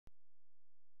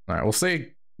Alright, we'll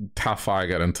see how far I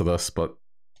get into this, but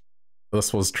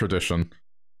this was tradition.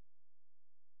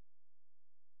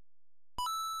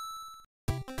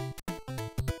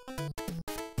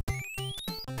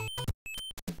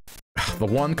 The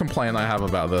one complaint I have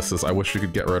about this is I wish you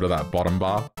could get rid of that bottom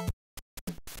bar.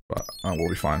 But we'll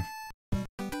be fine.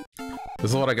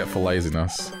 This is what I get for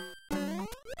laziness.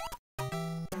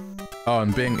 Oh,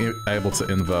 and being able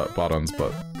to invert buttons,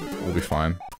 but we'll be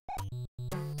fine.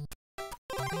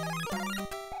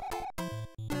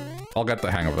 I'll get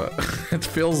the hang of it. It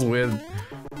feels weird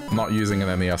not using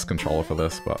an NES controller for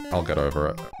this, but I'll get over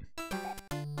it.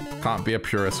 Can't be a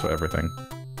purist for everything.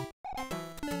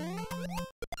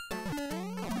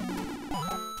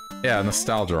 Yeah,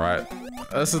 nostalgia, right?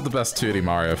 This is the best 2D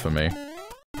Mario for me.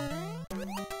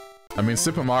 I mean,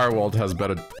 Super Mario World has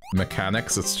better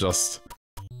mechanics, it's just...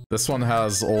 This one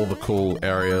has all the cool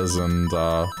areas and,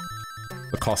 the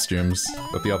costumes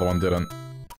that the other one didn't.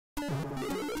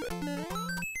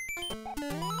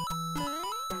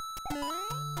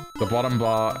 The bottom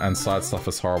bar and side stuff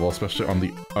is horrible, especially on the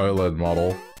OLED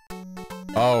model.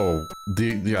 Oh,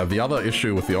 the other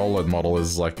issue with the OLED model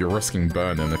is, like, you're risking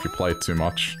burn-in if you play too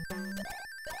much.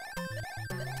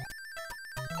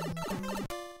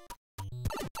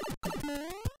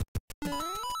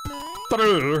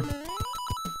 True.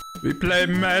 We play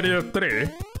Mario 3.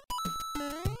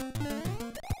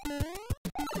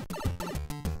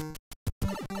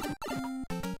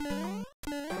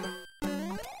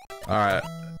 Alright.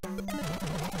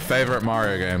 Favorite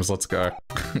Mario games, let's go.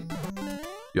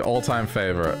 Your all-time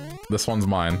favorite. This one's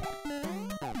mine.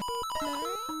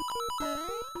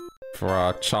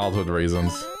 For childhood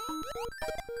reasons.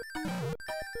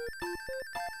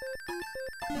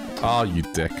 Oh, you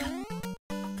dick.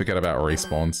 Forget about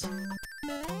respawns.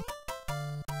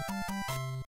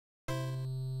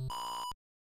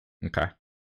 Okay.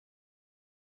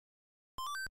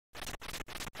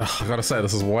 Ugh, I gotta say,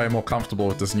 this is way more comfortable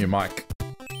with this new mic.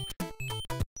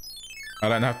 I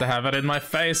don't have to have it in my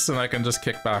face and I can just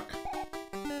kick back.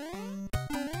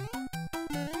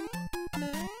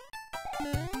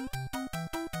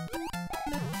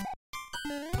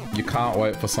 You can't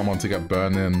wait for someone to get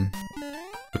burned in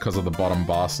because of the bottom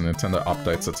bar, so Nintendo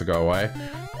updates it to go away.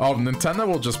 Oh, Nintendo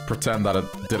will just pretend that it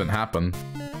didn't happen.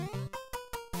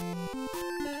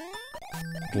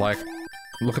 Like,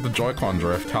 look at the Joy-Con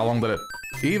drift. How long did it...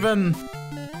 Even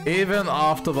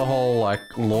after the whole, like,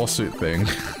 lawsuit thing,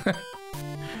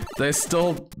 they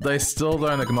still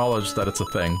don't acknowledge that it's a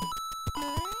thing.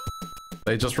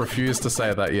 They just refuse to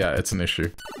say that, yeah, it's an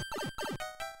issue.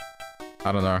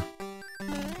 I don't know.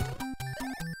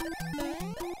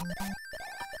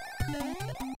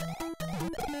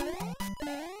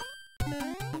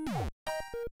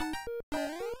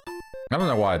 I don't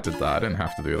know why I did that. I didn't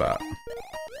have to do that.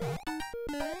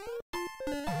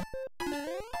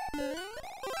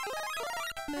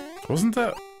 Wasn't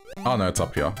it? Oh no, it's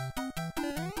up here.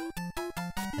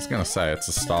 I was gonna say, it's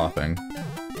a star thing.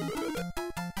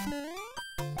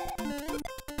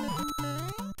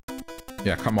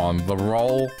 Yeah, come on. The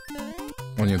roll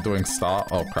when you're doing star...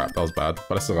 Oh crap, that was bad.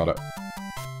 But I still got it.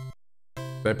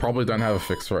 They probably don't have a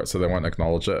fix for it, so they won't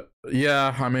acknowledge it.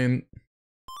 Yeah, I mean...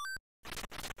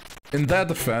 In their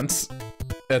defense,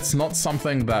 it's not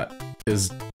something that is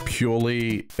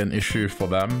purely an issue for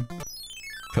them.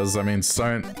 Because, I mean,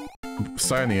 Sony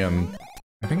and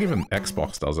I think even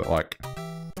Xbox does it, like...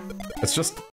 It's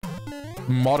just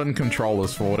modern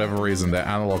controllers, for whatever reason, their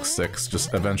analog sticks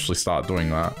just eventually start doing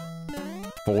that.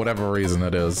 For whatever reason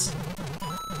it is.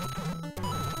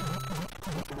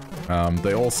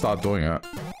 They all start doing it.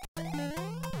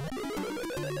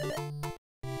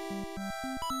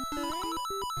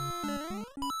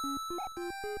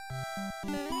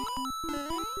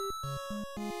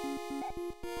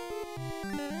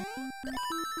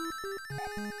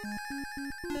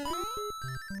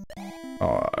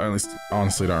 Oh, I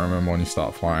honestly don't remember when you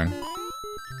start flying.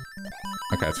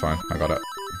 Okay, it's fine. I got it.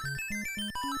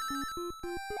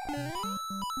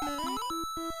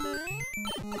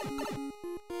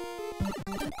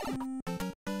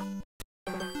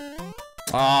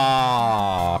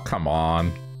 Ah, come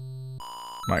on.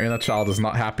 My inner child is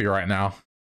not happy right now.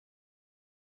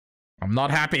 I'm not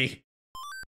happy.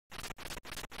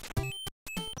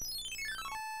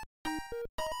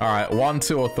 Alright, 1,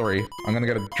 2, or 3. I'm gonna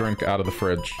get a drink out of the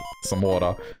fridge. Some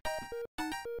water.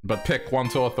 But pick 1,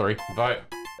 2, or 3. Vote.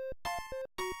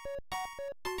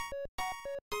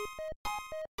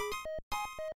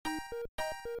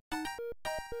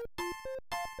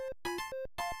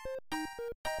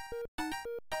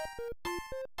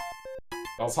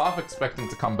 I was half expecting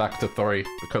to come back to 3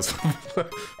 because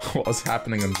of what was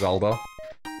happening in Zelda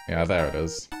Yeah, there it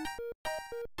is.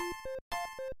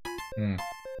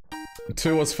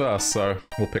 2 was first, so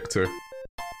we'll pick 2.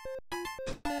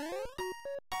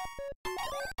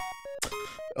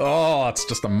 Oh, it's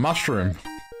just a mushroom.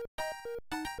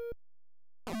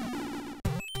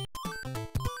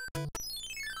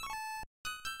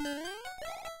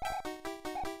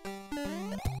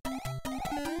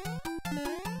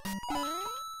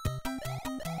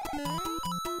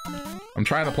 I'm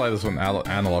trying to play this with an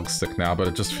analog stick now, but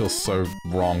it just feels so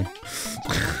wrong.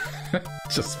 It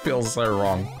just feels so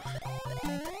wrong.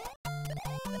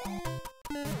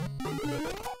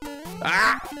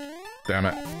 Ah! Damn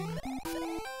it.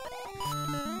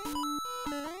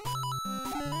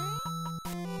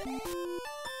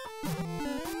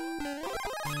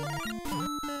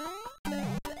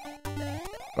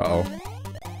 Uh-oh.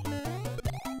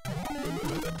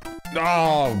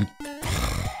 Oh!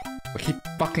 I keep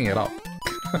fucking it up.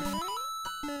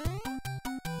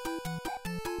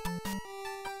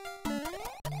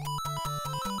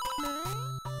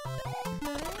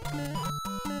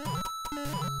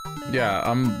 Yeah,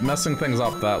 I'm messing things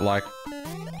up that, like,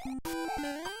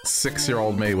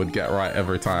 6-year-old me would get right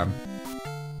every time.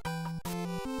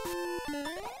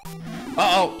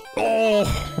 Uh-oh! Oh!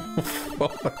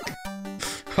 Fuck.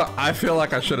 I feel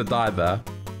like I should have died there.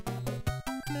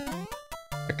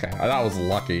 Okay, that was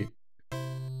lucky.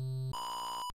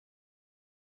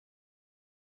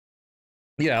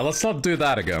 Yeah, let's not do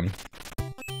that again.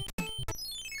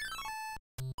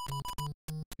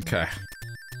 Okay.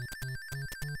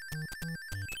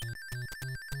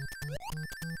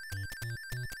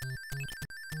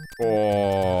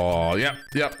 Oh, yep,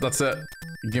 that's it.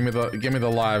 Give me the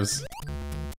lives.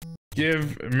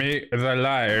 Give me the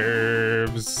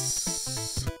lives.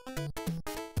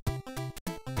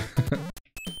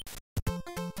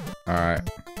 All right.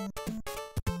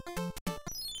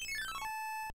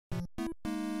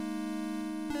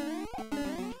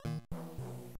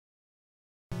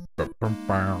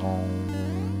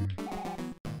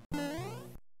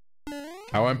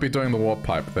 I won't be doing the warp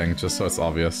pipe thing, just so it's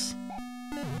obvious.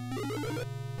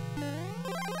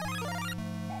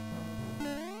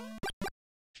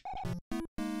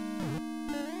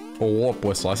 Or warp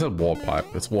whistle. I said warp pipe.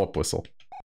 It's warp whistle.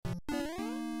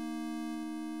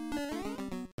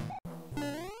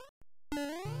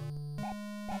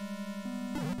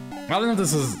 I don't know if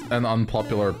this is an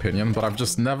unpopular opinion, but I've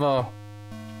just never...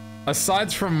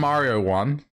 Aside from Mario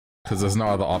 1, because there's no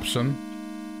other option,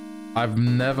 I've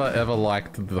never ever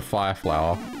liked the Fire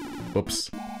Flower.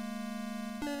 Oops.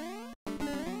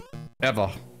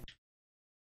 Ever.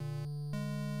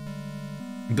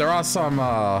 There are some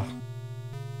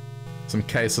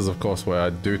cases, of course, where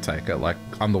I do take it, like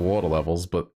underwater levels,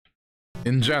 but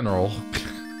in general...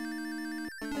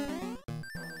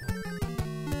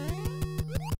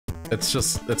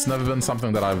 it's never been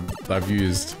something that I've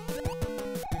used.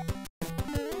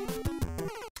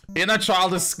 Inner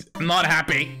child is not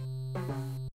happy.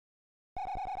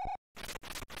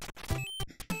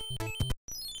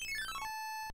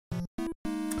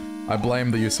 I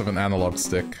blame the use of an analog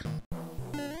stick.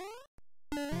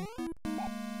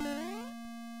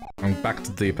 I'm back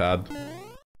to D-pad.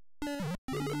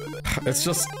 It's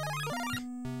just...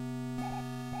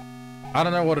 I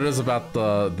don't know what it is about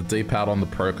the D-pad on the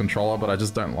Pro controller, but I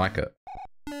just don't like it.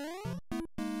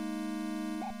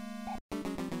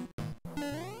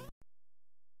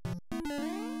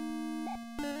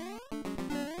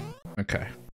 Okay.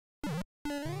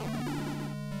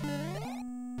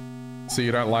 So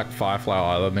you don't like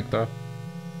Fireflower either, Nikto?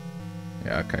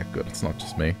 Yeah, okay, good. It's not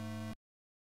just me.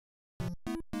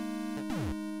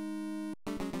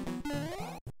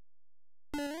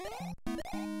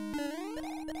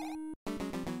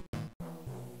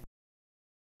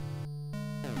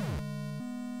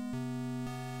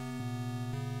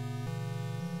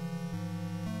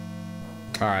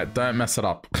 Alright, don't mess it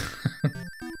up.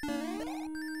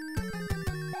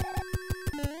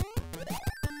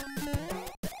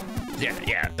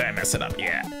 Yeah, don't mess it up,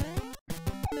 yeah.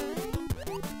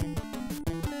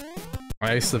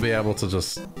 I used to be able to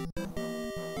just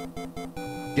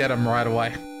get him right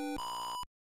away.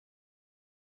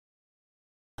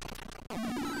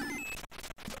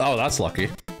 Oh, that's lucky.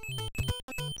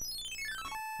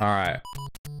 Alright.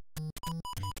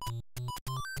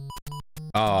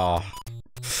 Oh.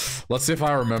 Let's see if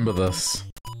I remember this.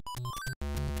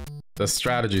 There's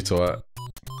strategy to it.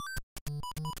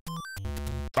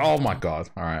 Oh my god,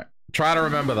 alright. Try to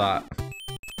remember that.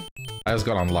 I just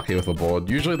got unlucky with the board.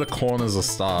 Usually the corners are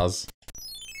stars.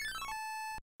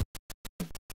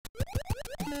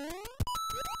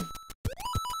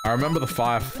 I remember the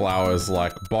fire flowers,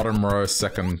 like, bottom row,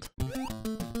 second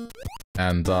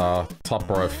And top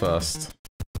row first.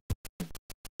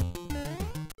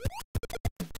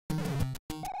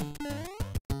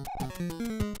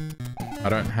 I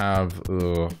don't have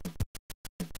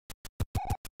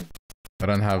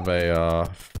a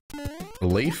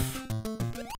leaf.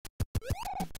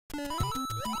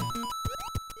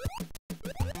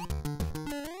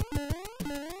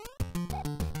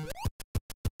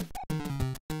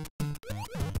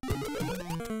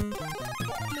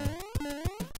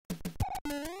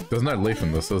 There's no leaf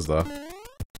in this, is there?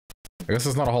 I guess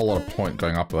there's not a whole lot of point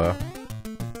going up there.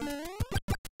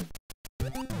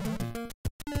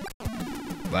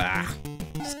 Ah,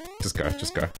 just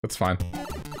go. It's fine.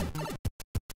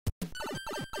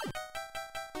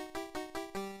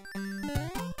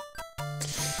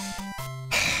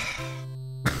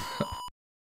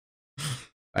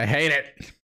 I hate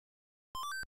it.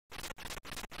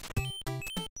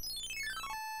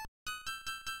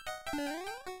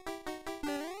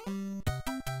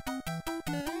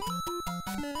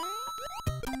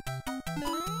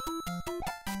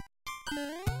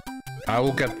 I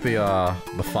will get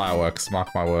the fireworks, mark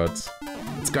my words.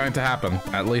 It's going to happen,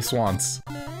 at least once.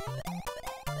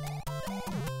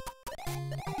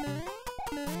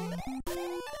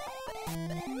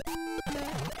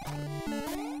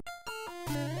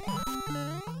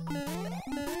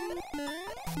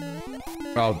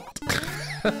 Oh,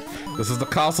 this is the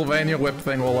Castlevania whip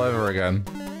thing all over again.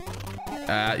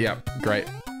 Yeah, great.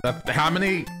 How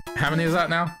many is that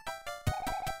now?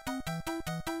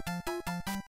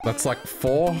 That's like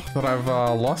 4 that I've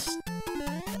lost.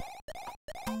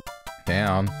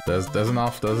 Down. There's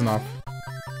enough. There's enough.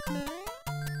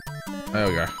 There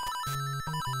we go.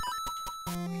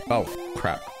 Oh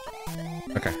crap.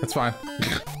 Okay, that's fine.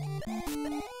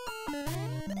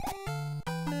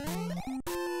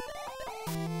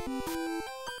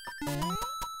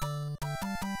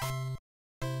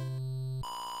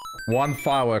 One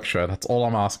fireworks show. That's all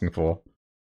I'm asking for.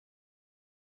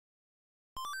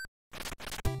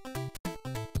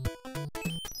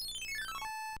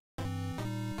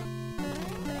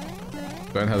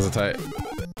 Don't hesitate.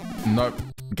 Nope.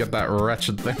 Get that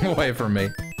wretched thing away from me.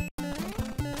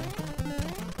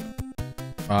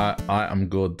 I am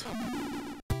good.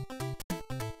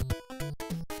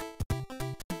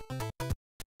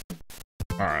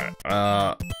 Alright,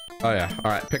 oh yeah,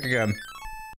 alright, pick again.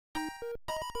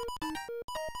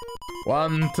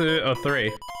 1, 2, or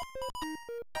 3.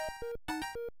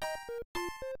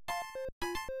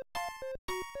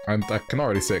 And I can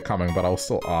already see it coming, but I'll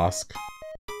still ask.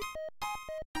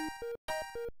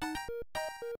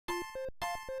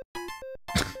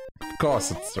 Of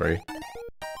course it's 3.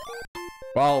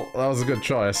 Well, that was a good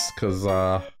choice, because,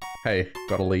 hey,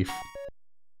 got a leaf.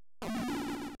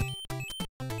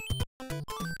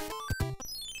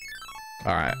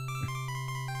 Alright.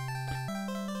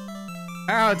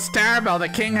 Oh, it's terrible. The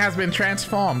king has been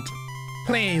transformed.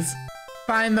 Please,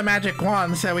 find the magic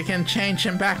wand so we can change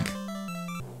him back.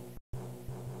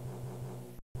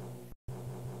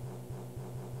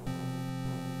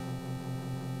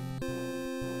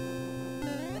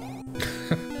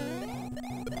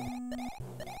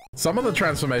 Some of the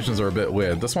transformations are a bit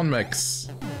weird. This one makes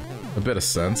a bit of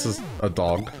sense as a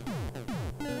dog.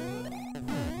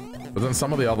 But then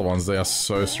some of the other ones, they are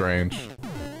so strange.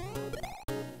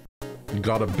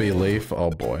 Gotta be leaf. Oh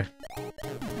boy.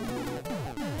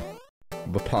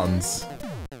 The puns.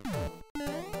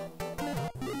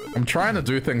 I'm trying to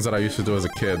do things that I used to do as a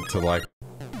kid to, like,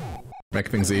 make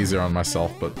things easier on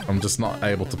myself, but I'm just not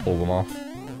able to pull them off.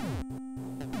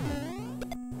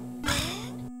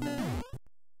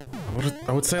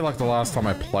 I would say, like, the last time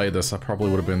I played this, I probably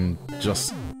would have been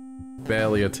just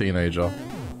barely a teenager.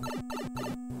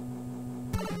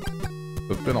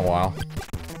 It's been a while.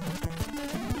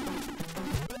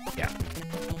 Yeah.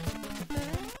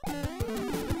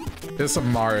 Here's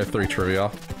some Mario 3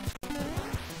 trivia.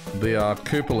 The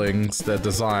Koopalings, their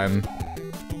design,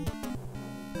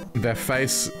 their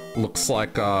face looks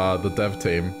like the dev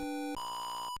team.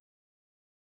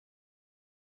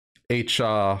 Each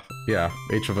of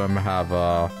them have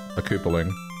a Koopaling.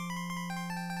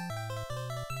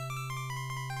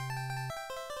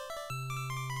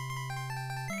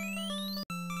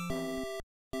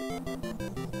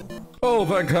 Oh,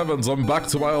 thank heavens, I'm back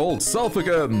to my old self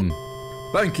again!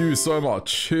 Thank you so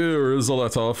much. Here is a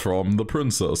letter from the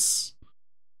princess.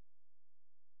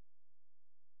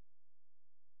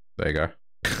 There you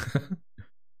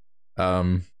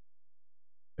go.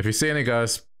 If you see any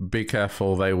ghosts, be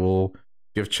careful. They will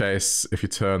give chase if you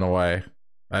turn away.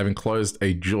 I have enclosed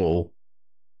a jewel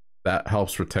that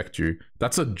helps protect you.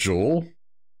 That's a jewel?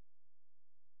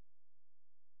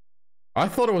 I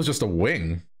thought it was just a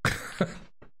wing.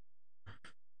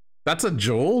 That's a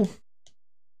jewel?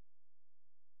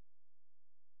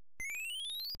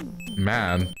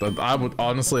 Man, I would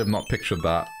honestly have not pictured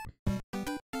that.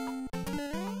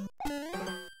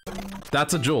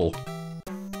 That's a jewel.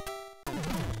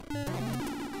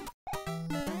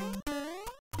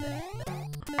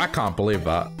 I can't believe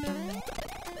that.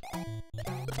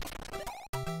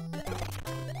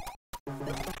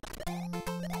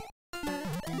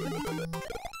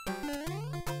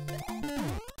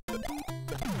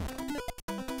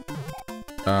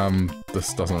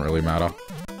 This doesn't really matter.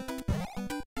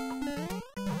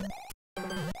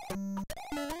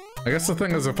 I guess the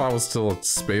thing is, if I was to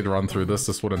speed run through this,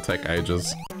 this wouldn't take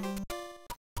ages.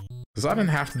 Because I didn't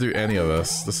have to do any of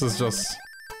this. This is just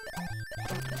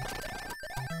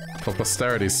for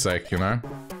posterity's sake, you know?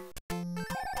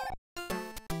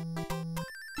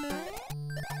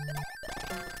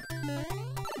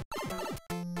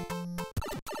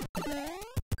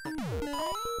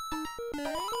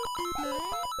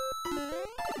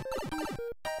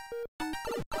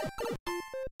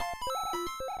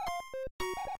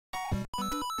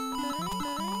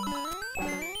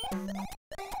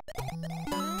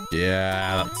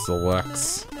 Yeah, that still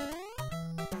works.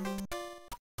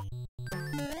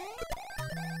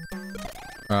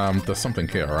 There's something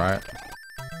here, right?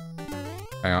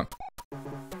 Hang on.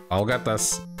 I'll get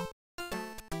this.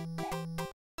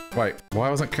 Wait, why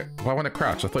wouldn't it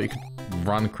crouch? I thought you could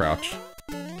run crouch.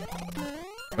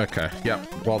 Okay, yep,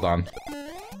 well done.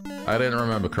 I didn't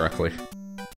remember correctly.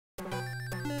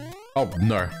 Oh,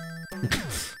 no.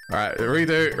 Alright,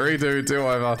 redo,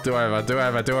 do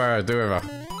over.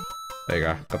 There you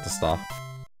go, got the star.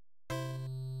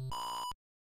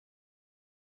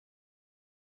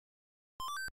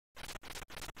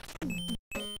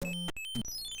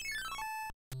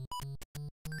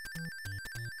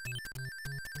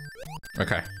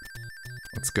 Okay,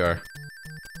 let's go.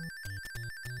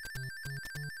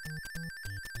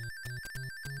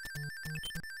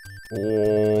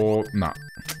 Oh, no.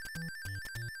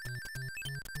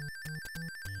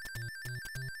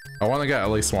 I want to get at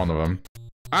least one of them.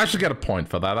 I should get a point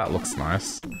for that, that looks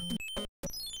nice.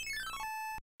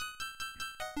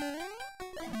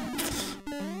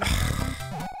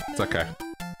 It's okay.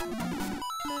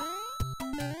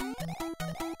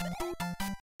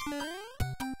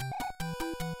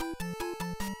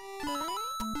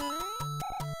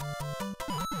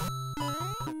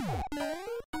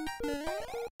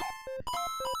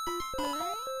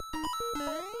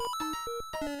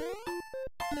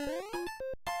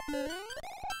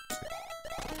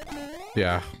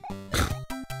 Yeah,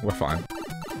 we're fine.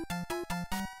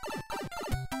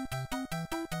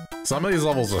 Some of these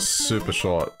levels are super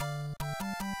short.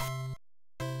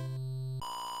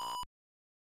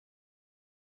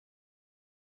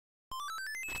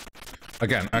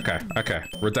 Again, okay.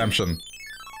 Redemption.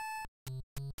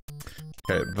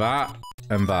 Okay, that,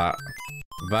 and that.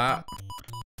 That.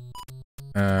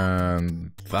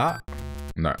 And that?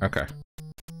 No, okay.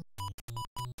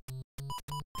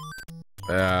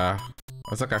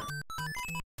 That's okay.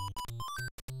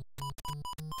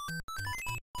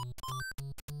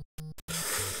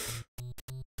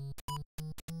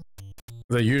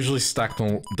 They're usually stacked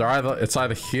on... It's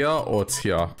either here or it's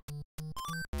here.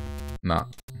 Nah.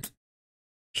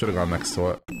 Should've gone next to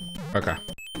it. Okay.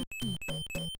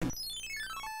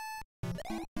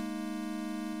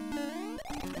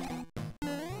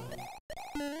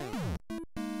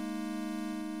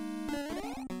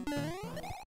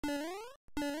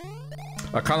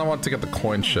 I kind of want to get the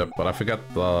coin ship, but I forget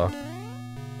the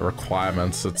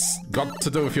requirements. It's got to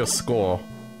do with your score.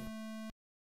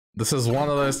 This is one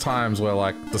of those times where,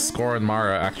 like, the score in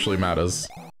Mario actually matters.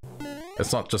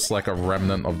 It's not just, like, a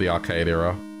remnant of the arcade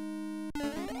era.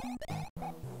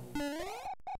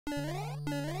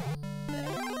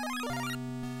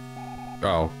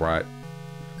 Oh, right.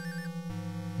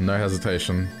 No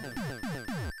hesitation.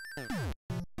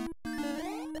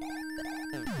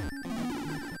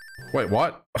 Wait,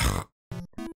 what?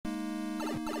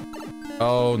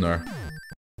 Oh, no.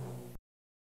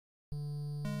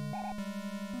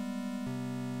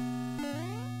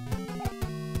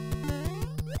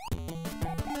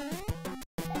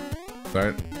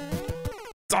 Don't.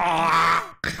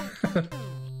 Ah!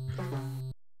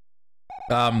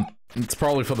 It's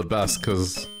probably for the best,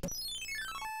 because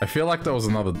I feel like there was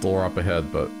another door up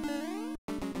ahead, but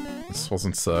this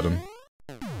wasn't certain.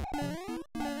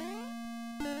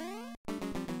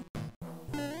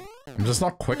 I'm just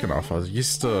not quick enough. I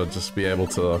used to just be able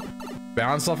to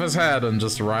bounce off his head and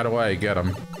just right away get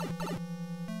him.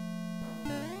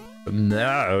 But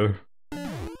no.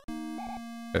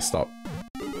 Okay, stop.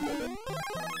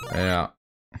 Yeah.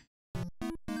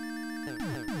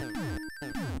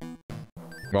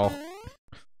 Well,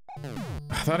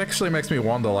 that actually makes me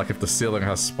wonder, like, if the ceiling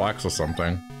has spikes or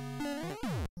something.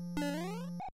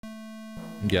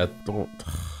 Yeah. I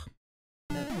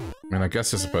mean, I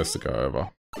guess you're supposed to go over.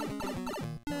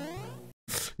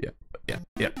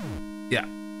 Yeah.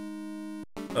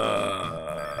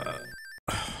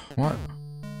 What?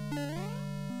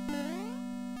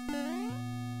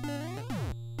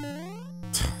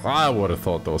 I would have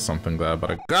thought there was something there,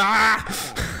 but I'm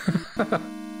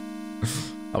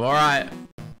alright.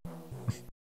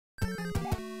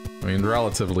 I mean,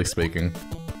 relatively speaking.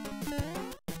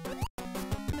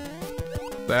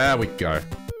 There we go.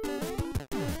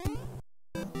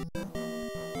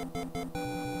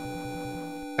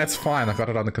 That's fine, I got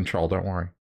it under control, don't worry.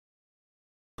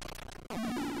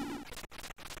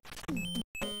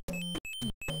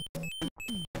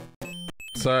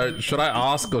 So, should I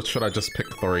ask or should I just pick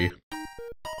 3?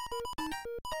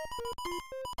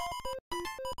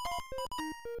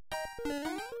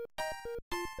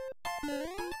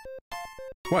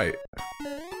 Wait.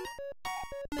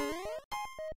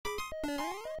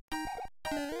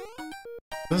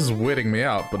 This is weirding me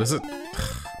out, but is it...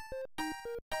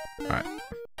 Alright.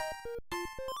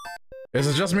 Is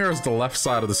it just me or is the left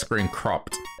side of the screen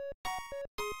cropped?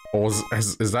 Or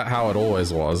is that how it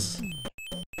always was?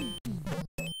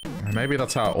 Maybe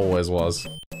that's how it always was.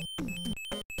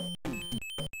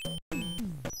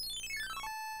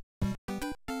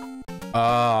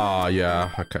 Ah,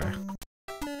 yeah, okay.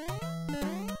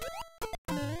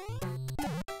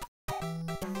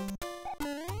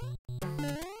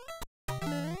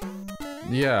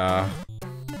 Yeah.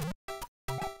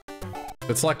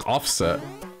 It's like offset.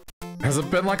 Has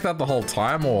it been like that the whole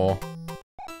time, or...?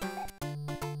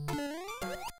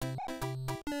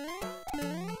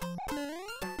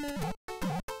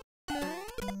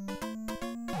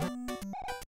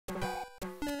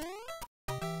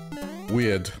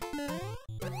 Weird.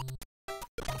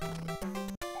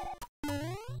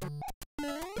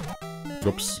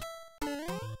 Oops.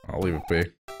 I'll leave it be.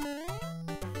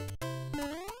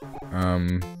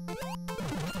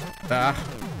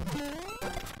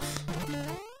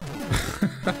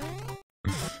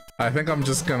 I think I'm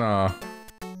just gonna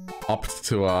opt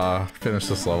to finish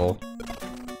this level.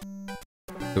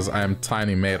 Because I am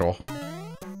Tiny Metal.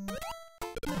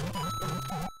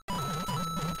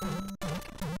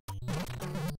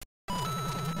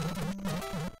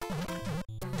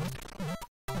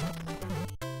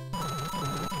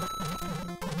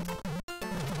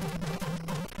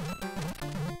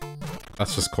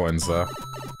 That's just coins there.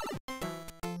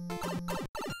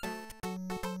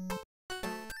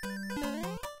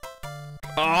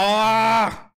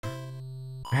 Ah!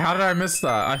 How did I miss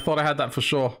that? I thought I had that for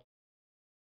sure.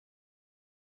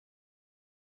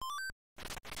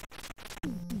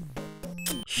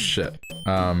 Shit.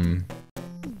 Alright,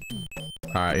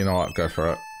 you know what? Go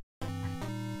for it.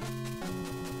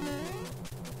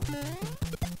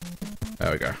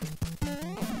 There we go.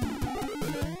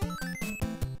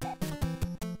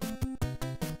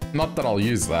 Not that I'll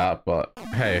use that, but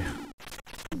hey.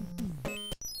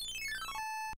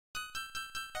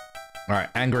 Alright,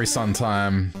 Angry Sun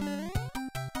time.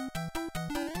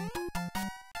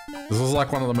 This was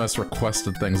like one of the most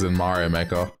requested things in Mario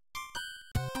Maker.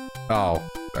 Oh,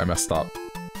 I messed up.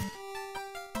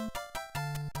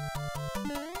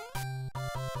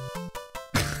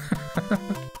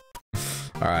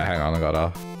 Alright, hang on, I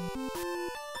gotta...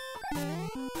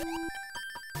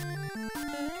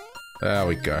 There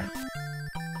we go.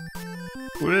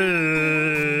 Whee!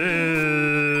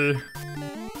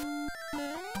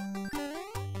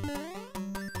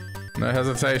 No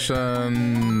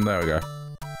hesitation. There we go.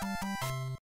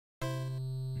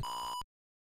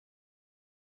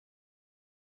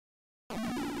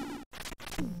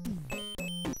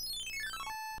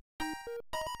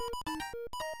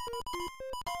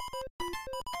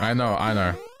 I know, I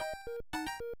know.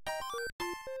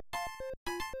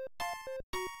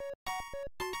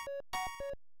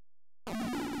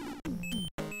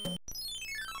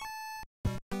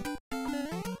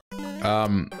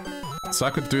 So I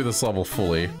could do this level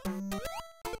fully,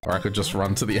 or I could just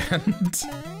run to the end.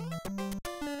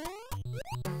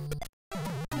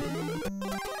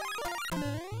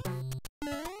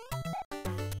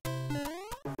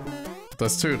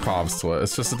 There's 2 halves to it.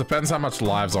 It's just, it depends how much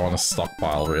lives I want to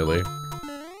stockpile, really.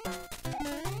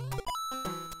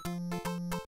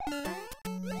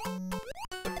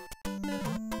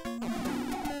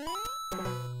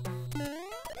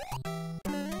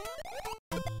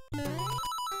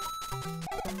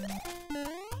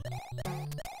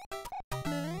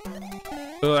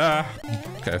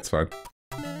 Okay, it's fine.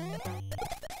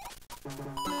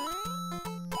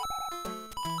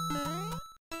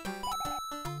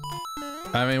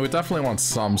 I mean, we definitely want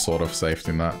some sort of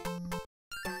safety net.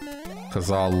 Because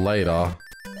later...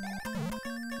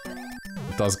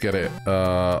 it does get it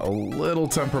a little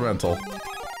temperamental.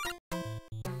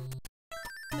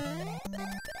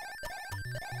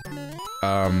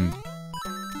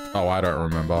 Oh, I don't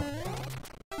remember.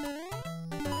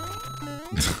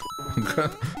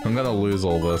 I'm gonna lose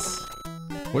all this.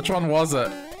 Which one was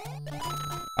it?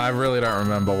 I really don't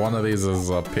remember. One of these is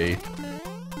P.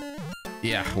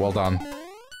 Yeah, well done.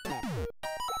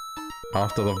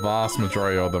 After the vast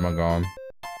majority of them are gone.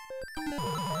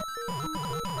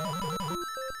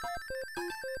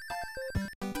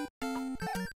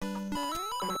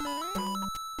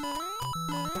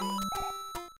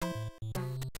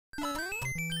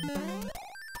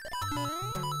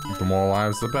 The more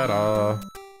lives, the better.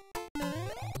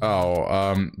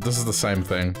 Oh, this is the same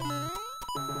thing.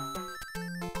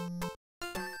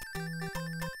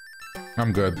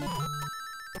 I'm good.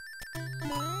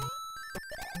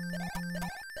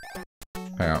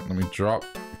 Hang on, let me drop.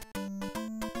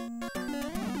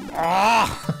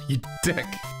 Ah, you dick!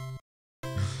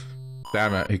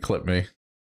 Damn it, he clipped me.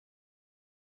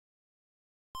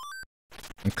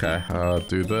 Okay,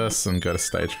 do this and go to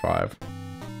stage 5.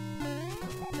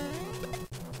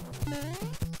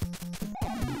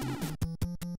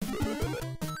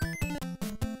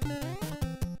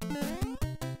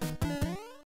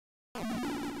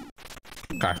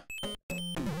 Okay.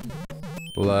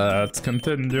 Let's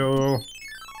continue.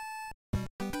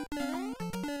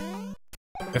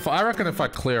 I reckon if I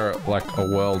clear like a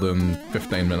world in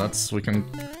 15 minutes, we can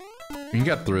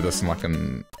get through this in like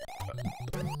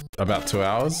about 2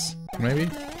 hours, maybe.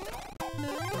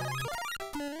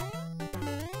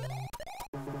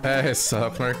 Hey,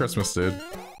 sup? Merry Christmas, dude.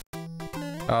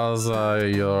 How's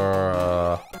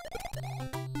your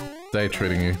day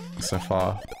treating you so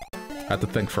far? I had to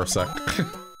think for a sec.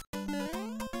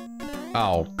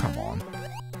 Oh, come on.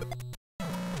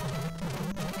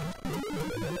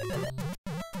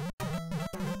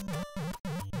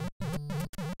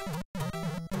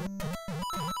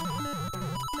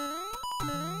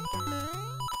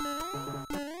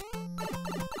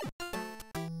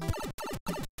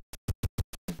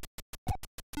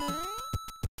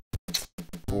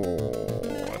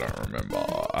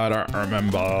 Oh, I don't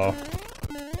remember.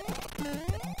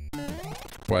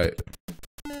 Wait.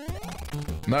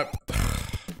 Nope.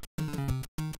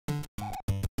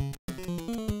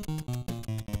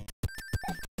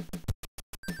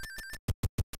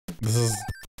 This is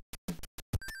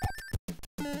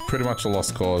pretty much a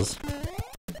lost cause.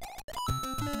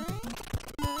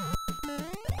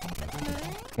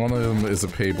 One of them is a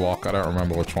P block, I don't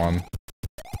remember which one.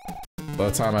 By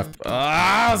the time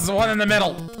it's the one in the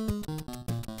middle!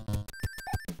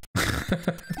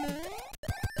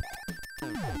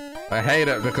 I hate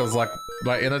it because, like,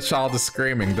 my inner child is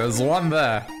screaming. There's one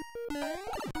there.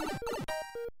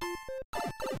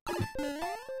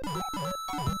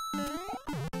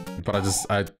 But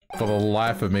I, for the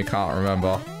life of me, can't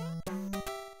remember.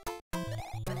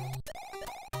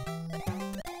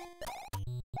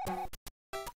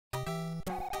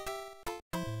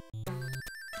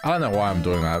 I don't know why I'm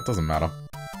doing that. It doesn't matter.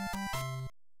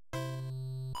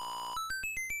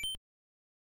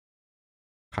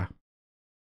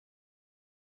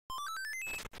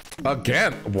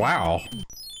 Again? Wow.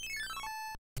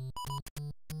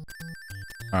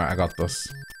 Alright, I got this.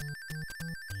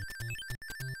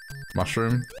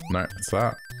 Mushroom? No, it's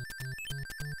that.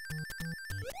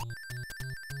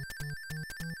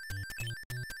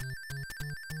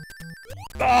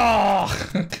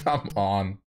 Oh, come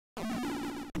on.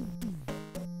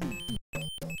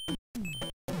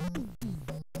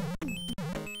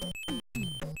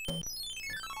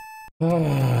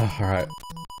 Alright.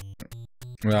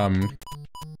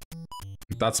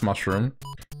 That's mushroom.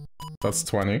 That's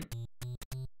 20.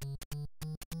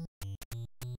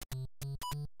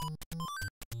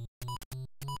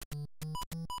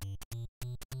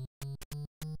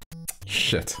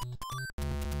 Shit.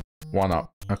 One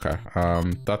up. Okay.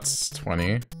 That's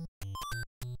 20.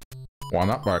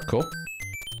 One up. Alright, cool.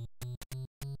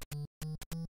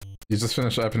 You just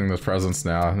finished opening the presents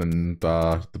now, and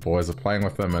the boys are playing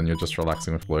with them, and you're just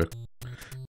relaxing with Blue.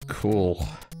 Cool.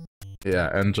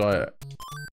 Yeah, enjoy it.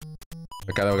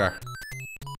 Okay, there we go.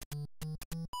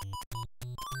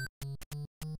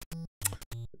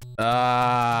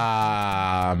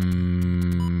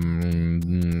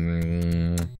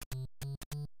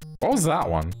 What was that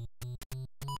one?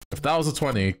 If that was a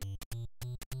 20,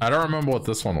 I don't remember what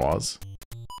this one was.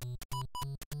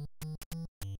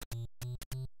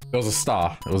 It was a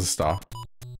star. It was a star.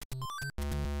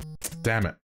 Damn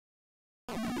it.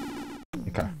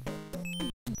 Okay.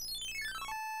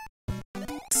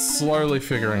 Slowly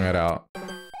figuring it out.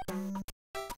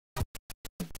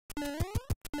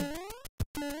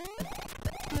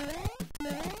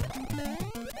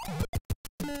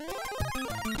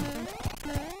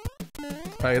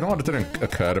 Hey, you know what? It didn't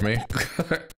occur to me.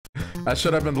 I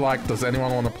should have been like, does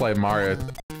anyone want to play Mario?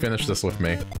 Finish this with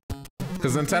me.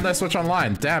 Because Nintendo Switch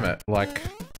Online, damn it. Like,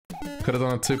 could have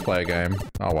done a 2-player game.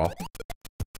 Oh well.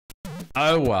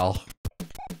 Oh well.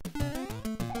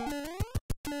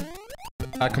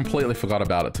 I completely forgot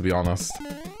about it, to be honest.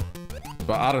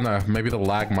 But I don't know, maybe the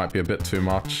lag might be a bit too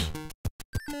much.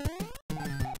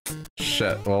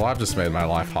 Shit, well I've just made my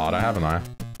life harder, haven't I?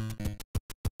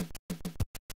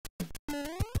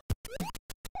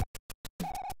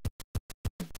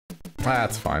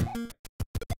 That's fine.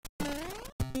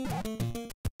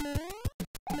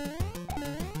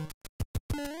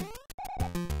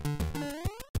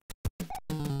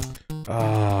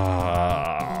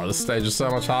 This stage is so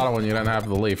much harder when you don't have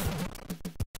the leaf.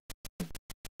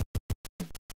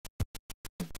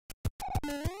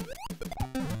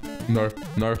 No,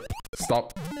 no,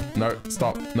 stop, no,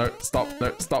 stop, no, stop,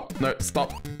 no, stop, no,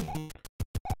 stop.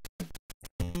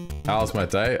 How was my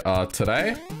day?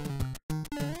 Today?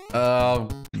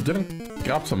 Didn't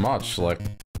get up to much, like,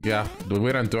 yeah,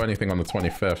 we don't do anything on the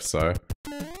 25th, so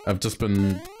I've just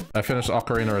been, I finished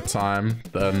Ocarina of Time,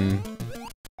 then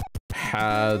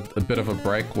had a bit of a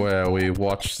break where we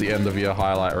watched the end of year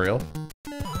highlight reel.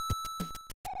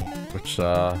 Which,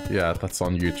 yeah, that's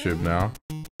on YouTube now.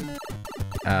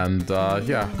 And,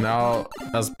 yeah, now,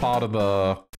 as part of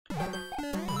the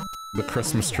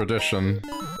Christmas tradition,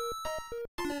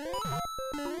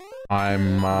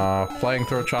 I'm, playing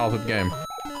through a childhood game.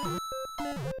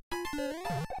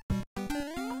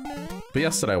 But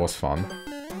yesterday was fun.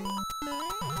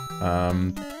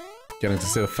 Getting to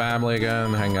see the family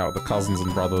again, hang out with the cousins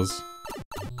and brothers.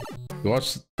 We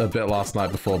watched a bit last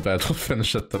night before bed, we'll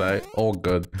finish it today. All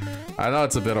good. I know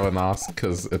it's a bit of an ask,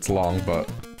 because it's long, but...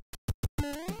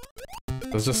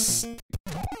 There's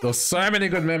so many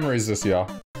good memories this year.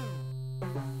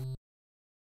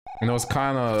 And it was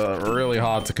kinda really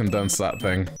hard to condense that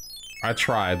thing. I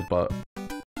tried, but...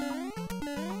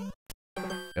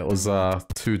 it was,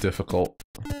 too difficult.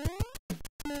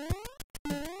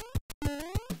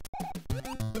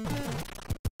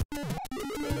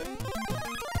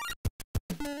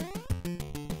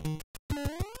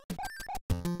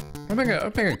 I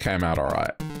think it came out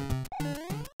alright.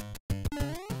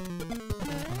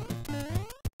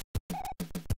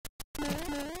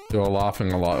 You were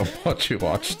laughing a lot at what you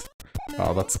watched.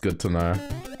 Oh, that's good to know.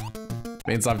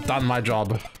 Means I've done my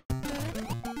job.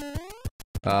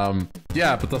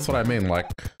 Yeah, but that's what I mean, like...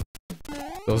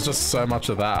 there was just so much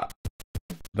of that.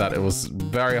 That it was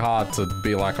very hard to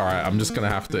be like, alright, I'm just gonna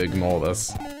have to ignore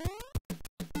this.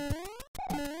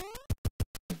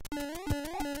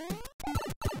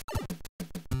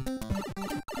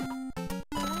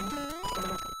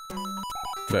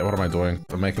 Wait, what am I doing?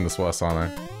 I'm making this worse, aren't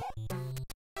I?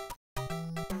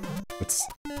 It's...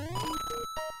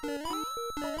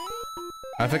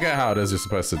 I forget how it is you're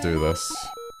supposed to do this.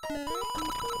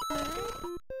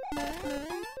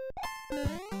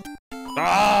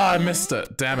 Ah, I missed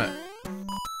it! Damn it.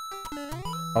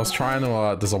 I was trying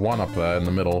to, there's a 1 up there in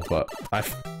the middle, but I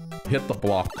hit the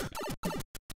block.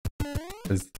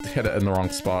 I hit it in the wrong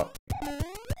spot.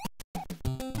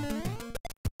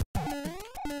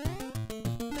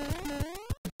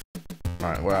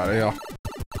 Alright, we're out of here.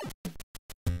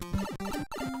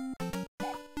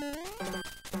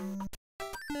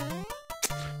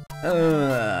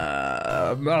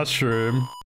 Mushroom.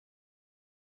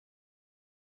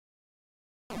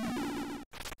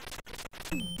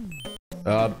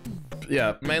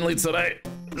 Yeah, mainly today,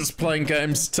 just playing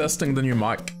games, testing the new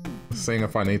mic, seeing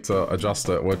if I need to adjust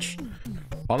it, which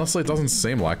honestly doesn't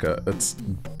seem like it. It's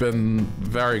been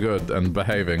very good and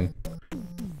behaving.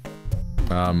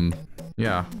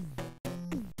 Yeah.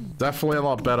 Definitely a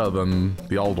lot better than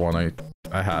the old one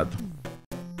I had.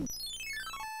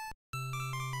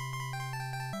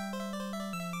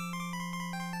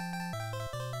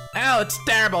 Oh, it's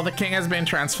terrible. The king has been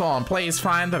transformed. Please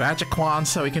find the magic wand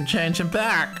so we can change him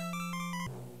back.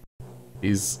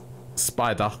 He's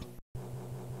spider.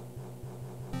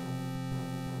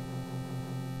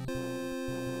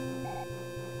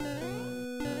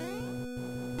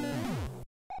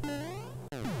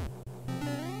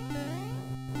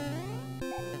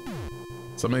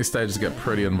 Some of these stages get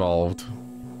pretty involved.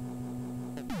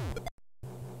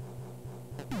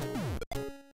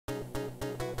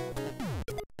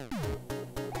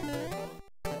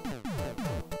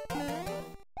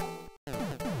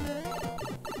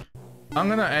 I'm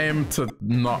gonna aim to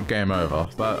not game over.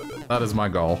 That is my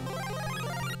goal.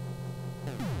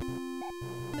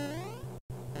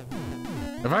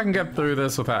 If I can get through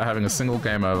this without having a single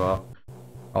game over,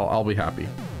 I'll be happy.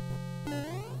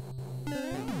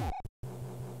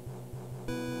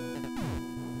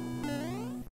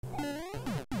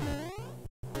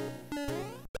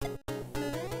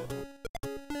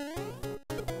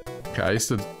 Okay, I used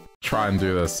to try and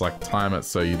do this, like time it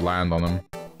so you land on them.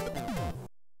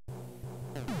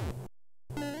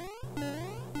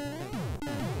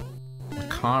 I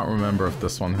can't remember if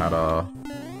this one had a...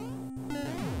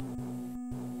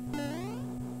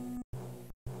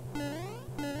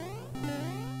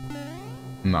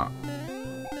 No.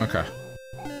 Okay.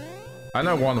 I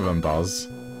know one of them does.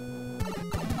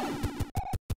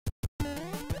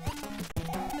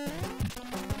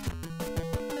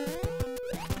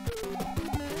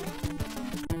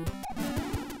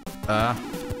 No!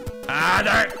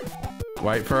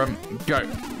 Wait for him. Go.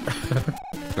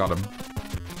 Got him.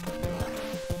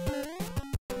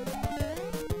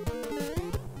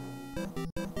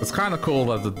 It's kind of cool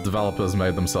that the developers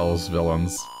made themselves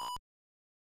villains.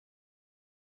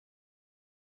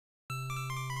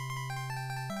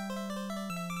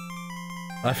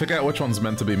 I forget which one's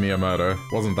meant to be Miyamoto.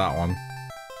 Wasn't that one.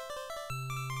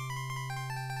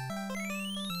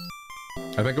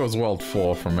 I think it was World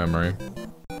 4 from memory.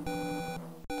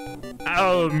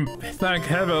 Thank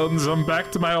heavens, I'm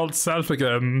back to my old self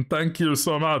again. Thank you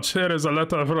so much. Here is a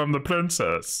letter from the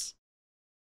princess.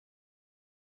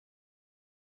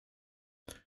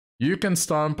 You can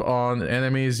stomp on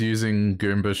enemies using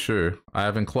Goomba Shoe. I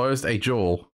have enclosed a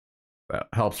jewel that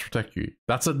helps protect you.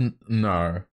 That's a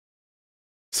no.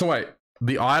 So wait,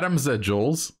 the items are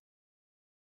jewels?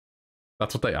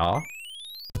 That's what they are?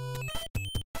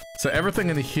 So everything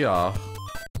in here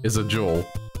is a jewel.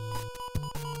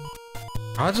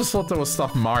 I just thought there was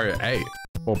stuff Mario ate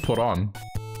or put on.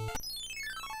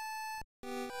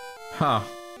 Huh.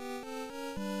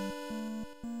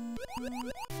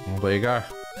 Well, there you go.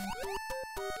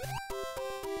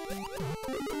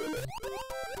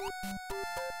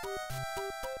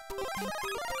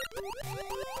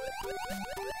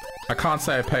 I can't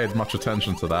say I paid much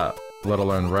attention to that, let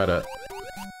alone read it.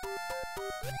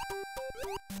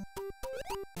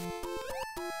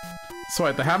 So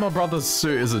wait, the Hammer Brothers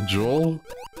suit is a jewel?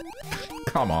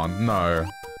 Come on, no.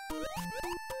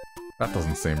 That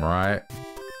doesn't seem right.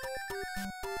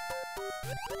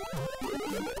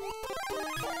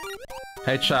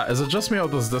 Hey chat, is it just me or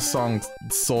does this song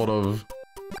sort of...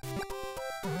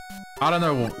 I don't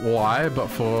know why, but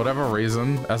for whatever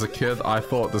reason, as a kid, I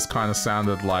thought this kind of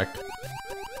sounded like...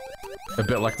 a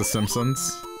bit like The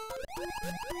Simpsons.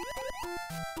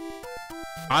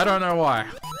 I don't know why.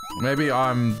 Maybe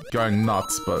I'm going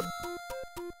nuts, but...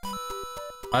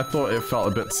 I thought it felt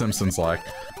a bit Simpsons-like.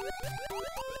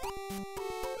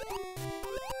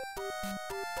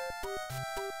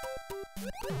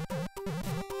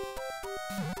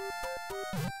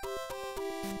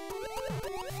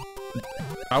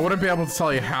 I wouldn't be able to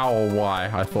tell you how or why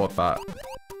I thought that.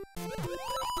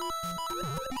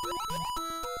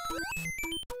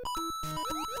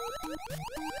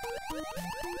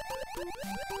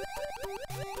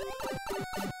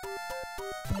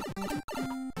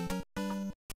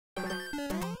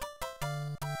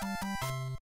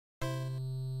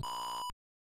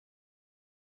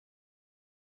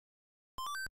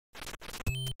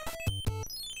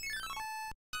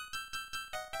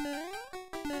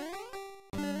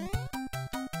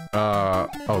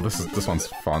 Oh, this one's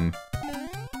fun.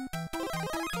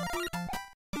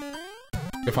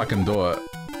 If I can do it,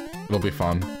 it'll be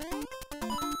fun.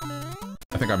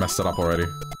 I think I messed it up already.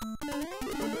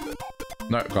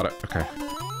 No, got it. Okay.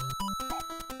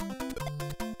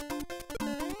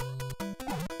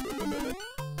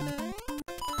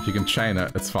 If you can chain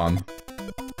it, it's fun.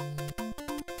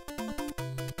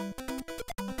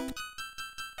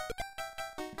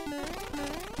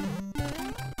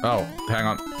 Oh, hang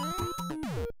on.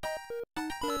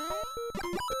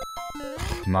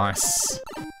 Nice.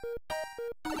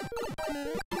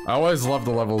 I always love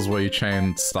the levels where you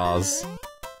chain stars.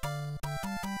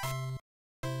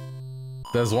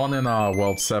 There's one in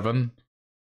World 7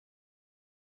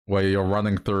 where you're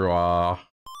running through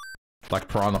like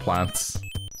piranha plants.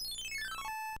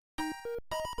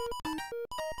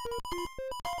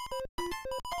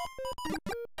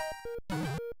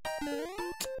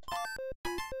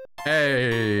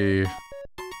 Hey.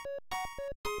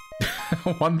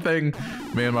 One thing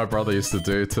me and my brother used to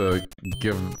do to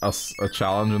give us a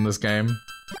challenge in this game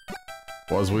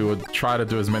was we would try to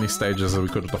do as many stages as we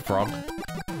could with the frog.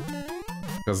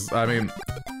 Because, I mean,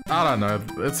 I don't know.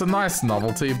 It's a nice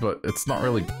novelty, but it's not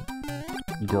really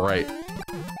great.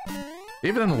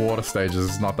 Even in water stages,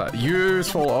 it's not that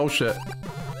useful. Oh shit.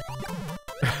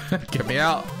 Get me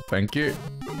out. Thank you.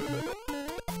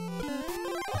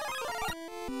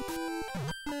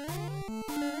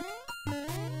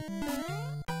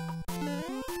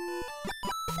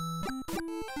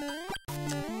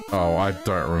 Oh, I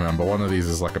don't remember. One of these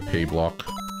is like a P block.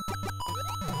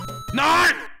 No!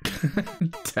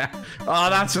 Oh,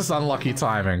 that's just unlucky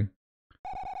timing.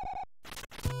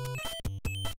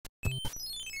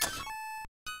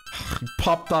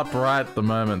 Popped up right at the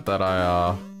moment that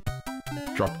I,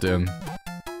 dropped in.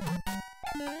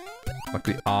 Like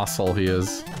the arsehole he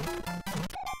is.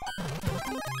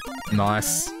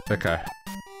 Nice. Okay.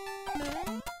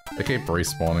 They keep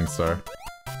respawning, so...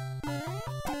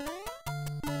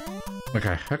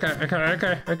 Okay.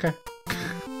 Okay.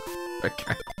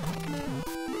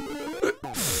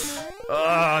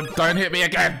 Don't hit me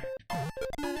again!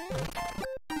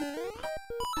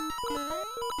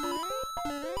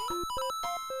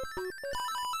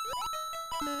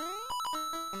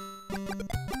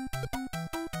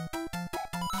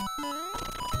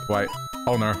 Wait.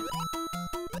 Oh no.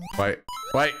 Wait.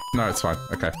 No, it's fine.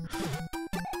 Okay.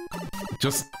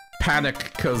 Just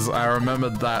panic, because I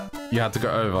remembered that you had to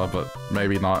go over, but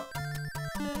maybe not.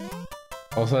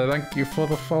 Also, thank you for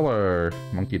the follow,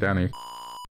 Monkey Danny.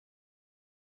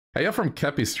 Hey, you're from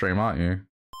Kepi's stream, aren't you?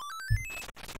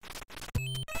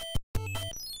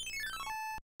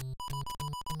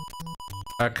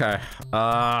 Okay,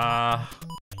 that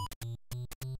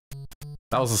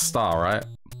was a star, right?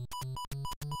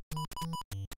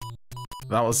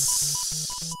 That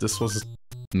was... This was...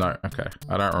 No, okay,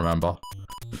 I don't remember.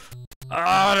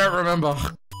 I don't remember!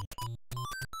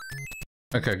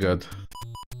 Okay, good.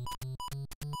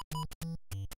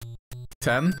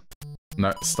 10?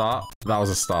 No, star. That was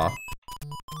a star.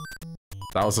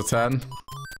 That was a 10.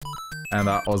 And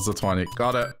that was a 20.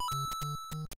 Got it.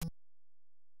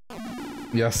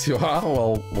 Yes, you are.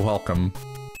 Well, welcome.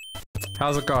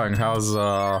 How's it going? How's,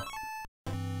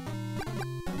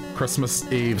 Christmas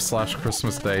Eve /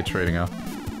 Christmas Day treating you?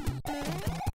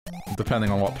 Depending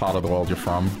on what part of the world you're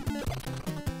from.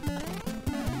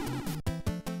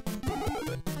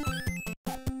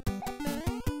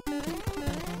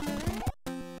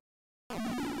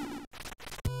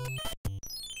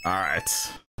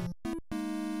 Alright.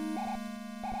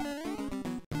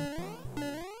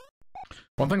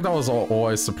 One thing that I was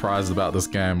always surprised about this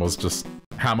game was just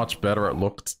how much better it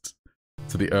looked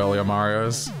to the earlier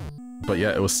Marios, but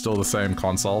yet it was still the same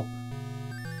console.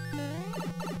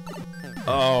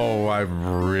 Oh, I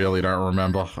really don't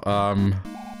remember.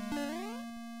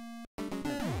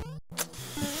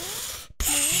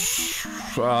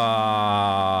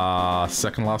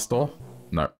 Second last door?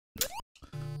 No.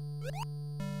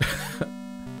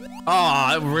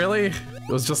 Oh, really? It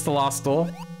was just the last door?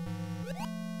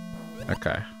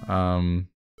 Okay, I'm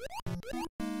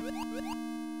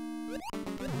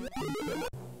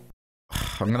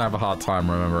gonna have a hard time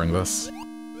remembering this.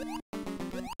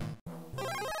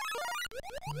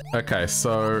 Okay,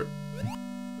 so...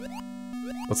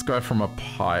 Let's go from a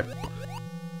pipe.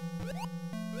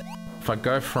 If I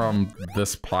go from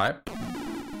this pipe,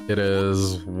 it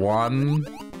is 1,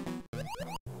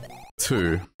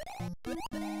 2.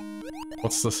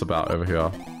 What's this about over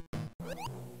here?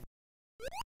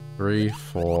 3,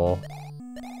 4...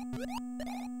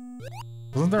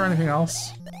 Wasn't there anything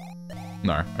else?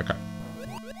 No, okay.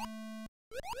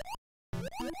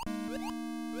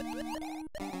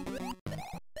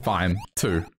 Fine,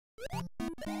 2.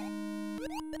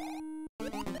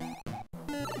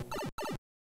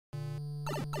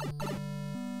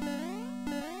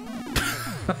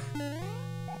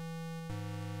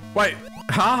 Wait,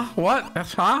 huh? What?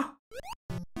 Huh?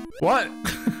 What?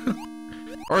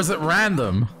 Or is it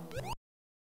random?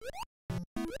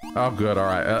 Oh good,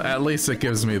 alright. At least it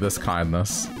gives me this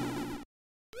kindness.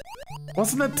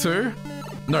 Wasn't it 2?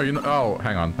 No, you know- oh,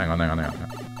 hang on. Hang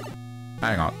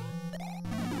on.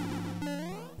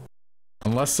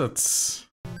 Unless it's...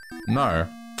 No.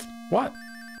 What?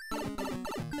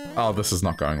 Oh, this is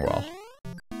not going well.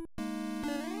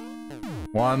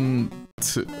 1,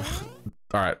 2...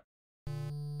 Alright.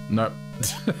 Nope.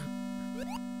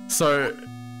 So...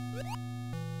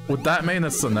 Would that mean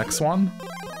it's the next one?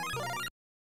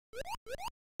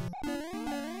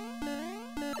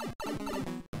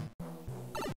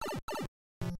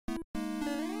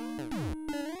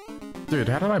 Dude,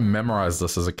 how did I memorize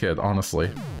this as a kid, honestly?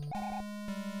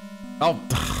 Oh!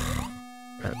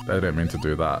 I didn't mean to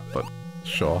do that, but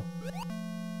sure.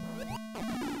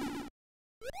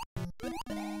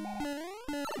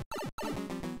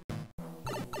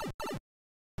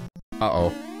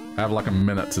 Uh-oh. I have like a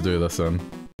minute to do this in.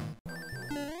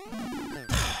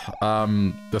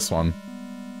 This one.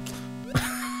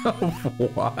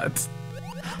 What?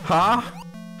 Huh?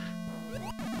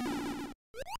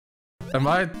 Am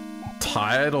I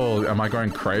tired or am I going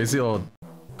crazy or...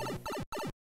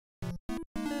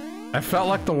 I felt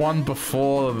like the one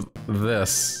before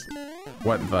this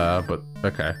went there, but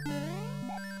okay.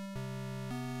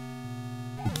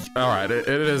 Alright, it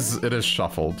is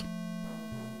shuffled.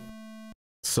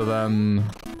 So then...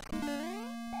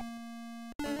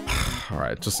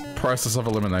 Alright, just process of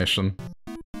elimination.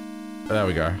 There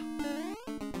we go.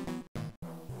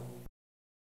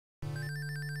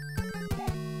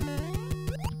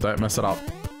 Don't mess it up.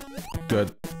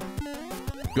 Good.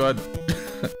 Good.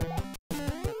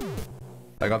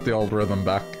 I got the old rhythm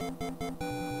back.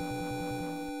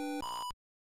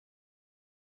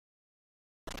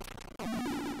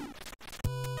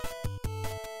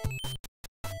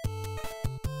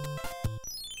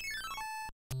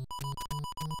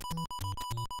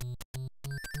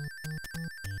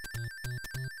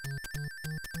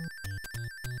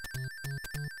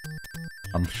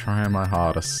 I'm trying my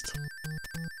hardest.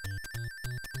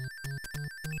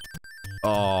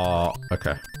 Oh,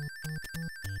 okay.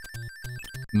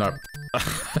 Nope.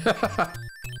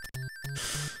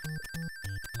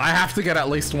 I have to get at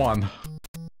least one.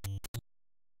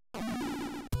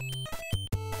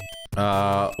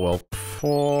 Well,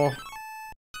 4...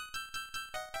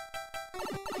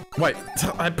 Wait,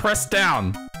 I pressed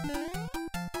down!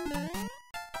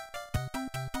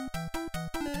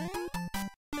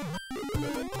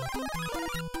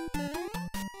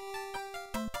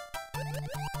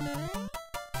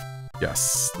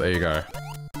 Yes, there you go.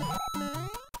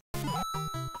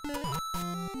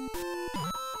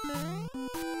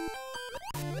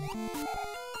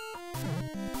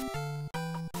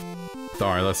 Don't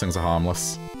worry, those things are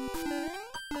harmless.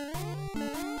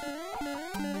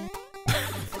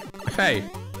 Hey!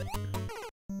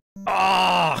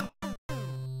 Ah!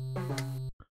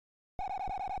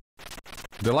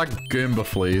 They're like Goomba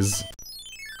fleas.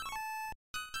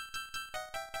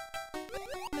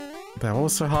 What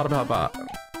was so hard about that?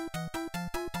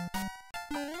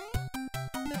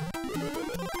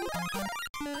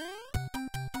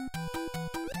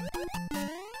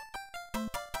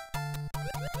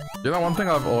 You know, one thing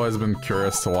I've always been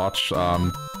curious to watch,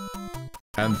 and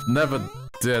never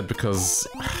did because...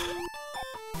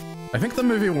 I think the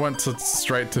movie went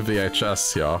straight to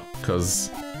VHS here, because...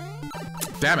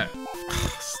 Damn it!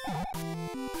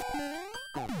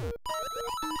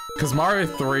 Because Mario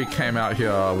 3 came out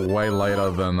here way later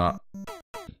than... Am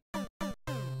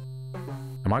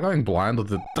I going blind or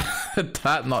did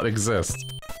that not exist?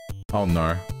 Oh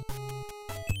no.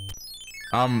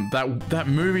 That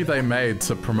movie they made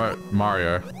to promote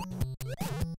Mario.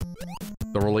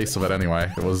 The release of it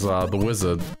anyway. It was, The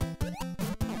Wizard.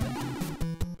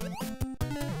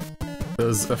 It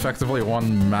was effectively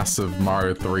one massive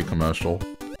Mario 3 commercial.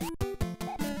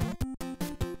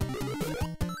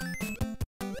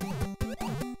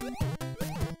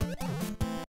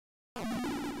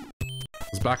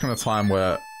 It was back in a time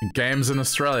where games in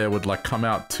Australia would like come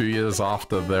out 2 years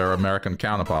after their American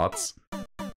counterparts.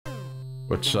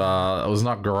 Which, was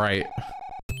not great.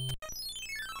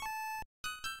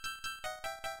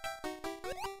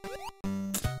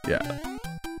 Yeah.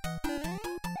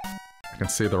 I can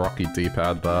see the rocky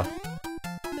D-pad there.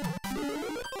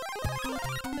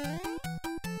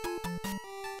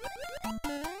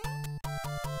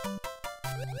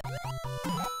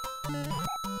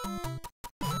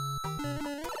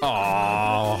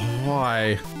 Oh,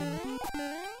 why?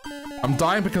 I'm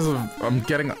dying because I'm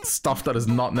getting stuff that is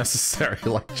not necessary,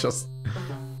 like, just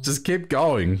keep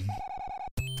going.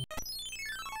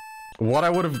 What I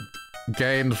would have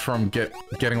gained from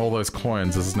getting all those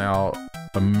coins is now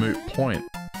a moot point.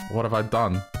 What have I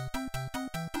done?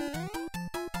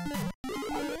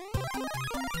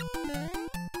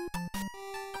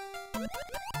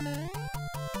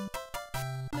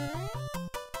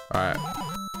 Alright.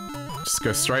 Just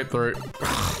go straight through.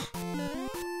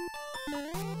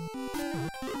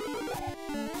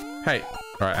 Hey!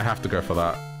 Alright, I have to go for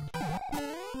that.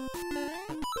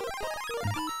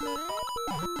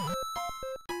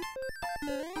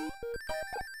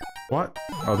 What?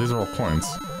 Oh, these are all coins.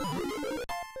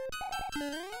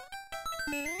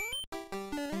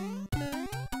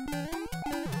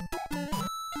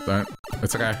 Don't.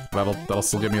 It's okay. That'll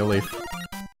still give me a leaf.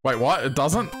 Wait, what? It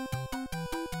doesn't?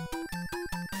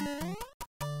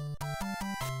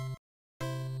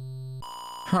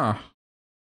 Huh.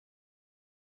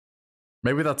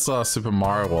 Maybe that's Super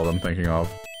Mario World I'm thinking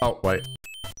of. Oh, wait.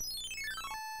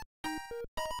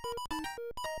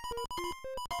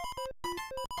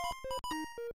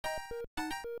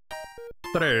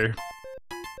 3.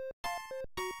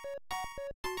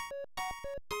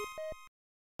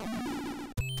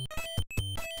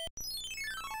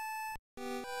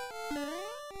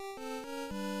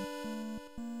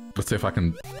 Let's see if I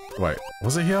can... Wait,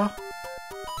 was it here?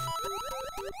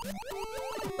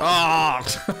 Ah!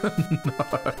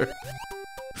 No.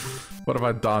 What have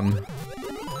I done?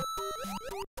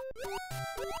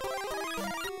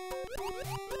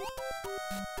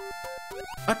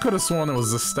 I could have sworn it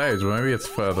was this stage, but maybe it's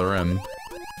further in.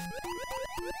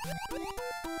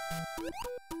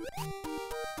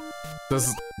 There's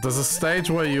a stage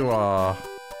where you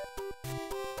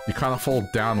kind of fall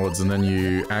downwards and then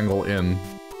you angle in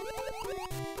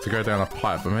to go down a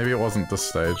pipe, but maybe it wasn't this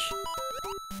stage.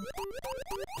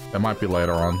 It might be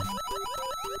later on.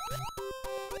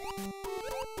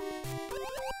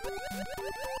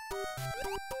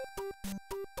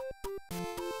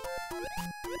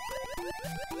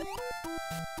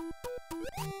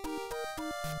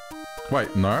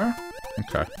 Wait, no?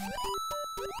 Okay.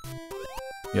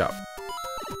 Yep.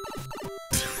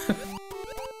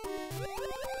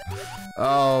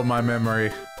 Oh, my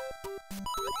memory.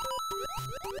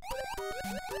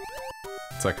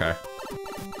 It's okay.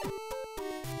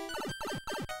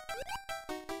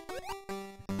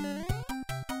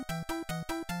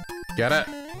 Get it?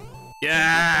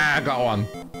 Yeah, I got one.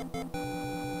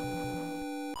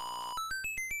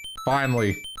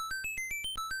 Finally.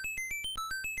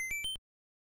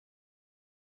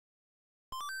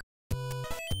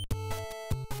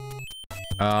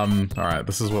 Alright,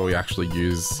 this is where we actually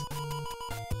use...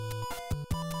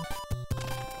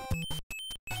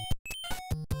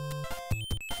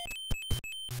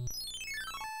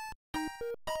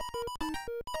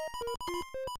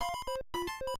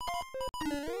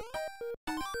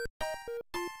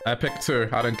 I picked 2,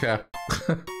 I don't care.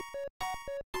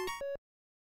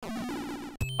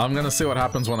 I'm gonna see what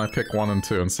happens when I pick 1 and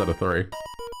 2 instead of 3.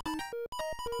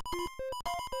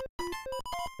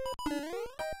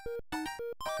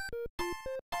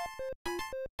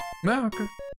 Yeah, okay.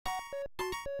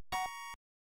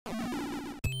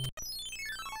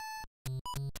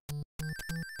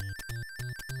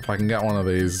 If I can get one of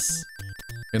these,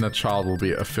 inner child will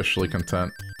be officially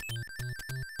content.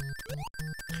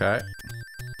 Okay.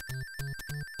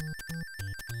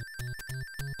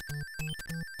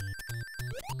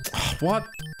 What?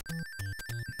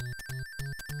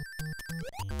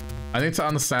 I need to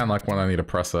understand, like, when I need to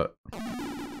press it.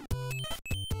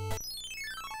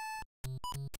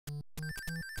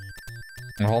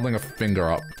 I'm holding a finger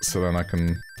up, so then I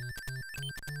can...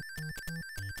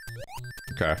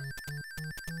 Okay.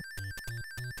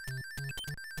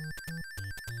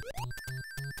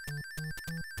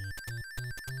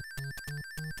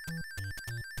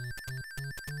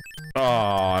 Oh,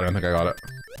 I don't think I got it.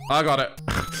 I got it.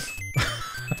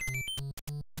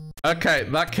 Okay,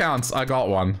 that counts. I got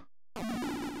one.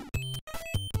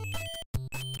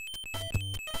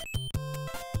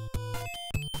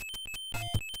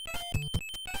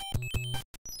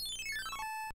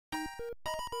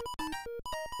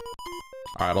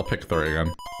 Alright, I'll pick 3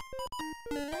 again.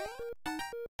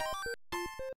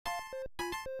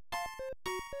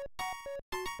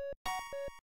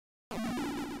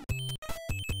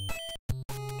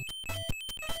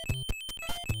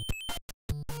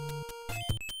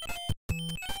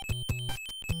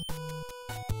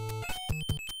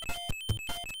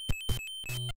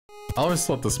 I always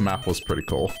thought this map was pretty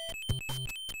cool.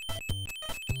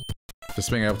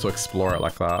 Just being able to explore it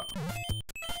like that.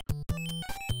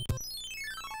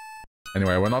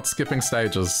 Anyway, we're not skipping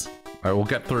stages. I will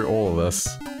get through all of this.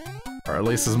 Or at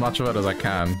least as much of it as I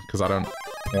can, because I don't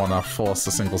want to force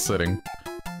a single sitting.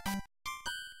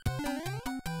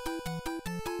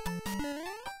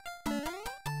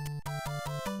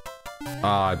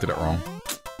 Ah, I did it wrong.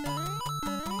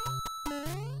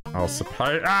 I was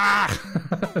supposed- Ah!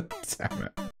 Damn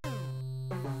it.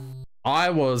 I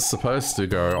was supposed to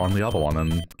go on the other one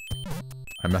and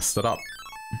I messed it up.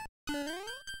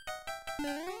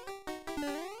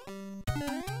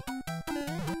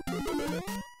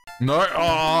 No!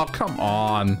 Oh, come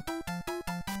on!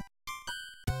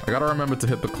 I gotta remember to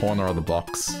hit the corner of the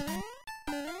box.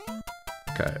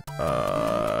 Okay,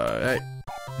 hey.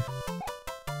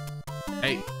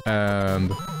 Hey,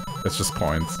 and it's just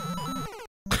coins.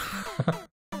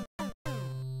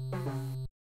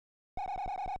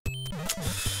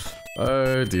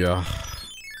 Oh dear.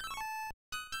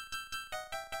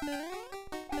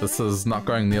 This is not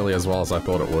going nearly as well as I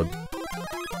thought it would.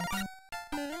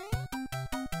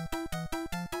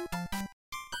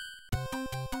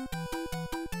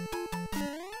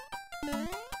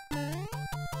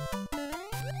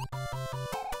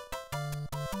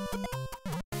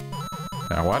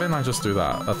 Yeah, why didn't I just do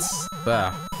that? That's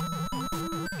there.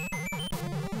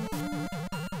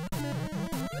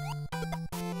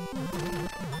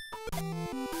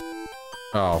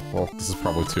 Oh, well, this is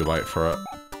probably too late for it.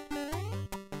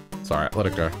 It's alright, let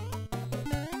it go.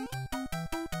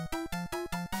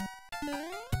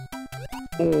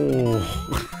 Oh.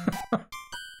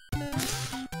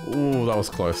 Ooh, that was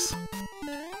close.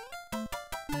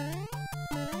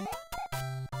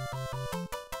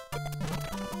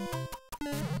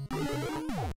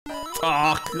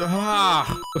 Oh,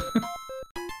 ah.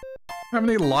 How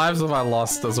many lives have I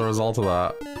lost as a result of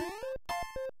that?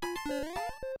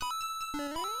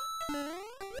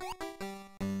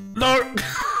 No!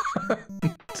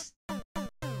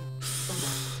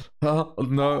 Oh,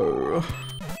 no.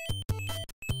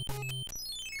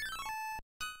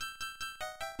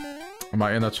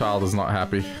 My inner child is not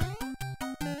happy.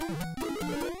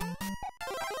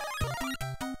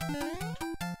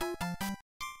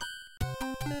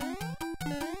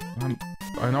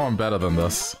 I know I'm better than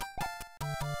this.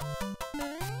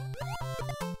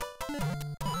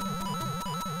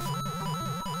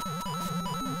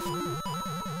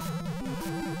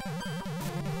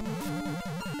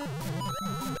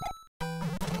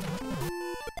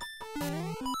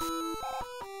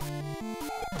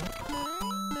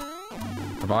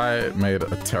 Have I made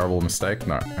a terrible mistake?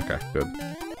 No. Okay, good.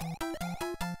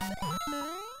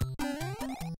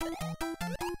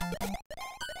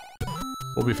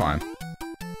 We'll be fine.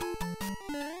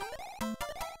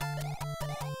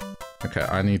 Okay,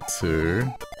 I need to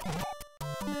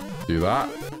do that.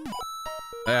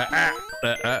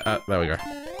 There we go.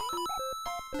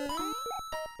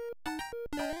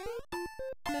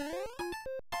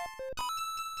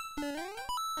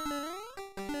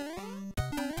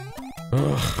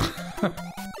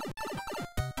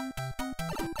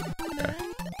 Okay.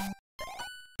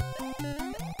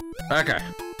 Okay.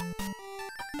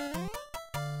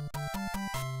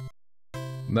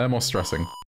 No more stressing.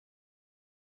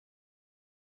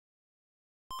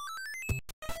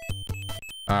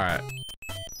 Alright.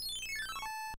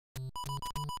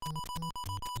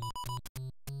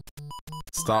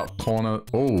 Start corner.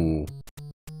 Oh.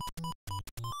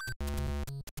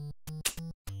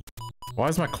 Why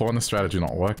is my corner strategy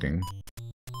not working?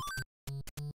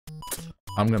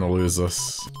 I'm gonna lose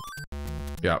this.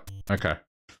 Yep, okay.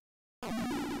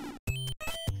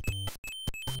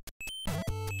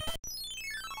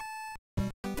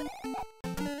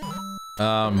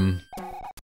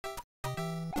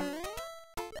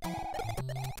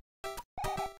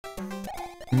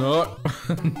 No.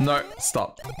 No,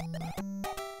 stop.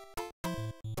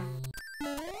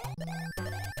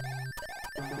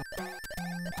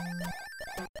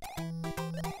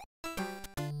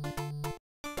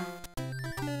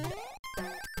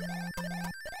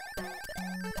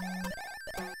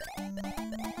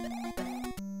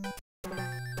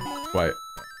 Wait.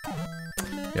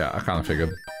 Yeah, I kind of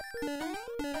figured.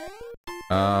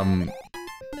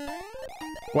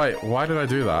 Wait, why did I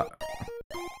do that?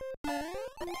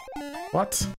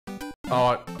 What?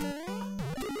 Oh,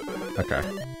 okay.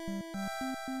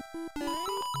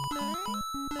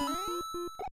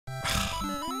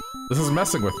 This is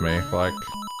messing with me, like...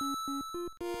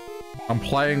 I'm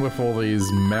playing with all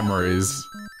these memories.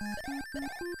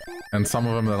 And some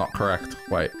of them are not correct.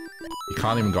 Wait, you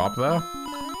can't even go up there?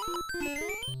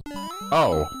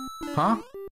 Oh. Huh?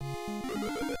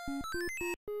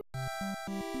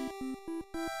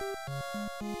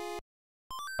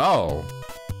 Oh.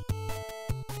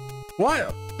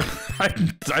 What?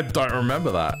 I don't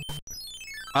remember that.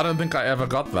 I don't think I ever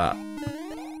got that.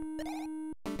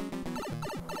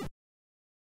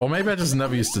 Or maybe I just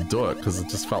never used to do it because it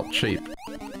just felt cheap.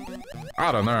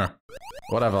 I don't know.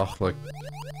 Whatever, like...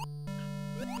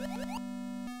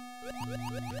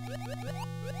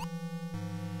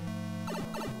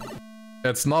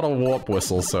 It's not a warp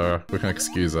whistle, so we can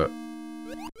excuse it.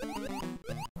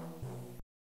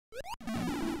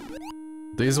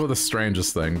 These were the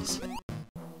strangest things.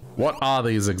 What are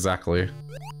these exactly?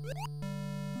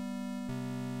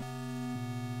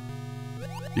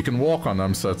 You can walk on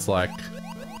them, so it's like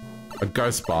a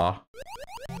ghost bar.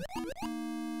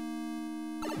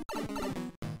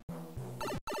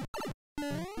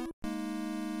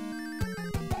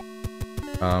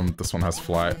 This one has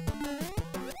flight.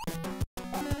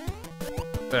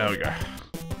 There we go.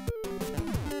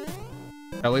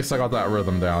 At least I got that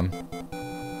rhythm down.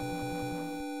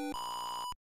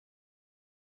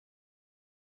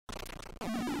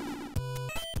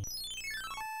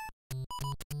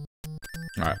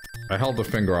 Alright, I held the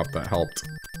finger up, that helped.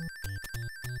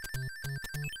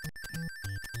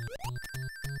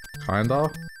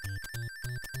 Kinda?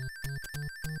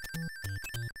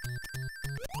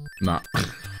 Nah.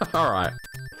 Alright.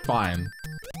 Fine.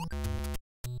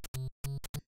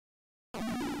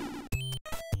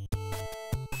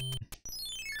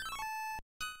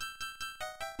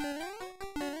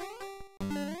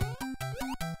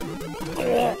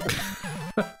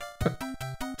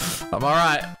 I'm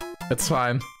alright. It's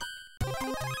fine.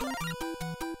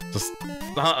 Just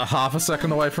half a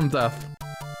second away from death.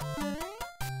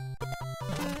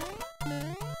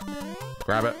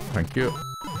 Grab it. Thank you.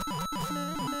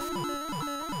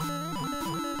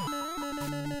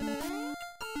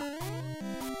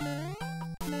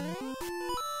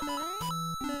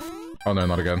 Oh no,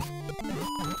 not again.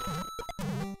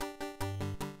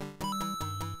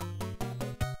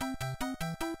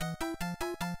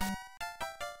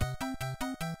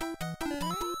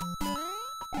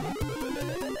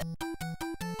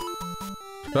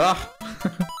 Ah!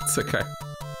 It's okay.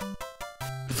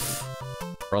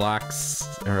 Relax.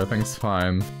 Everything's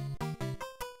fine.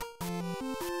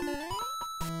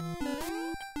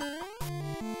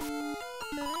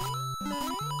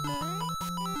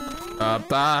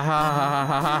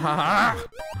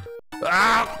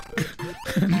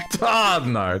 Oh,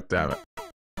 no, damn it.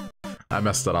 I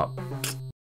messed it up.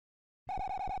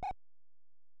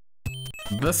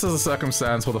 This is a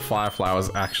circumstance where the firefly was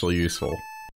actually useful.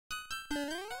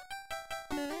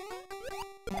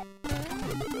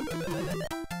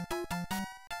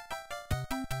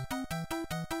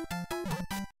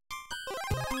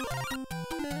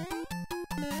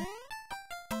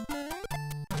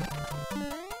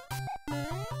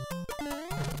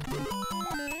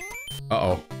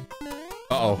 Uh-oh.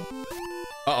 Uh-oh.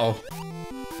 Uh-oh.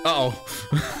 Uh-oh.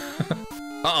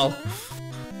 Uh-oh.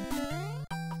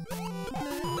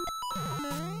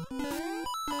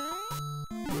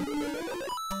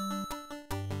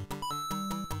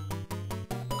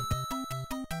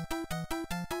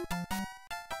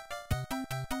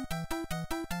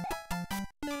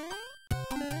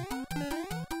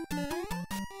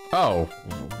 Oh,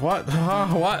 what?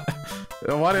 What?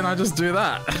 Why didn't I just do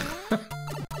that?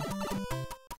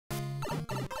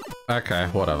 Okay,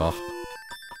 whatever.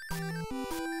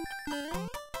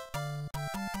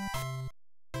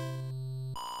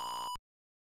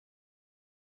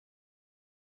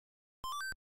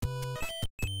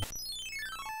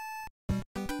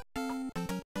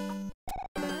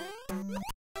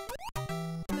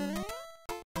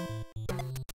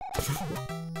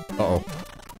 Uh-oh.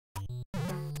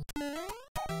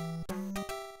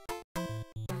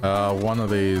 One of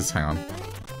these, hang on.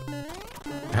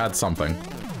 Had something.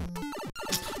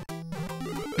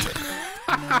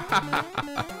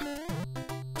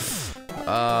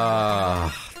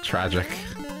 Tragic.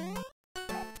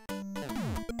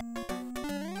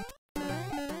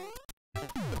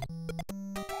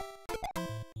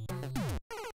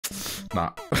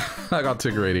 Nah, I got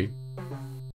too greedy.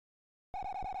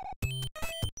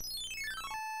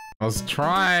 I was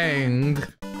trying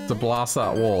to blast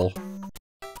that wall.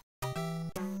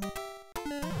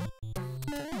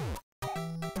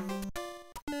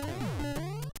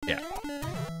 Yeah.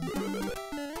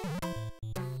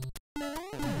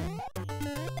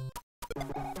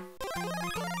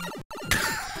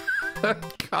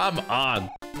 Come on.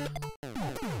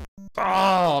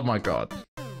 Oh my god.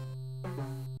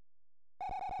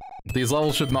 These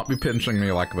levels should not be pinching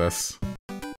me like this.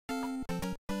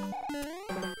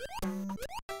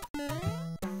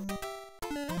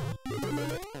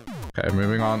 Okay,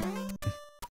 moving on.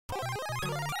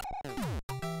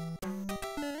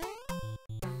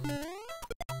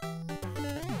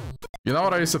 You know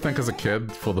what I used to think as a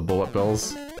kid for the bullet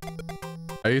bills?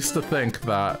 I used to think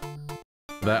that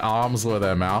their arms were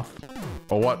their mouth.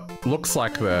 Or what looks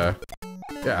like their...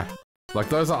 Yeah. Like,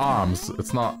 those are arms.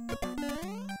 It's not...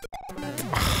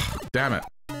 Damn it.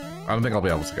 I don't think I'll be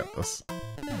able to get this.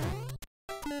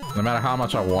 No matter how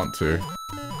much I want to.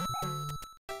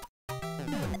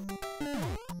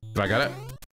 Did I get it?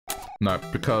 No,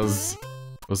 because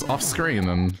it was off screen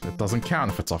and it doesn't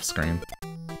count if it's off screen.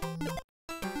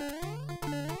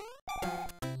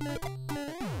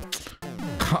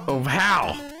 Oh,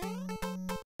 how?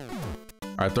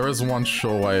 Alright, there is one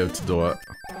sure way to do it.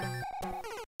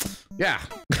 Yeah.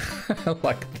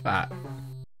 Like that.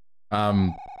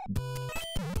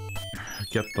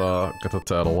 Get the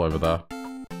turtle over there.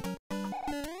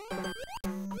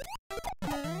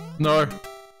 No.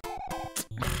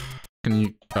 Can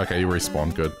you... Okay, you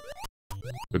respawn. Good.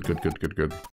 Good, good, good, good,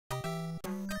 good.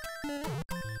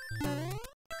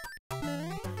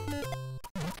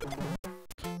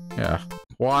 Yeah.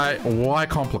 Why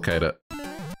complicate it?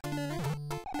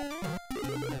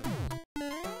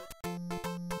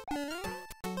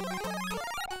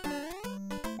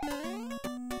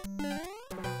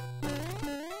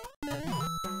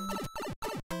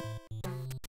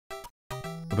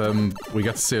 then we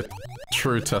get to see a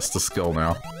true test of skill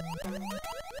now.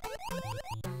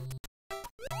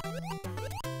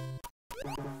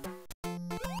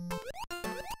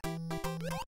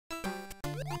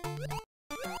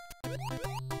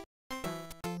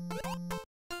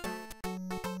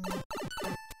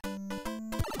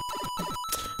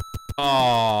 Oh,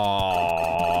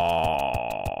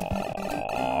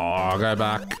 go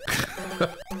back.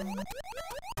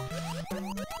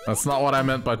 That's not what I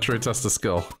meant by true test of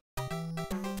skill.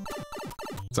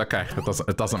 It's okay.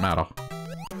 It doesn't matter.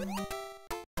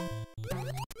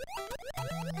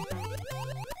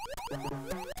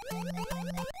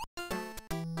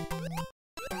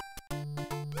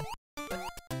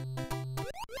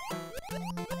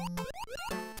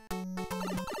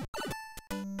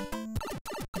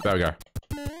 There we go.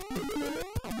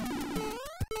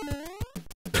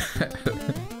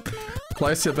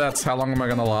 Place your bets. How long am I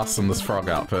gonna last in this frog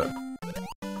outfit?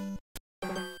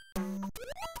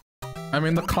 I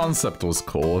mean, the concept was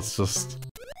cool. It's just...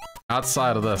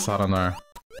 outside of this, I don't know.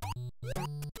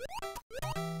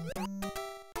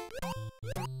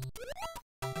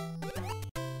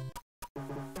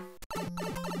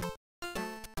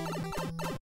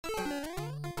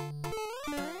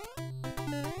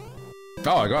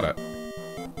 Oh, I got it.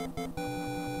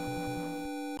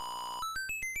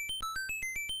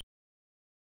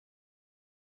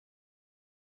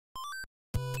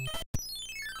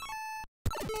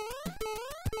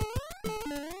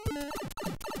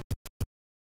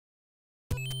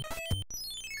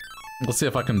 Let's see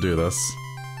if I can do this.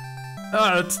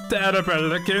 Oh, it's terrible.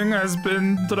 The king has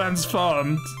been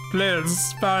transformed.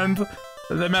 Please find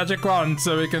the magic wand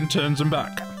so we can change him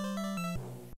back.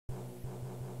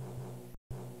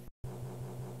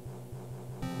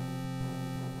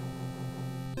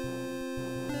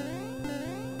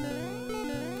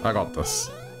 I got this.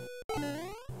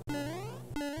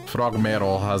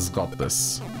 Frogmero has got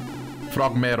this.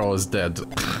 Frogmero is dead.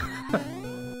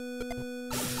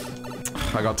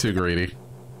 I got too greedy.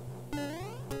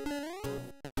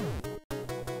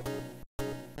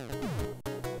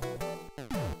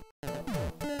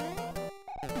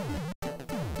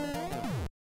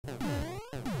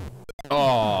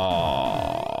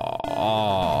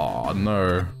 Oh,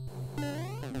 no.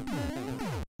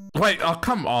 Wait, oh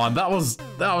come on, that was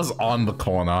on the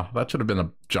corner. That should have been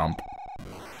a jump.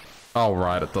 Oh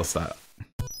right, it does that.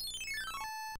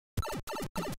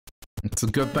 It's a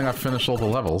good thing I finished all the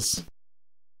levels.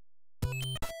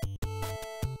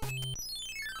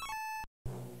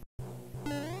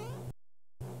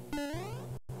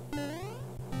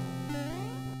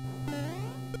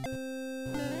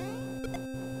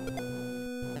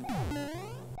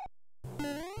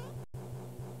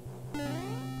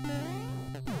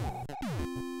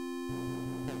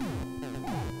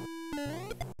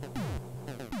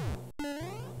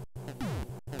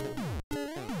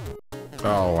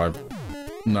 Oh,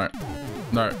 no.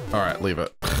 No. Alright, leave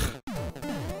it.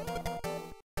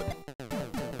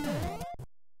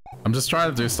 I'm just trying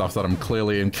to do stuff that I'm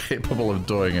clearly incapable of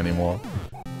doing anymore.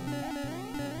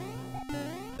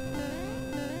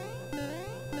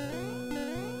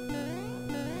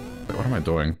 Wait, what am I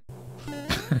doing?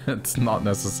 It's not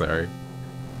necessary.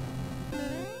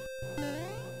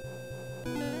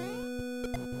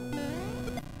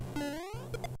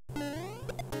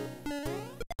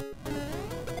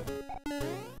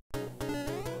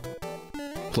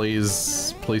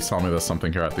 Please tell me there's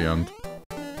something here at the end.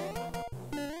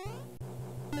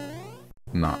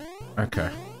 Nah. Okay.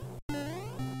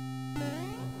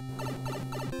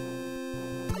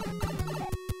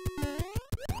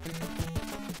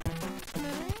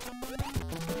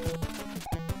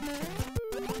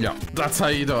 Yeah, that's how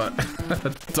you do it.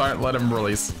 Don't let him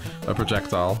release a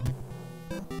projectile.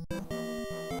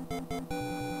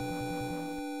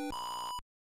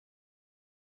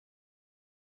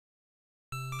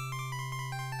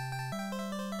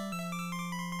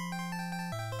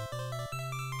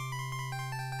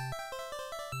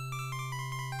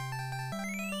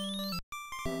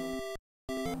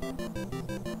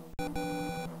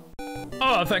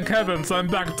 Oh, thank heavens, I'm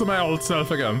back to my old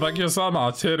self again. Thank you so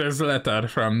much. Here is a letter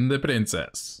from the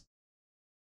princess.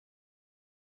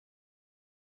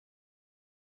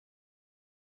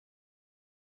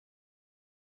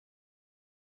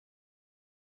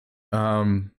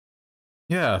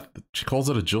 Yeah, she calls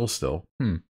it a jewel still.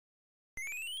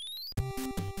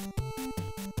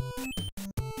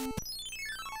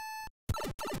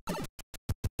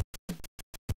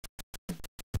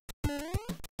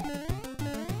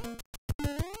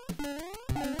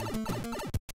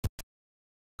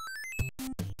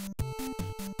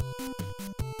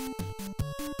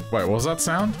 Wait, what was that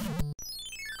sound?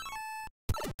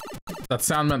 That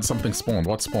sound meant something spawned.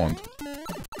 What spawned?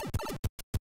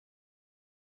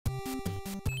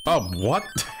 Oh, what?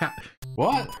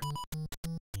 What?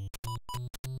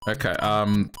 Okay,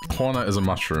 corner is a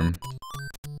mushroom.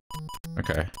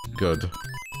 Okay, good.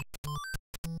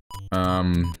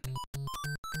 I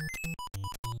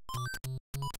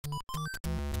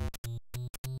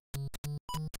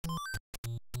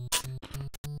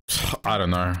don't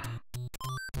know.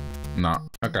 Nah,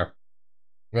 okay.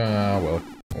 Well,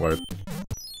 wait.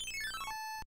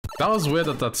 That was weird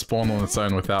that that spawned on its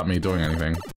own without me doing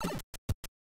anything.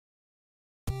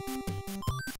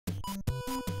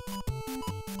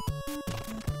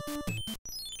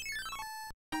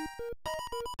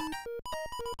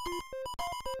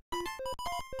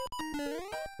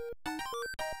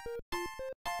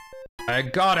 I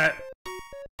got it!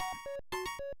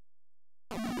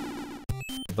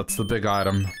 That's the big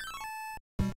item.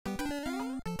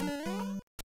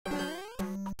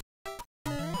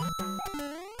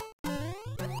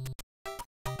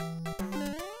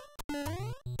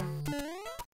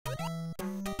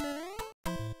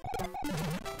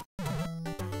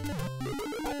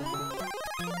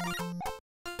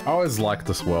 I always liked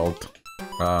this world.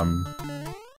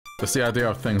 Just the idea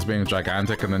of things being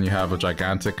gigantic and then you have a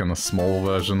gigantic and a small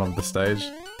version of the stage.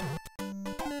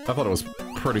 I thought it was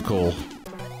pretty cool.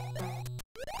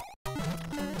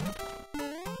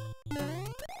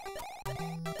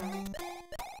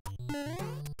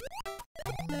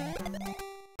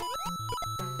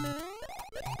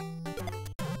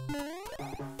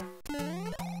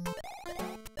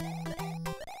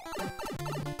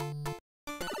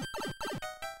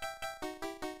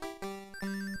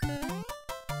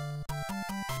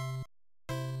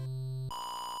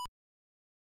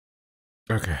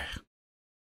 Okay.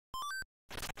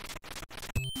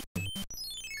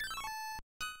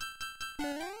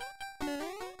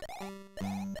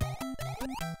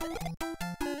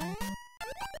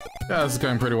 Yeah, this is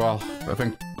going pretty well. I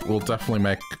think we'll definitely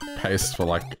make pace for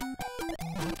like...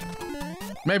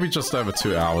 maybe just over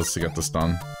 2 hours to get this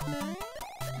done.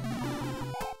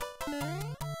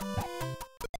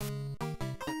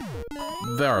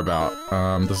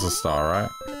 Thereabout. This is a star, right?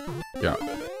 Yeah.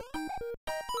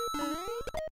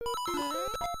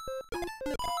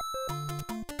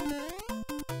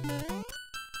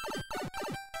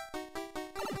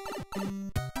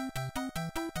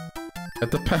 It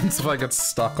depends if I get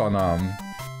stuck on,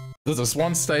 there's this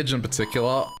one stage in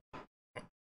particular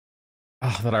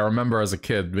that I remember as a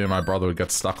kid, me and my brother would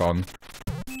get stuck on.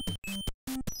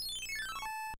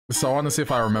 So I want to see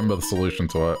if I remember the solution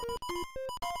to it.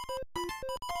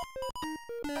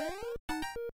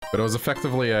 But it was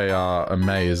effectively a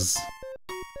maze.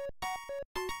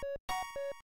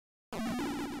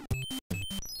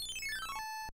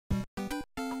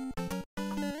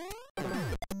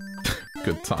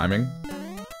 Good timing.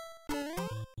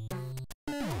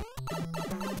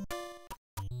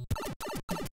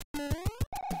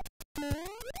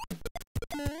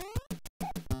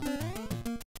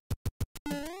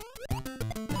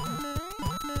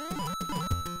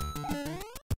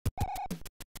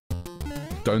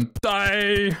 Don't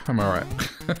die! I'm alright.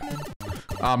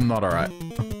 I'm not alright.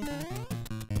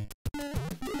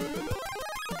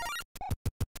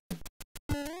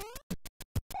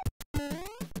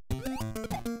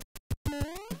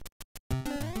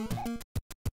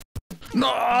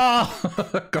 No!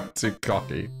 Got too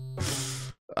cocky.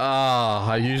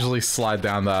 I usually slide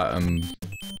down that and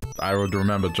I would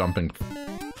remember jumping.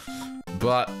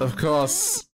 But, of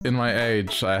course, in my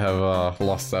age, I have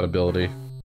lost that ability.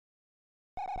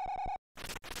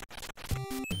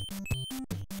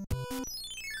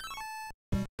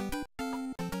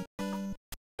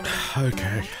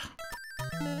 Okay.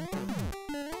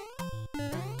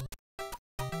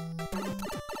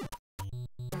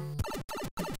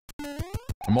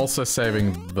 I'm also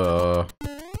saving the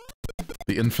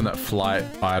infinite flight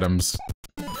items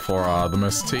for the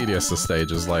most tedious of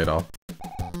stages later.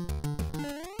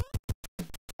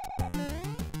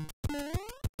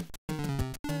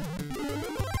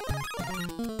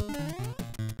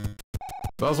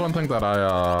 That was one thing that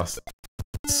I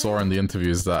saw in the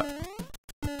interviews, that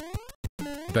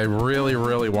they really,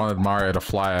 really wanted Mario to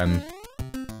fly, and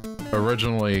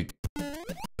originally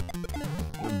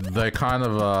they kind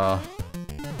of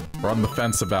were on the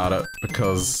fence about it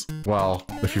because, well,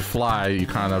 if you fly, you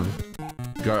kind of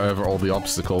go over all the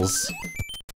obstacles.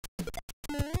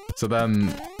 So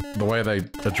then, the way they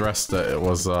addressed it, it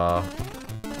was,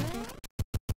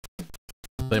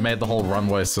 they made the whole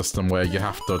runway system where you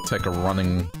have to take a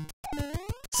running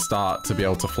start to be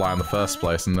able to fly in the first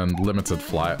place, and then limited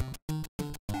flight.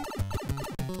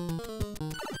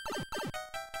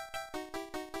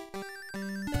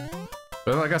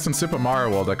 I guess in Super Mario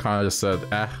World, they kind of just said,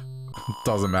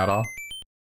 doesn't matter.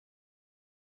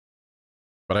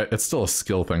 But it's still a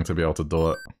skill thing to be able to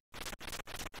do it.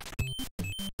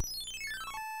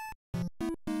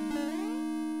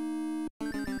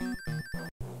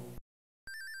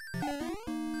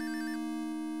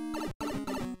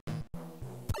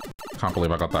 Can't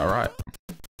believe I got that right.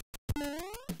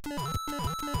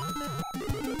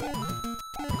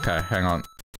 Okay, hang on.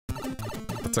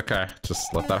 It's okay,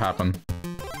 just let that happen.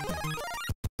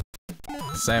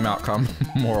 Same outcome,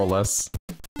 more or less.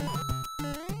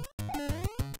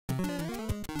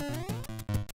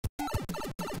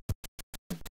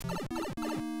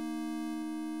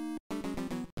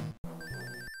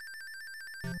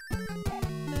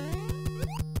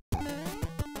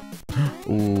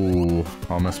 Ooh,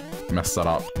 almost messed that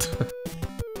up.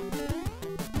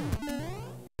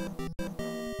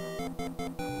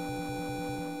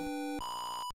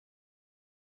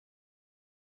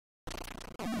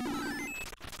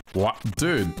 What?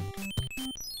 Dude.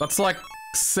 That's like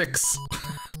 6.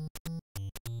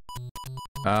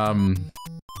 Oh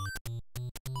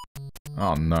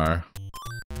no.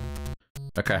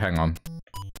 Okay, hang on.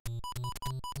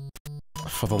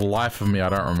 For the life of me, I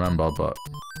don't remember, but...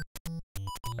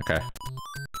 Okay.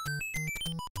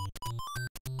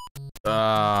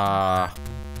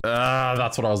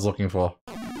 That's what I was looking for.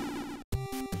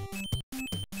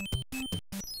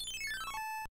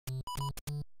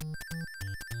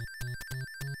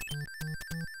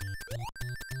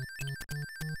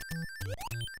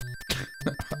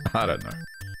 I don't know.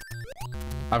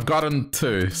 I've gotten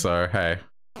 2, so hey.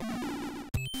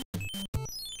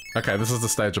 Okay, this is the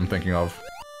stage I'm thinking of.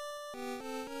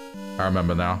 I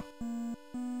remember now.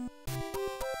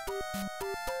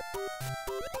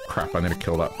 Crap, I need to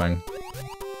kill that thing.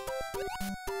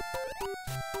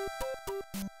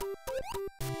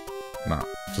 Nah,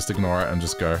 just ignore it and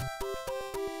just go.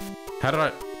 How did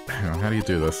I... Hang on, how do you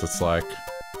do this? It's like...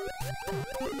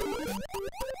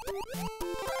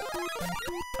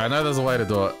 I know there's a way to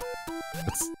do it.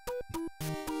 It's...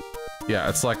 Yeah,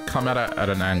 it's like come at it at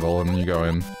an angle and you go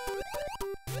in.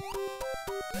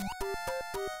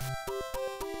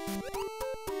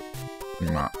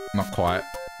 Nah, not quite.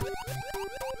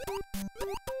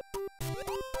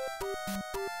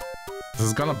 This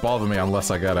is gonna bother me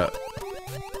unless I get it.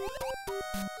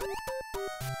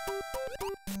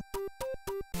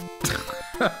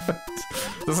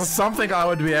 This is something I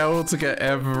would be able to get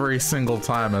every single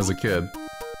time as a kid.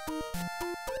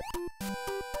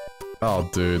 Oh,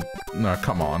 dude. No,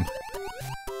 come on.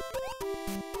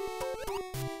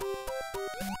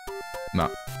 No.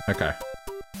 Okay.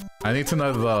 I need to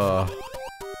know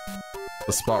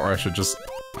the spot where I should just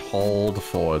hold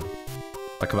forward.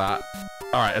 Like that.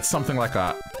 Alright, it's something like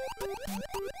that.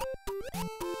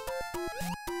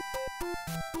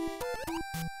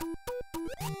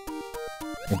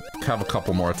 We'll have a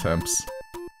couple more attempts.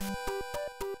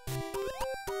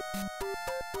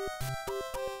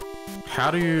 How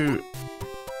do you...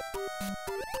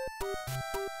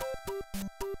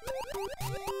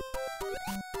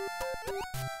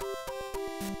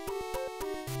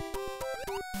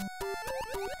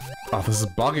 Oh, this is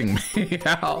bugging me.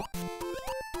 How?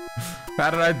 How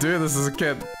did I do this as a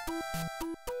kid?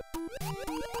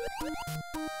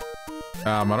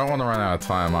 I don't want to run out of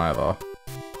time either.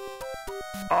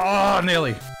 Oh,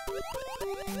 nearly.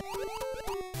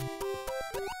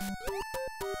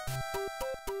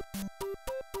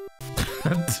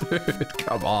 Dude,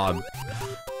 come on.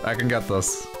 I can get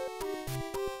this.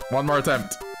 One more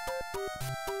attempt.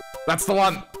 That's the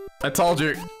one! I told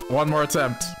you. One more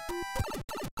attempt.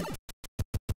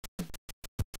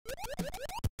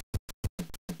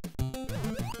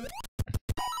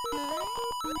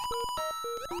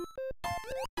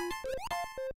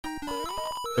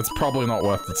 It's probably not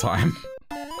worth the time.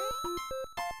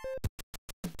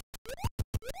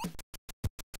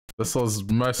 This was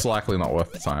most likely not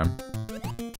worth the time.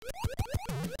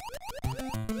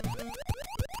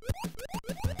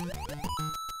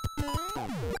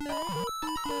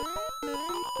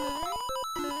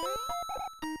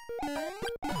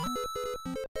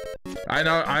 I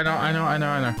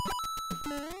know.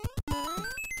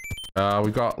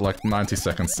 We got like 90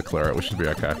 seconds to clear it. We should be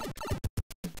okay.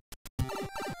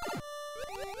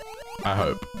 I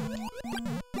hope.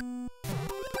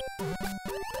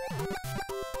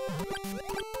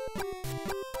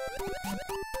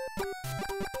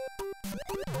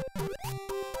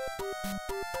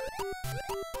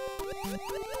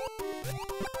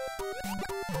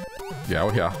 Yeah,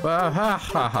 we're here. Ha ha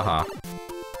ha.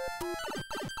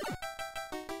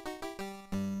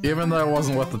 Even though it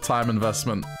wasn't worth the time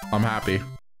investment, I'm happy.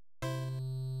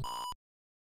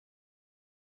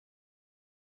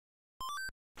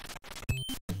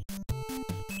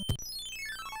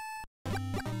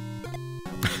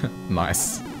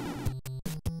 Nice.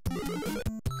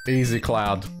 Easy,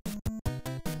 Cloud.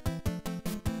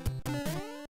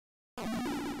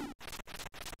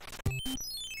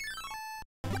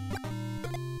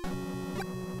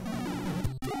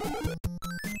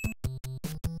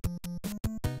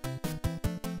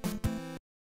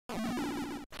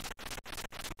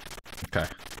 Okay.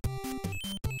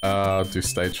 Do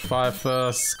stage 5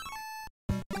 first.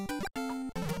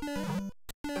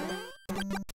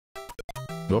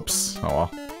 Oops. Oh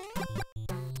well.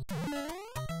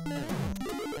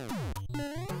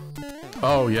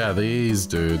 Oh yeah, these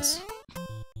dudes.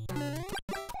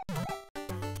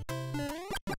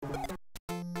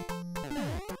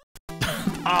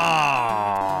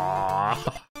 Ah!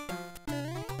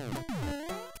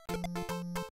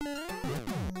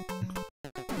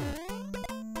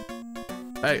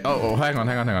 Hey, oh, hang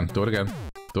on. Do it again.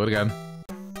 Do it again.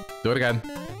 Do it again.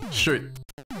 Shoot.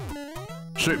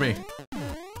 Shoot me.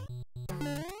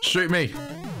 Shoot me.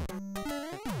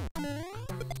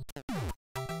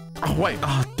 Oh, wait.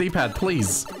 Oh, D-pad,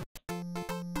 please.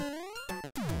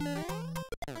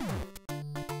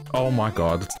 Oh my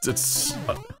god. It's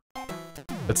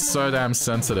so damn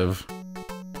sensitive.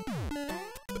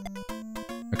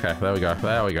 Okay, there we go.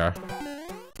 There we go.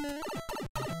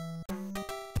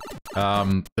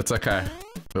 It's okay.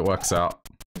 It works out.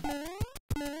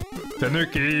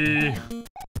 Tanuki!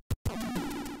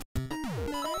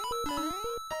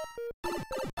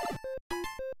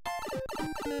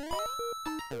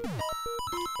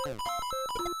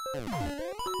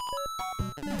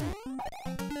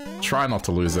 Try not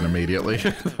to lose it immediately.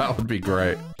 That would be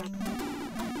great.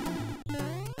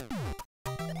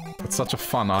 It's such a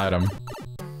fun item.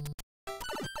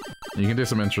 You can do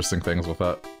some interesting things with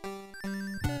it.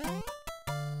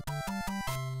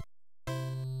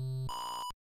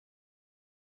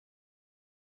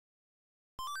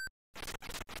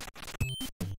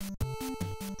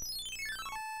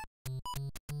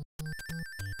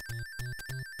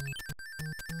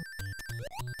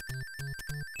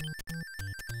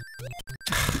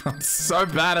 I'm so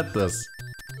bad at this.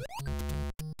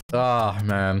 Ah,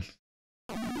 man.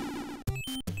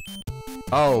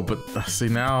 Oh, but see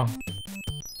now,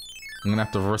 I'm gonna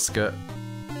have to risk it.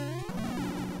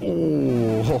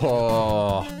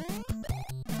 Oh.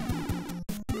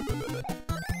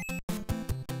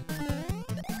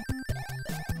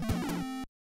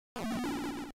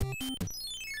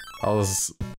 That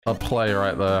was a play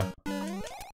right there.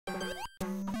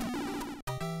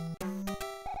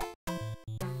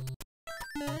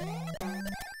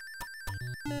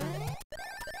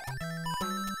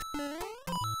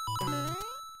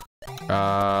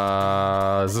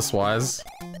 Is this wise?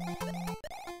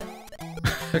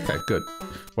 Okay, good.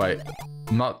 Wait,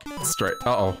 not straight.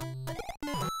 Uh-oh.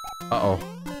 Uh-oh.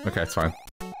 Okay, it's fine.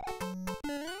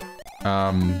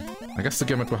 I guess the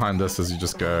gimmick behind this is you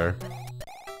just go...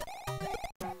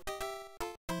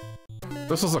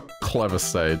 This was a clever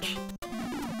stage.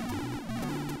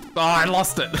 Oh, I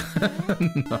lost it!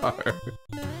 No.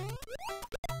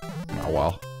 Oh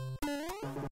well.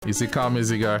 Easy come,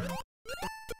 easy go.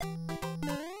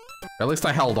 At least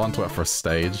I held onto it for a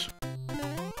stage.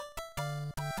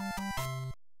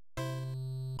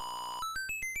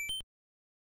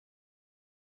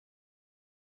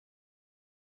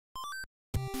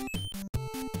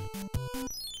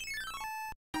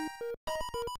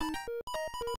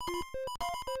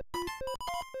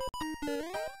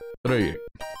 Three.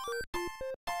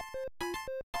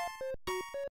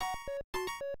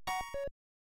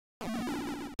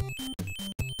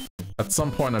 At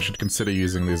some point I should consider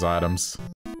using these items.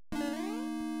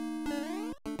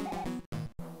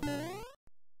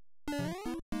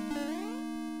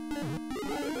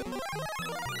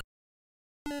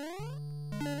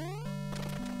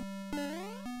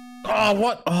 Oh,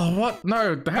 what? Oh, what?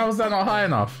 No, how is that not high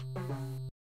enough?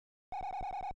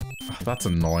 Oh, that's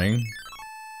annoying.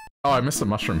 Oh, I missed the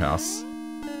mushroom house.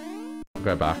 I'll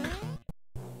go back.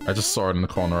 I just saw it in the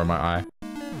corner of my eye.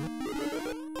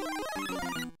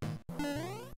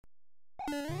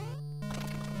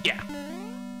 Yeah!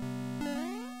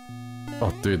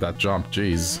 Oh, dude, that jump,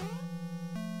 jeez.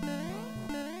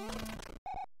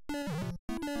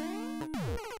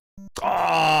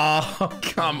 Oh,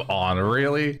 come on,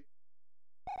 really?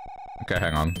 Okay,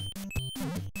 hang on.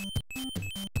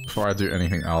 Before I do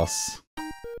anything else.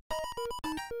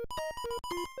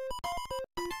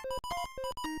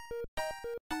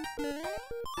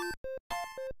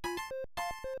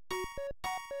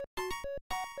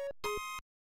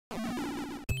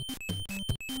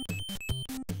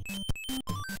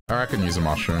 I can use a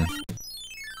mushroom.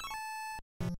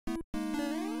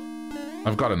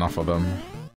 I've got enough of them.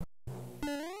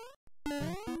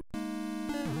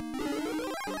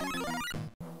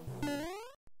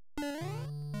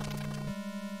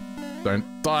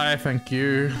 Don't die, thank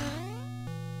you.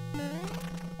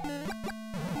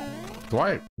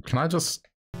 Can I just...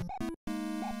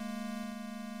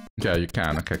 Yeah, you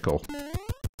can. Okay, cool.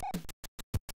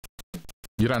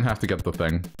 You don't have to get the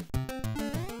thing.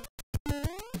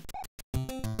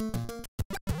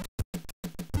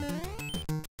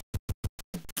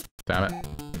 Damn it.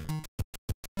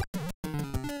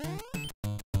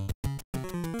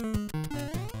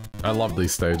 I love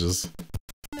these stages.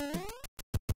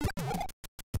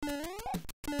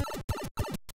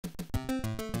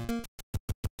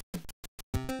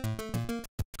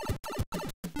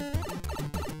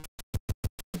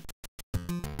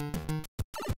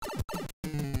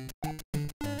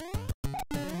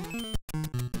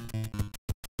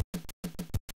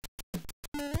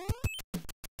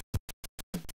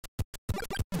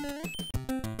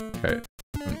 Okay,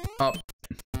 and up.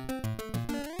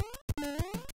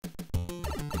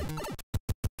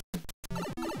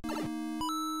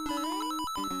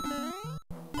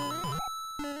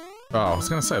 Oh, I was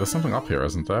gonna say, there's something up here,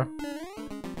 isn't there?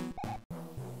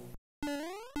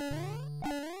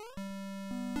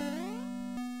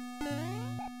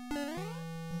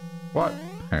 What?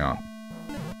 Hang on.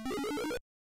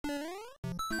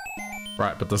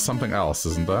 Right, but there's something else,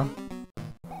 isn't there?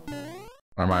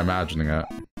 Or am I imagining it?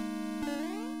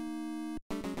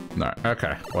 No,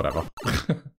 okay, whatever.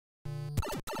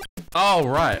 Oh,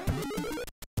 right.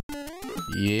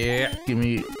 Yeah,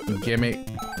 gimme.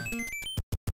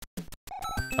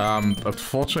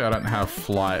 Unfortunately I don't have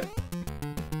flight.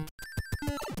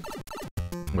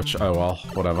 Which, oh well,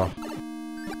 whatever.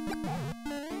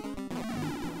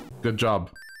 Good job.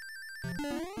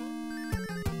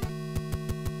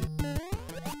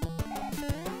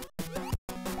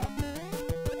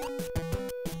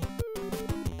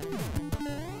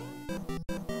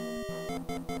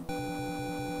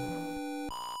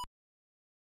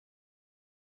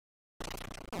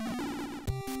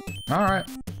 Alright.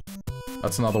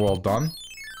 That's another world done.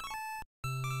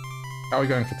 How are we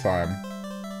going for time?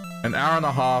 An hour and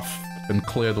a half and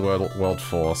cleared world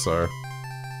 4, so...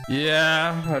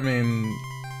 Yeah, I mean...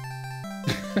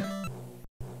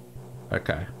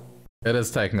 Okay. It is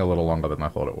taking a little longer than I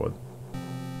thought it would.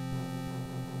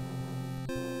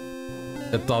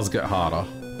 It does get harder.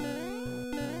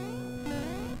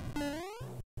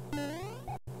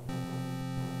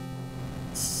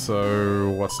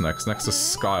 So, what's next? Next is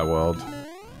Sky World.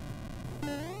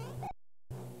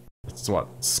 It's what?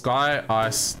 Sky,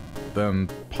 ice, then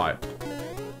pipe.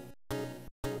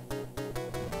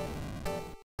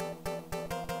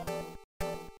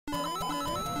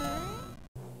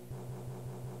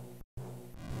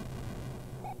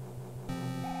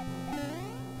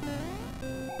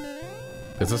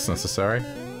 Is this necessary?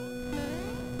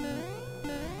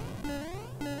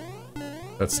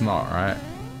 It's not, right?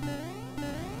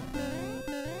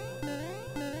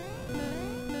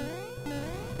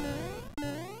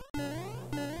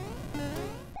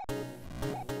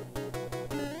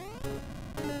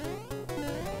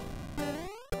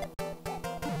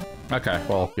 Okay,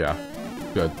 well, yeah.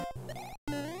 Good.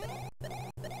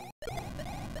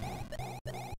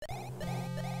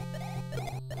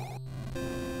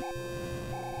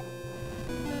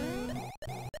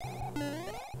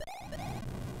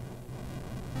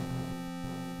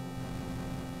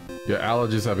 Your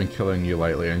allergies have been killing you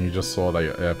lately, and you just saw that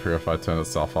your air purifier turned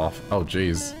itself off. Oh,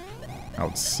 jeez. That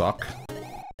would suck.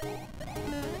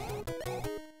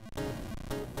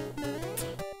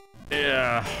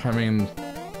 Yeah, I mean...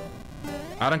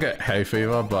 I don't get hay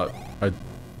fever, but I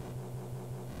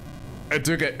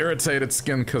do get irritated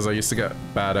skin because I used to get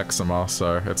bad eczema,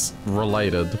 so it's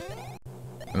related.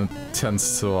 And it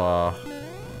tends to,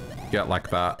 get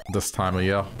like that this time of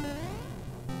year.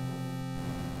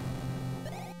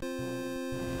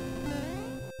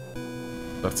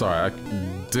 That's alright, I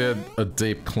did a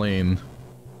deep clean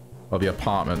of the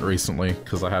apartment recently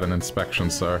because I had an inspection,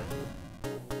 so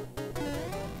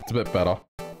it's a bit better.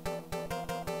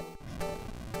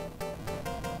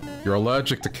 You're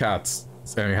allergic to cats,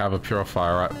 and you have a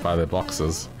purifier right by their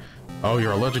boxes. Oh,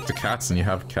 you're allergic to cats and you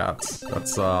have cats.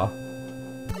 That's, okay,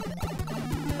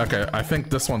 I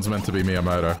think this one's meant to be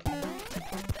Miyamoto.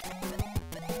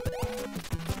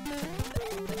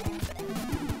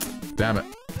 Damn it.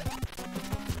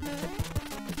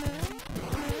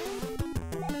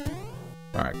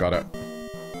 Alright, got it.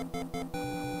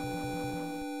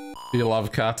 You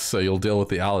love cats, so you'll deal with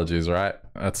the allergies, right?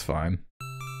 That's fine.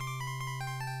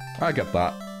 I get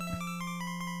that.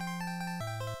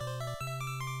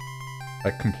 I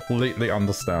completely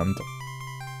understand.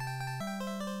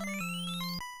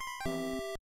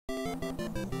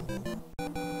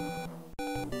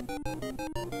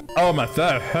 Oh my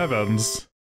fair heavens.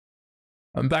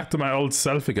 I'm back to my old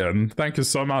self again. Thank you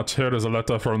so much. Here is a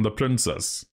letter from the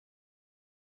princess.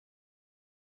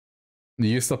 You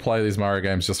used to play these Mario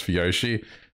games just for Yoshi.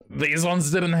 These ones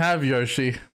didn't have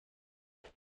Yoshi.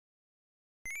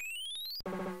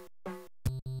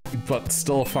 But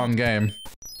still a fun game.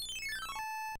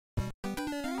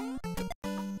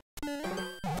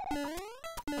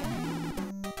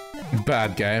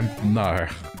 Bad game? No.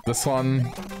 This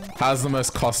one has the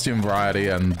most costume variety,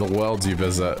 and the worlds you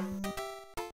visit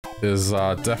is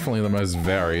definitely the most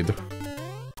varied.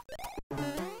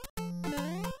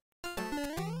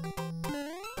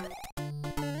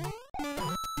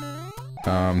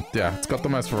 Yeah, it's got the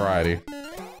most variety.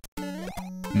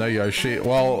 No Yoshi.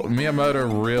 Well, Miyamoto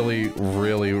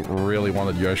really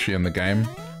wanted Yoshi in the game,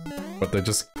 but they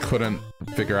just couldn't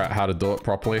figure out how to do it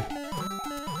properly.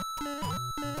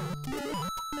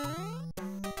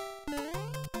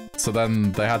 So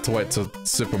then they had to wait to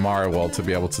Super Mario World to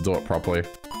be able to do it properly.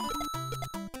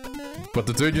 But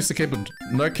the dude used to keep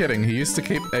no kidding, he used to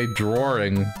keep a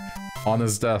drawing on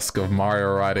his desk of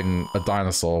Mario riding a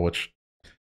dinosaur, which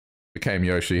became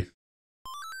Yoshi.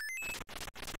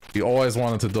 He always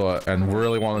wanted to do it, and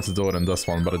really wanted to do it in this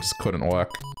one, but it just couldn't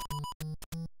work.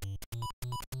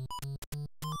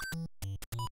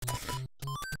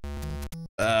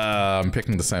 I'm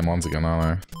picking the same ones again,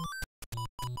 aren't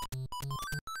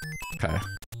I? Okay.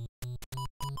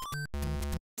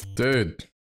 Dude.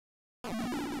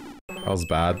 That was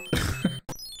bad.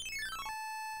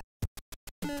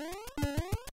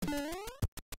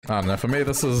 I don't know, for me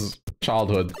this is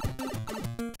childhood.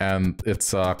 And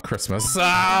it's Christmas.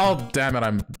 Oh, damn it,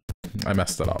 I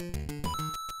messed it up.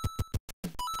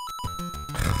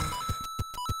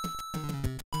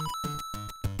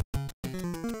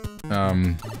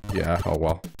 Yeah, oh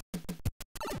well.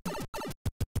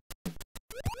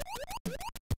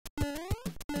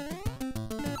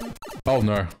 Oh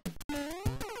no.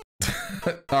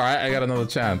 Alright, I got another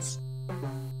chance.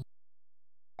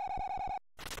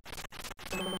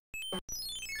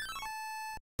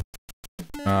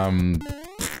 I'm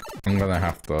gonna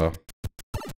have to...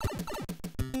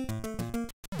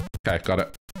 Okay, got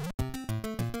it.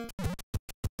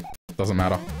 Doesn't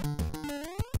matter.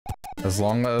 As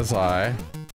long as I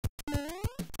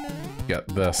get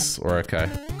this, we're okay.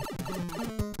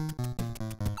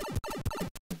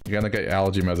 You're gonna get your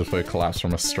allergy meds before you collapse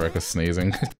from a stroke or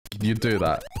sneezing. You do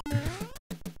that.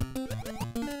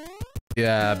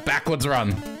 Yeah, backwards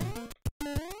run.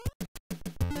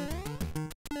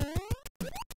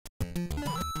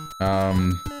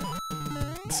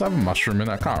 Does it have a mushroom in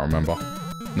it? I can't remember.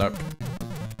 Nope.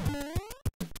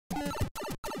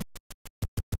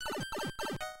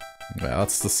 Yeah,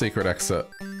 that's the secret exit.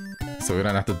 So we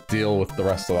don't have to deal with the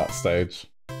rest of that stage.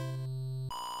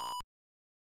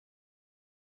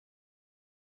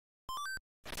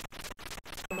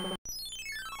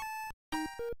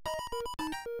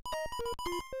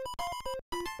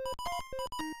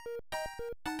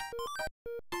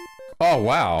 Oh,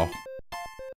 wow.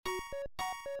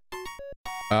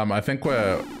 I think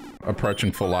we're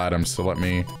approaching full items, so let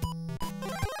me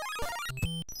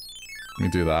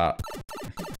do that.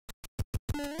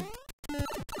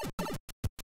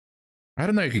 I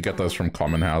didn't know you could get those from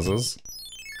common houses.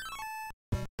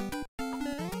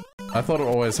 I thought it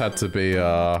always had to be,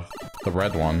 the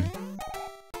red one.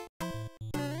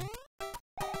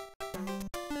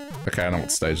 Okay, I know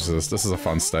what stage this is. This is a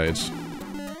fun stage.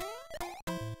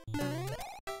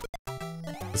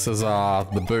 This is,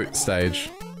 the boot stage.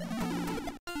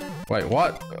 Wait,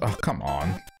 what? Oh, come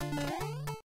on.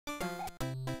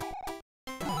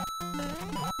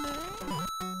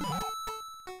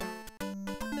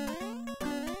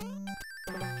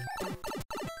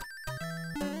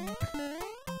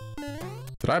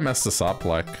 Did I mess this up?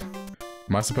 Like,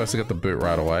 am I supposed to get the boot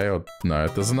right away? Or no,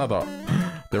 there's another...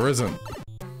 There isn't.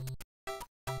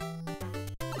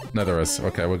 No, there is.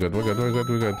 Okay, we're good, we're good, we're good,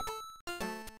 we're good.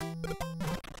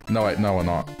 No, wait, no, we're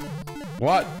not.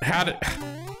 What? How did...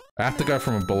 I have to go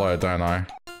from below, don't I?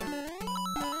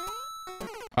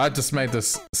 I just made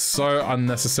this so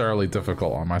unnecessarily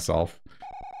difficult on myself.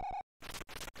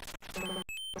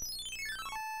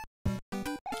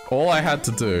 All I had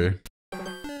to do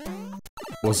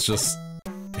was just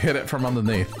hit it from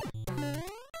underneath.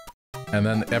 And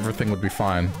then everything would be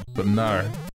fine. But no.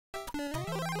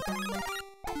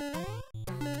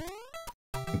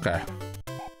 Okay.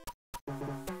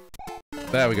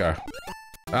 There we go.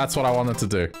 That's what I wanted to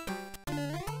do.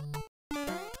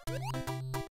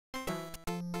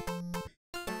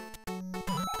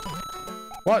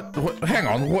 What? Hang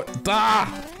on, what? Ah!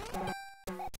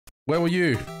 Where were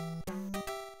you?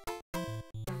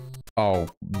 Oh,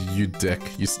 you dick.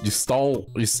 You stole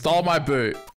my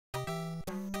boot.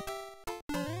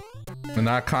 And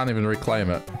now I can't even reclaim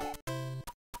it.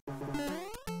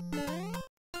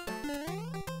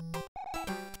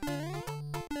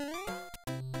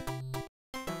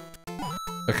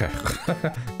 Okay.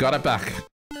 Got it back.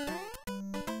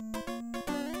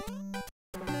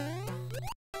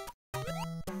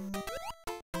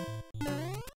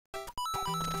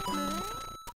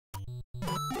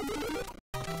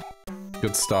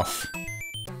 Good stuff.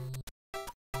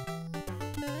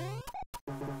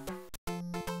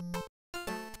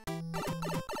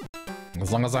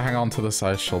 As long as I hang on to this,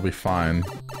 I shall be fine.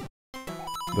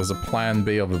 There's a plan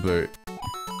B of a boot.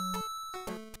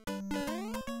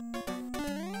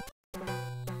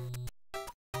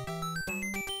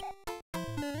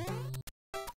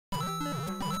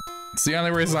 It's the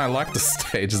only reason I like this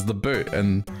stage is the boot,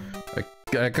 and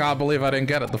I can't believe I didn't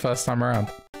get it the first time around.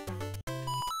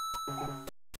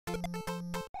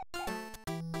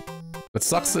 It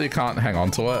sucks that you can't hang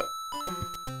on to it.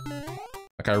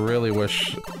 Like, I really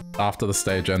wish after the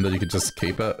stage ended you could just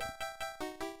keep it.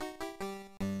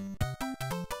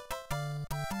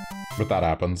 But that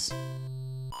happens.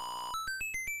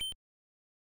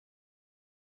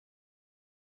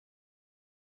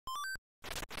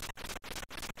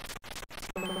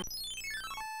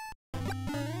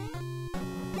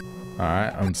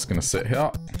 Alright, I'm just gonna sit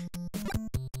here.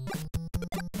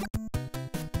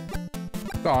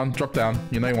 Go on, drop down.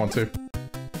 You know you want to.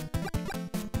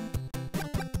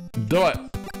 Do it!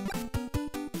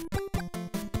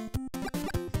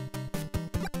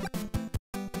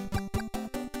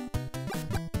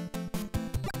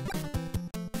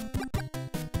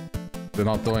 They're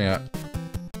not doing it.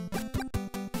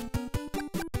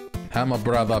 Hammer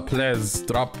brother, please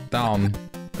drop down.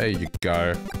 There you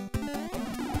go.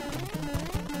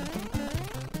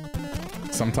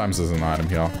 Sometimes there's an item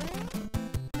here.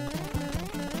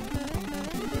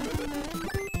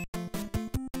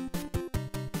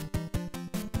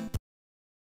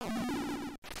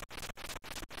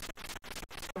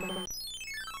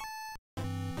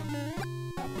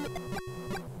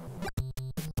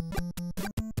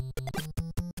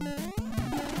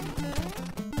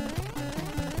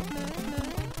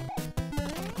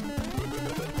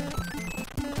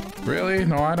 Really?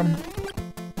 No item?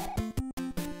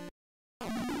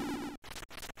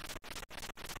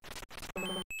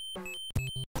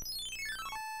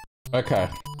 Okay.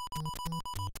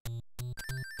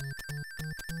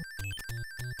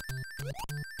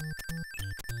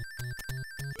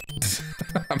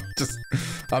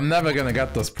 I'm never gonna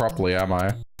get this properly, am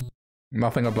I?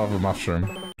 Nothing above a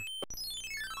mushroom.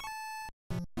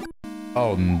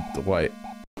 Oh, wait.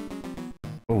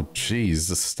 Oh, jeez,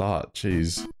 the start,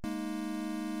 jeez.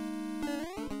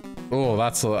 Oh,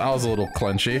 that was a little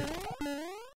clenchy.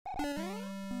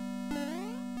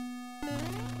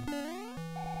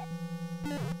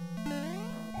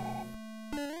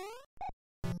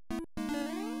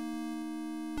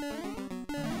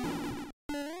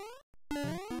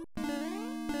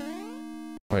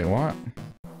 Wait, what?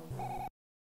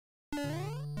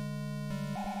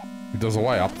 There's a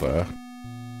way up there.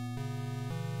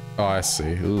 Oh, I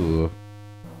see. Ooh.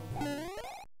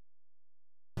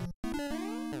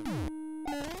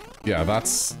 Yeah,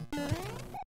 that's...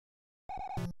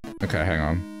 Okay, hang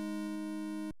on.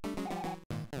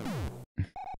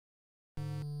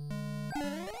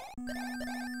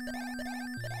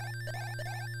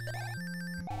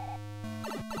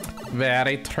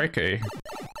 Very tricky.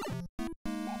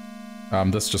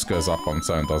 This just goes up on its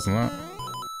own, doesn't it?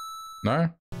 No?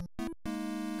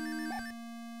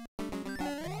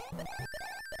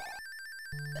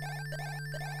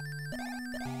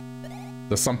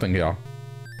 There's something here.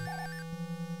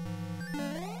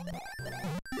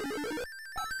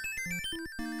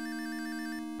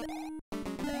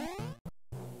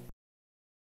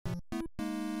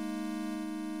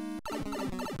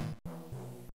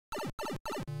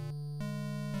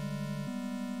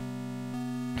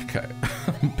 Okay,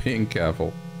 I'm being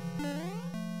careful.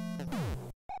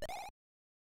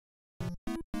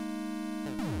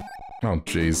 Oh,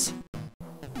 jeez.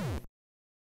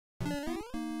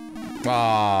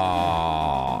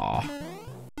 Ah.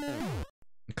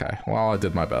 Okay, well, I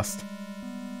did my best.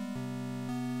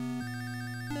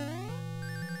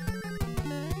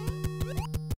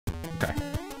 Okay.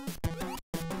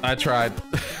 I tried.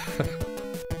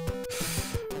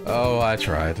 Oh, I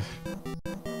tried.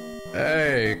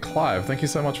 Hey, Clive, thank you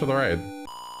so much for the raid.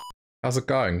 How's it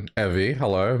going? Evie,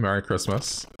 hello, Merry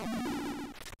Christmas.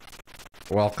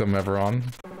 Welcome, everyone.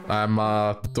 I'm,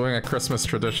 doing a Christmas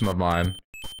tradition of mine.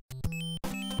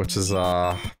 Which is,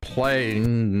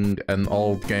 playing an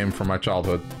old game from my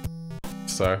childhood.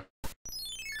 So...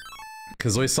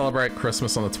 Because we celebrate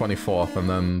Christmas on the 24th, and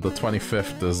then the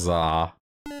 25th is,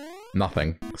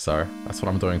 nothing. So, that's what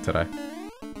I'm doing today.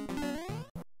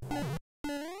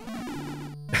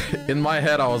 In my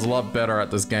head, I was a lot better at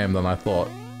this game than I thought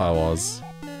I was.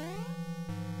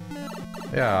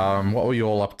 Yeah, what were you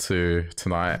all up to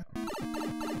tonight?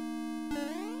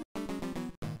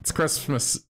 It's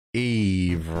Christmas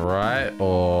Eve, right?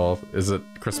 Or is it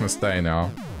Christmas Day now?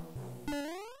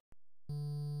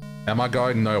 Am I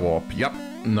going no warp? Yep,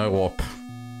 no warp.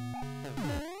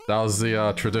 That was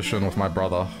the tradition with my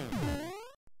brother.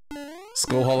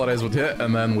 School holidays would hit,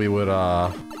 and then we would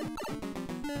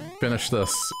finish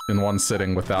this in one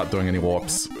sitting without doing any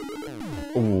warps.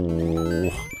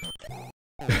 Ooh.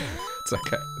 It's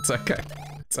okay, it's okay,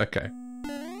 it's okay.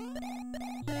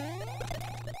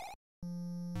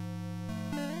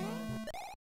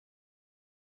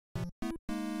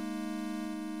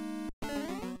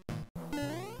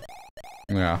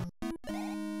 Yeah.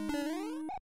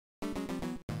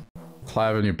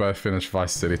 Clive and you both finished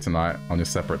Vice City tonight on your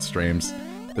separate streams.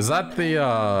 Is that the,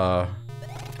 Are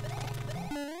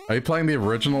you playing the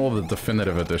original or the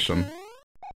definitive edition?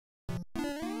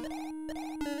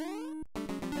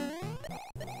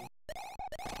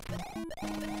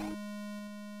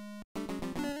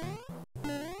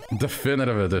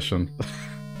 Definitive edition.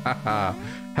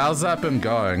 How's that been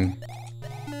going?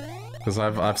 Because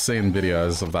I've seen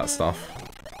videos of that stuff.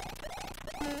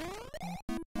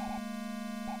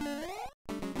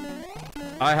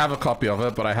 I have a copy of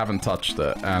it, but I haven't touched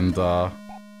it, and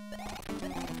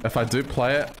if I do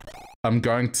play it, I'm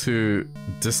going to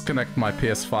disconnect my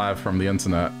PS5 from the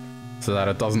internet so that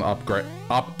it doesn't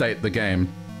update the game.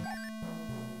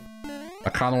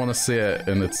 I kind of want to see it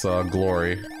in its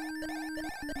glory.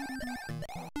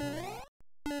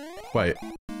 Wait.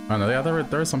 Oh no, yeah,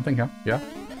 there is something here. Yeah.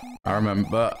 I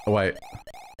remember. Wait.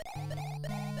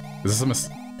 Is this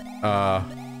a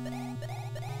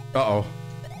uh-oh.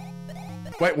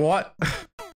 Wait, what?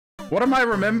 What am I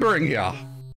remembering here?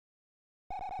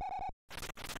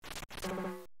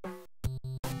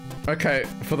 Okay,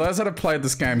 for those that have played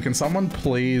this game, can someone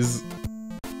please...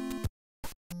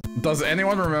 Does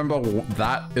anyone remember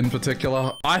that in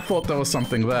particular? I thought there was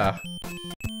something there.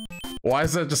 Why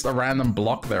is there just a random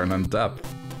block there and then depth?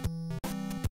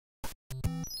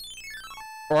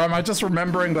 Or am I just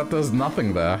remembering that there's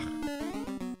nothing there?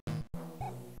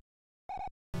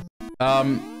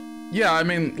 Yeah, I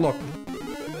mean, look.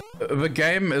 The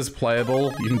game is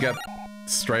playable. You can get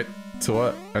straight to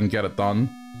it and get it done.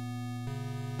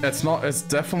 It's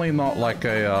definitely not like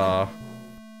a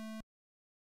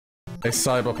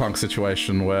Cyberpunk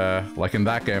situation where, like in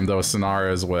that game, there were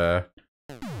scenarios where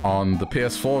on the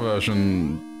PS4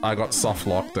 version, I got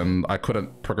soft-locked and I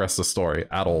couldn't progress the story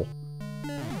at all.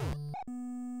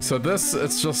 So this,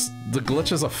 it's just, the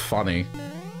glitches are funny.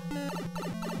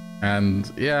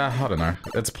 And yeah, I don't know,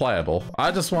 it's playable.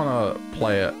 I just want to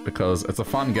play it because it's a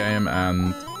fun game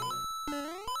and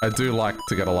I do like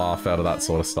to get a laugh out of that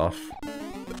sort of stuff.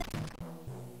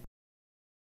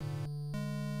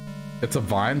 It's a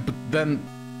vine, but then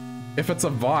if it's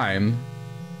a vine,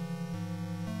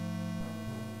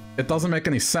 it doesn't make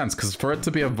any sense, because for it to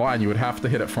be a vine, you would have to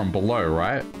hit it from below,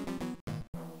 right?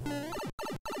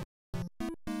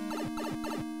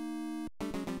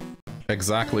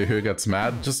 Exactly, who gets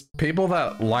mad? Just people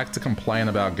that like to complain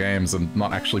about games and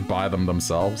not actually buy them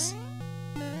themselves.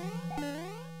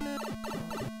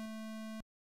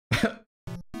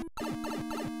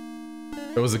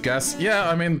 It was a guess? Yeah,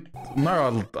 I mean,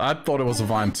 no, I thought it was a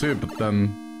vine too, but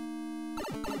then...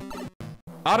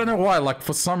 I don't know why, like,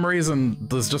 for some reason,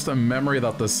 there's just a memory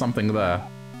that there's something there.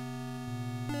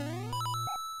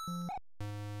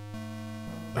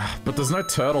 But there's no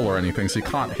turtle or anything, so you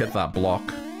can't hit that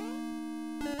block.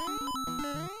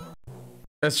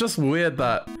 It's just weird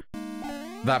that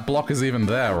that block is even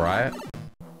there, right?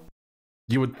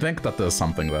 You would think that there's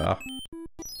something there.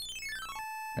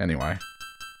 Anyway.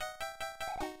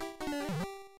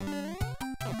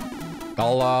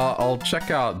 I'll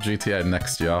check out GTA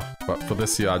next year, but for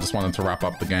this year I just wanted to wrap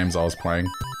up the games I was playing.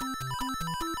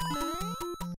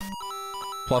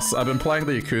 Plus, I've been playing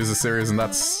the Yakuza series and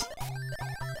that's...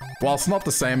 While it's not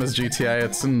the same as GTA,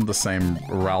 it's in the same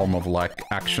realm of, like,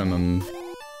 action and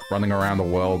running around the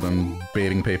world and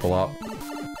beating people up.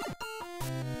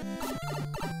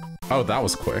 Oh, that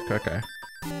was quick, okay.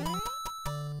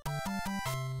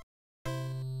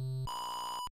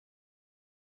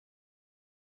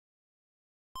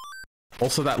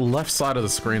 Also, that left side of the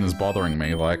screen is bothering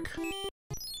me, like...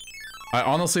 I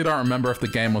honestly don't remember if the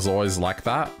game was always like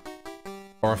that.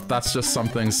 or if that's just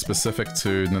something specific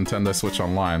to Nintendo Switch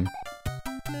Online.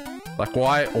 Like,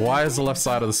 why is the left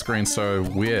side of the screen so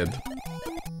weird?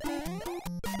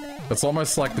 It's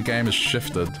almost like the game is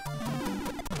shifted.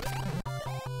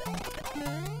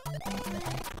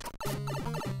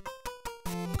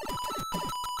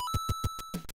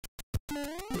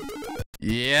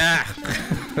 Yeah!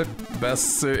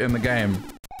 Best suit in the game.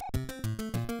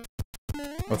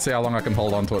 Let's see how long I can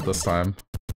hold on to it this time.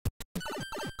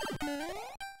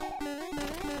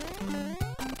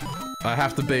 I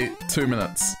have to beat 2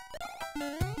 minutes.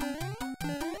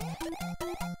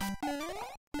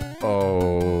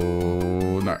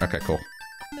 Oh, no. Okay, cool.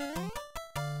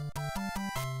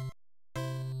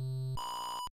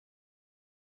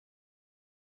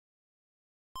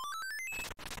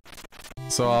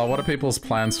 So, what are people's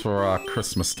plans for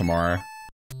Christmas tomorrow?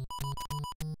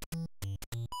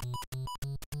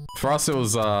 For us, it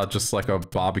was just like a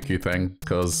barbecue thing,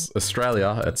 because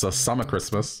Australia, it's a summer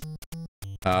Christmas.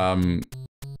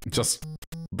 Just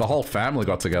the whole family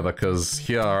got together, because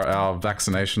here our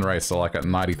vaccination rates are like at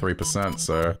 93%,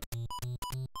 so...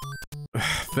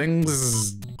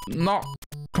 Things not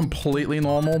completely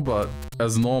normal, but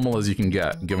as normal as you can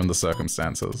get, given the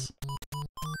circumstances.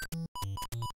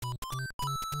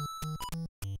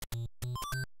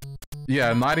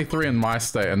 Yeah, 93 in my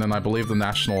state, and then I believe the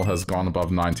national has gone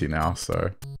above 90 now,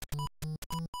 so...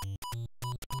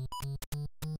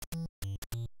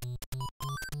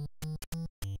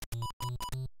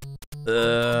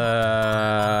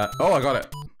 Oh, I got it.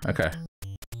 Okay.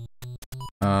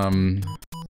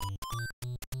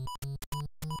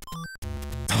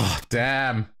 Oh,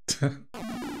 damn.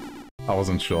 I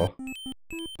wasn't sure.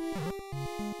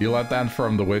 You learned that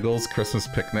from the Wiggles Christmas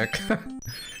picnic?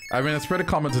 I mean, it's pretty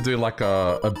common to do like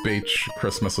a beach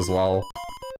Christmas as well.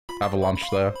 Have a lunch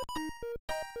there.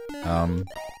 But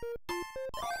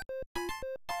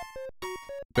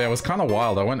yeah, it was kind of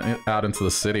wild. I went out into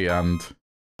the city and...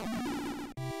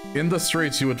 in the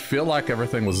streets, you would feel like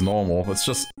everything was normal. It's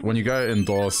just, when you go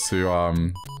indoors to,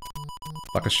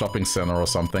 like a shopping center or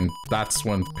something, that's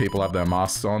when people have their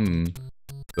masks on and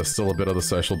there's still a bit of the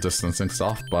social distancing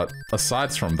stuff. But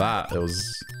aside from that, it was,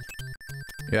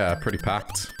 yeah, pretty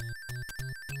packed.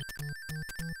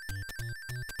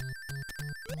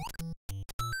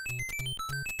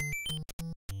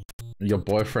 Your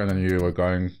boyfriend and you were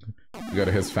going to go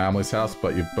to his family's house,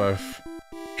 but you both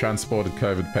transported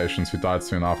COVID patients who died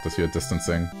soon after, so you're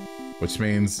distancing. Which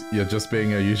means you're just being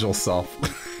your usual self.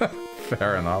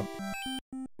 Fair enough.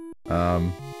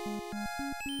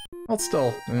 Well,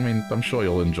 still, I mean, I'm sure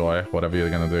you'll enjoy whatever you're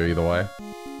gonna do either way.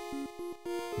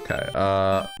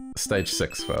 Okay, stage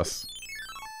 6 first.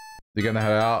 You're gonna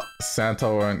head out. Santa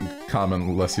won't come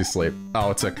unless you sleep.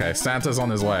 Oh, it's okay. Santa's on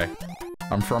his way.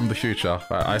 I'm from the future.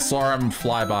 I saw him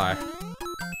fly by.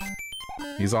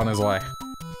 He's on his way.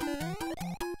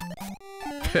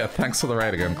 Yeah, thanks for the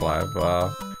raid again, Clive.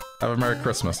 Have a Merry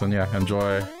Christmas, and yeah,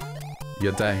 enjoy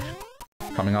your day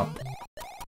coming up.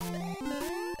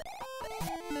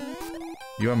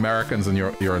 You Americans and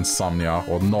your insomnia,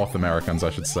 or North Americans, I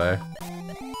should say.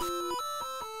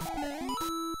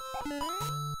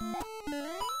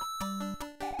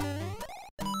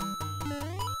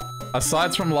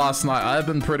 Aside from last night, I've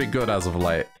been pretty good as of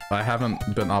late. I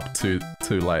haven't been up too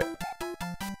late.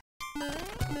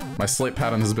 My sleep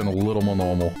pattern has been a little more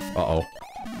normal. Uh-oh.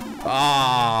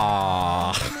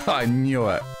 Ah, I knew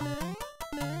it.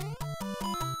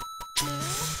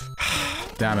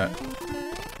 Damn it.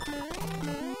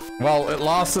 Well, it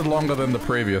lasted longer than the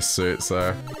previous suit,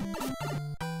 so...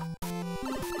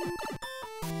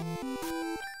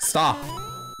 Star!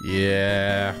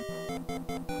 Yeah.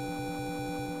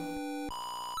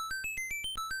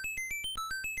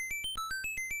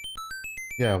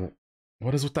 Yeah,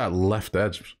 what is with that left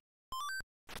edge?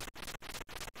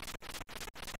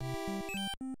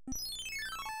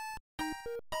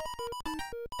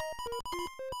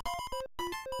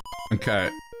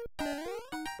 Okay.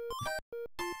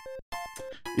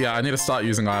 Yeah, I need to start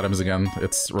using items again.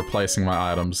 It's replacing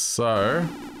my items, so...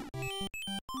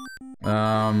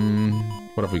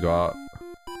 what have we got?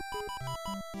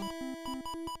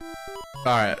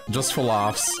 Alright, just for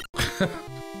laughs.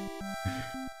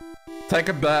 Take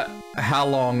a bet how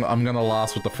long I'm gonna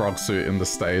last with the frog suit in the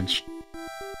stage.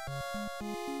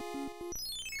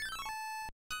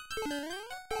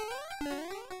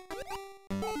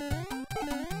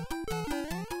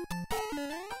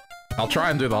 I'll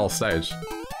try and do the whole stage.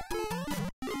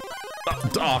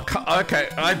 Oh, okay,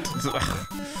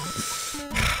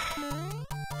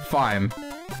 fine.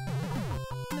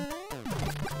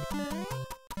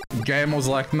 Game was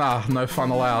like, nah, no fun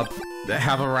allowed.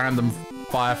 Have a random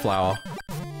fire flower.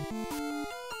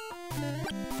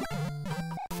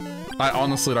 I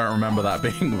honestly don't remember that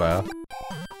being there.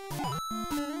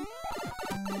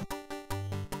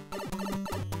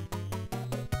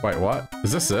 Wait, what?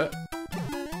 Is this it?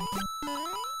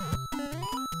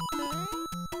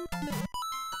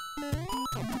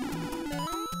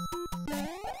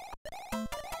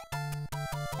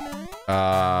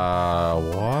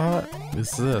 What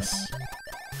is this?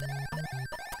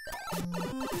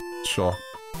 Sure.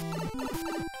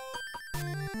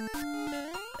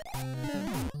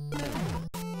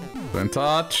 Don't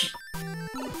touch.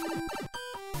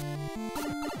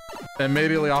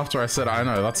 Immediately after I said, I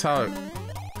know, that's how it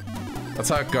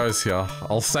goes here.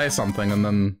 I'll say something and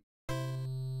then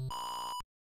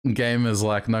game is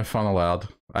like, no fun allowed.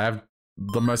 I have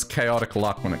the most chaotic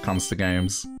luck when it comes to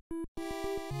games.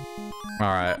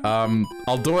 Alright,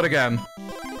 I'll do it again.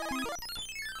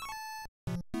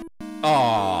 Oh,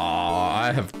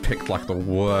 I have picked like the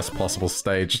worst possible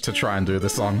stage to try and do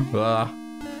this on. Oh!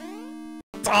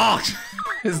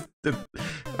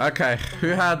 Okay, who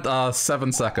had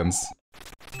 7 seconds?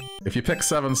 If you pick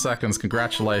 7 seconds,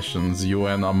 congratulations, you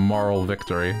win a moral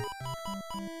victory.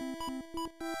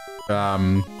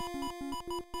 Yeah,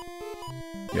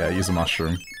 use a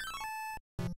mushroom.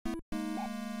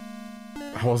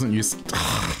 I wasn't used to...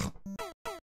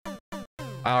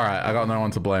 Alright, I got no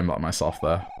one to blame but myself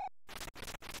there.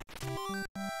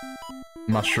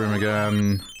 Mushroom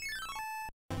again.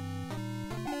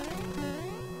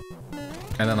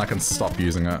 And then I can stop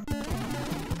using it.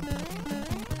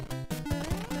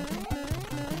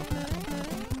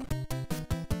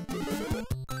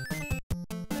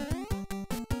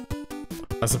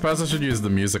 I suppose I should use the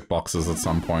music boxes at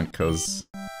some point, because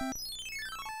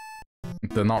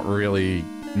they're not really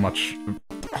much...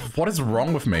 What is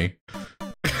wrong with me?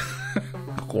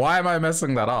 Why am I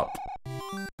messing that up?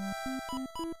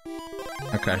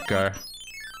 Okay, go.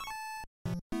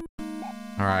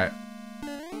 Alright.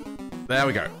 There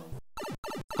we go.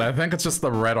 I think it's just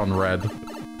the red on red.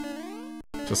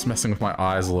 Just messing with my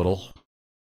eyes a little.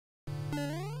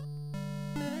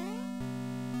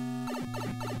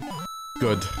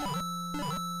 Good.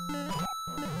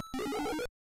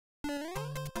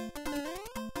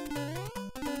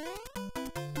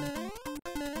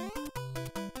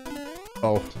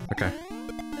 Oh, okay.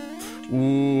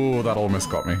 Ooh, that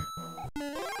almost got me.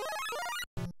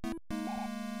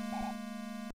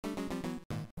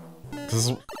 This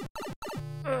is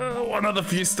one of the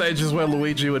few stages where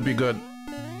Luigi would be good.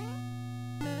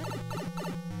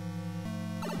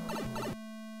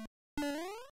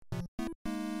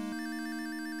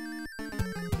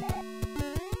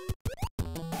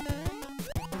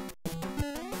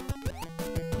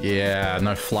 Yeah,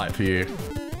 no flight for you.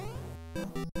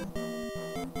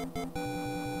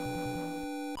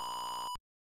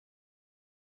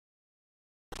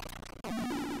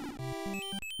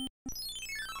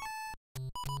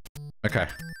 Okay.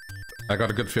 I got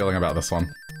a good feeling about this one.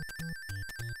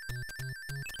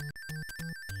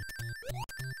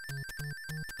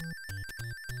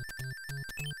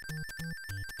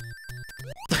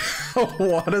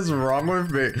 What is wrong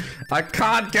with me? I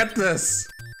can't get this!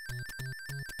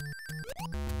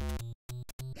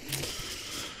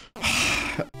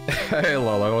 Hey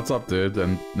Lolo, what's up dude?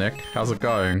 And Nick, how's it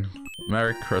going?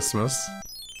 Merry Christmas.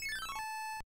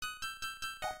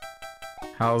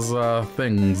 How's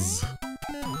things?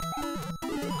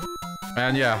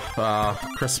 And yeah,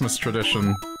 Christmas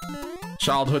tradition.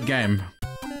 Childhood game.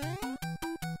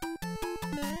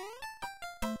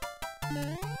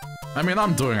 I mean,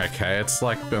 I'm doing okay. It's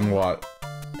like been what?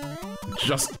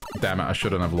 Just... Damn it, I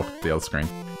shouldn't have looked at the other screen.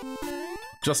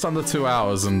 Just under 2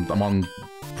 hours and I'm on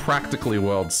practically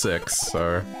World 6,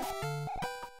 so...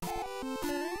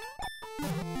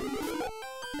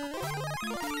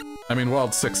 I mean,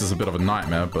 World 6 is a bit of a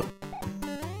nightmare, but...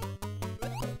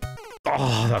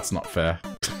 Oh, that's not fair.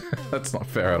 That's not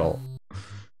fair at all.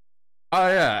 Oh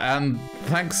yeah, and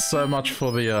thanks so much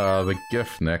for the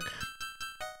gift, Nick.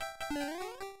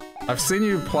 I've seen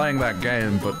you playing that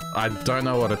game, but I don't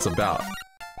know what it's about.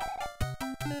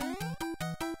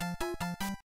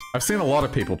 I've seen a lot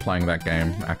of people playing that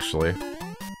game, actually.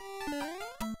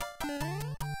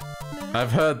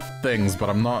 I've heard things, but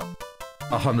I'm not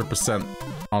 100%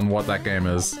 on what that game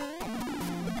is.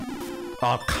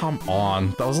 Oh, come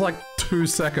on. That was like 2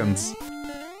 seconds.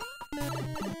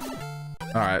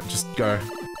 Alright, just go.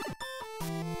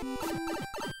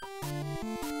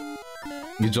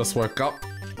 You just woke up?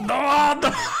 Oh,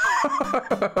 no!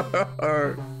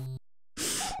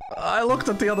 I looked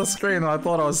at the other screen and I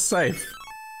thought I was safe.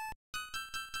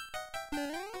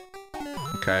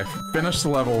 Okay, finish the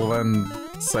level, then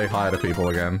say hi to people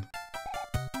again.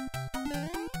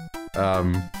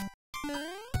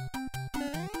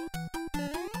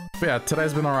 But yeah,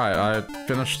 today's been alright. I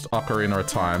finished Ocarina of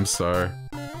Time, so...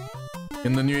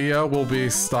 In the new year, we'll be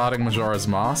starting Majora's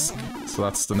Mask. So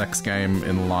that's the next game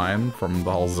in line from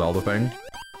the whole Zelda thing.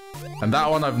 And that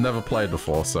one I've never played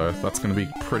before, so that's gonna be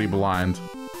pretty blind.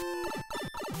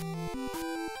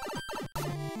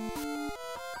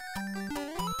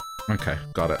 Okay,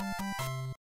 got it.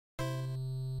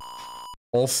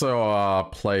 Also,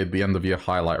 played the end of year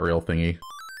highlight reel thingy.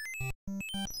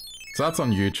 So that's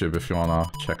on YouTube if you wanna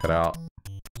check it out.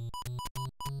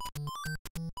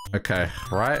 Okay,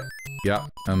 right? Yep,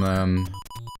 and then...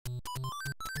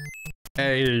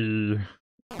 Hey!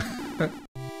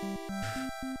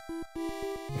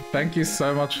 Thank you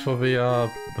so much for the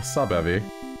sub, Evie.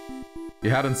 You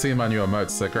hadn't seen my new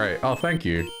emotes, they're great. Oh, thank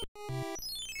you.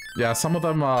 Yeah, some of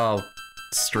them are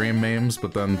stream memes,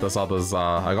 but then there's others,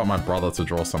 I got my brother to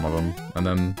draw some of them, and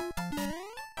then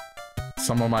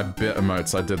some of my bit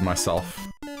emotes I did myself.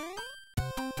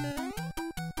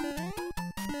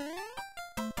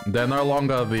 They're no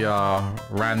longer the,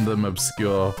 random,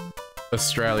 obscure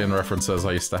Australian references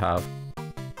I used to have.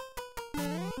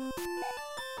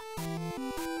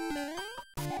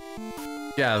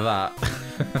 Yeah, that.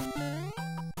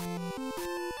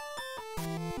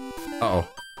 Uh-oh.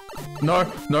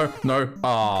 No, no, no.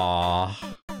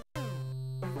 Ah.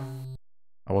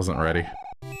 I wasn't ready.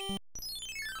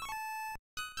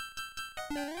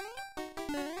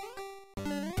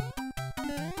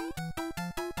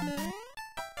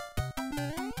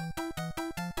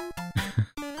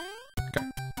 Okay.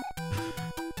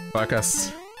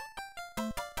 Focus.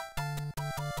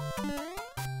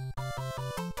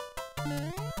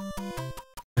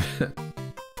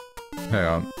 Hang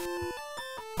on.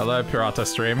 Hello, Pirata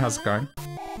Stream. How's it going?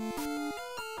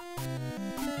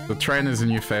 The train is a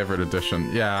new favorite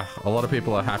addition. Yeah, a lot of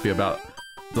people are happy about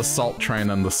the salt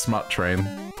train and the smut train.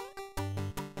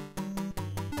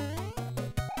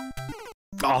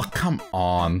 Oh, come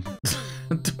on.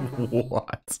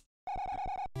 What?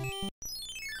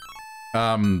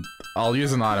 I'll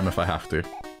use an item if I have to.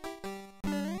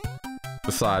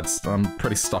 Besides, I'm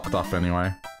pretty stocked up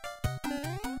anyway.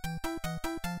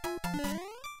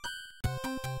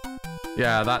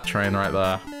 Yeah, that train right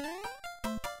there.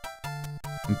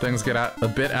 And things get a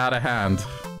bit out of hand.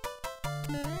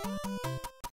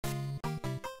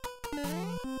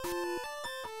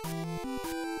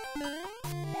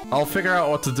 I'll figure out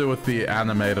what to do with the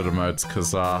animated emotes,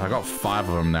 because I got 5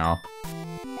 of them now.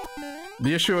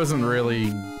 The issue isn't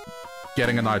really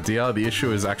getting an idea, the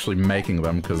issue is actually making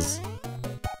them, because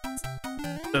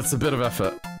it's a bit of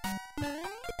effort.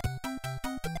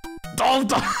 Oh,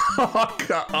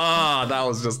 ah, that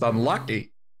was just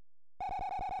unlucky.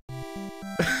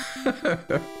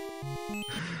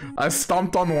 I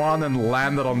stomped on one and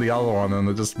landed on the other one, and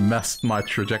it just messed my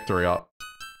trajectory up.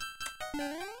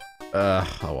 Oh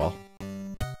well.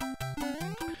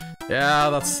 Yeah,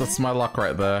 that's my luck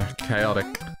right there. Chaotic.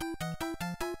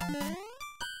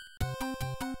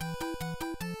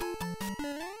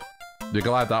 You're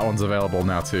glad that one's available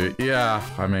now too. Yeah,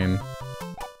 I mean...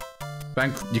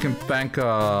 you can thank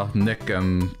Nick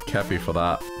and Kepi for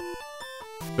that.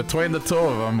 Between the two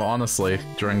of them, honestly,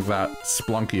 during that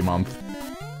Splunky month,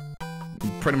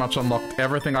 pretty much unlocked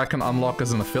everything I can unlock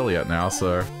as an affiliate now,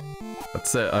 so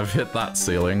that's it, I've hit that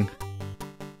ceiling.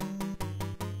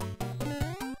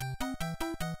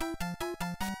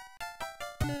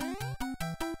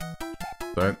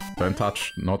 Don't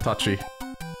touch, no touchy.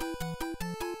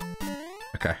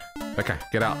 Okay, okay,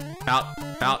 get out, out,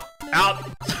 out, out!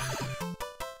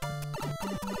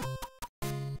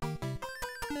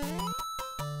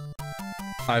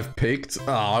 I've peaked?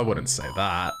 Oh, I wouldn't say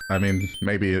that. I mean,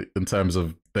 maybe in terms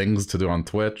of things to do on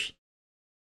Twitch.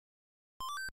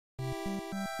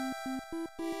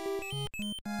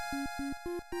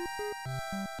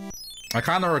 I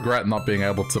kind of regret not being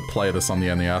able to play this on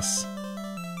the NES.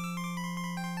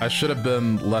 I should have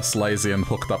been less lazy and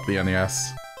hooked up the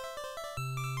NES.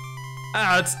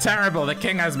 Oh, it's terrible. The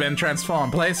king has been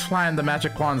transformed. Please find the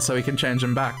magic wand so we can change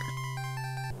him back.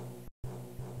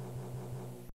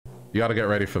 You gotta get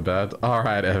ready for bed.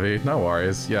 Alright, Evie, no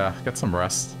worries. Yeah, get some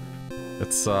rest.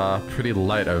 It's, pretty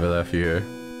late over there for you.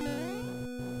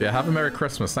 Yeah, have a Merry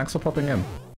Christmas. Thanks for popping in.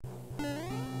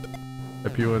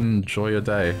 Hope you enjoy your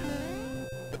day.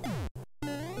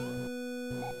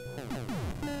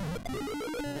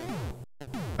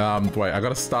 Wait, I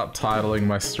gotta start titling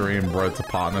my stream Road to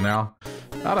Partner now.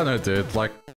 I don't know, dude,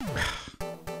 like...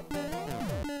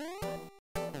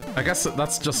 I guess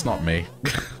that's just not me.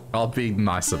 I'll be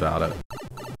nice about it.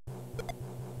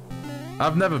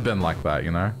 I've never been like that,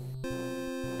 you know?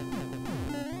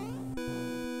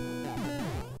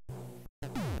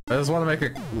 I just want to make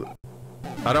it...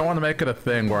 I don't want to make it a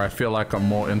thing where I feel like I'm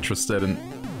more interested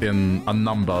in a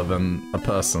number than a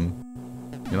person.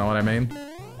 You know what I mean?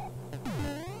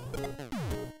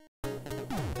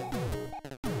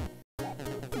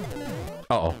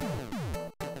 Uh-oh.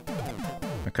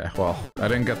 Okay, well, I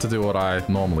didn't get to do what I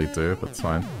normally do, but it's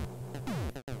fine.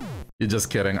 You're just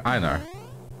kidding, I know.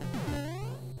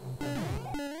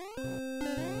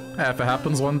 Yeah, if it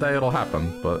happens one day, it'll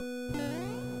happen, but...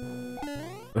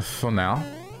 for now...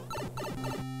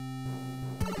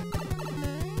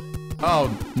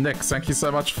 Oh, Nick, thank you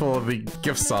so much for the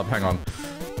gift sub. Hang on.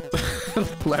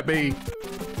 Let me...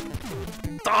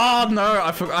 Oh, no!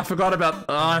 I forgot about...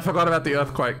 I forgot about the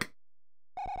earthquake.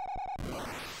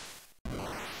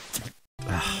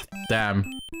 Damn.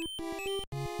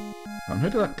 Who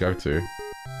did that go to?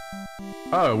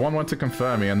 Oh, one went to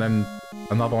Confirm Me, and then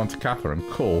another one to Catherine.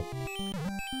 Cool.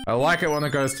 I like it when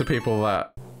it goes to people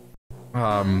that...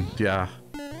 yeah,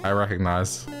 I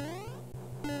recognize.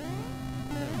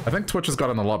 I think Twitch has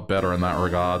gotten a lot better in that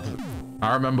regard.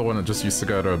 I remember when it just used to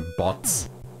go to bots.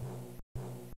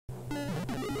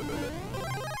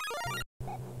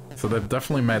 So they've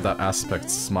definitely made that aspect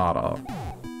smarter.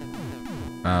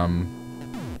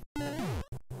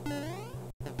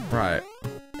 Right.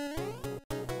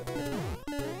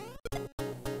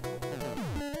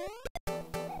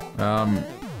 I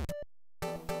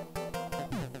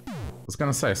was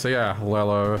gonna say, so yeah,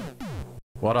 Lelo,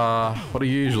 what do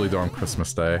you usually do on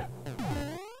Christmas Day?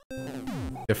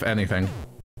 If anything.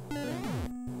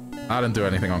 I didn't do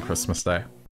anything on Christmas Day.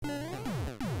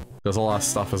 Because all our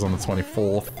stuff is on the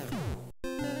 24th.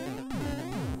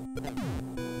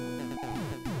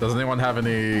 Does anyone have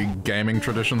any gaming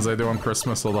traditions they do on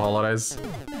Christmas or the holidays?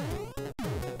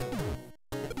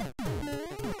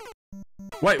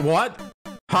 Wait, what?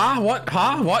 Huh? What?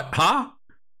 Huh? What? Huh?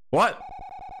 What?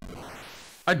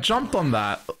 I jumped on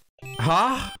that.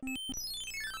 Huh?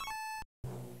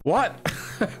 What?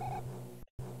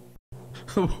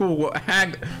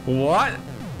 Hang... What?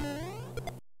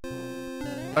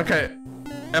 Okay.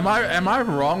 Am I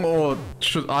wrong, or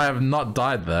should I have not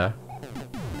died there?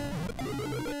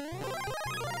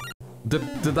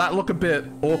 Did that look a bit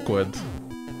awkward?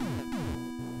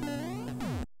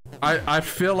 I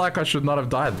feel like I should not have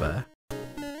died there.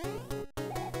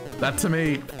 That to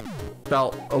me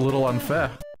felt a little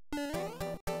unfair.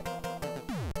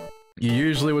 You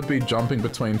usually would be jumping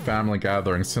between family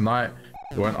gatherings. Tonight,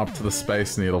 we went up to the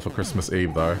Space Needle for Christmas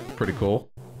Eve though. Pretty cool.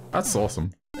 That's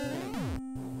awesome.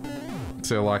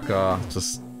 So like,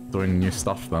 just doing new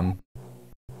stuff then.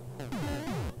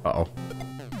 Uh-oh.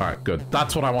 Alright, good.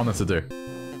 That's what I wanted to do.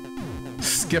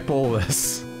 Skip all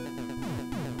this.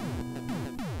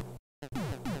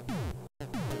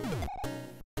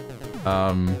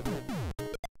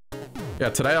 Yeah,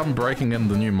 today I'm breaking in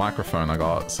the new microphone I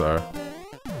got, so...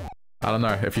 I don't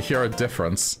know, if you hear a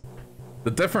difference... The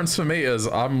difference for me is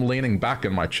I'm leaning back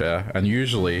in my chair, and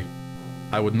usually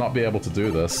I would not be able to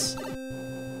do this.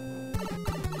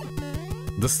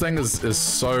 This thing is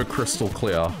so crystal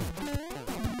clear.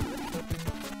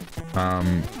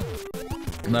 And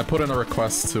I put in a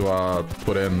request to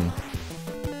put in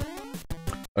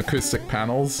acoustic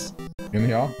panels in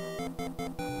here.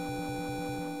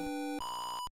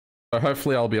 So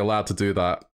hopefully I'll be allowed to do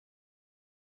that.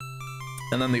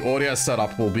 And then the audio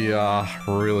setup will be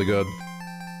really good.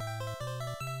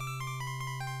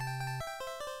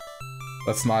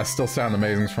 That's nice, still sound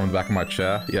amazing from the back of my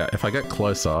chair. Yeah, if I get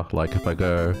closer, like if I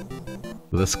go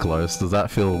this close, does that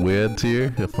feel weird to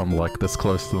you? If I'm like this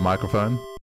close to the microphone?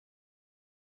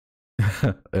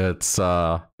 It's,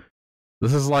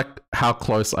 this is like how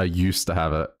close I used to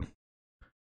have it.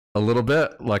 A little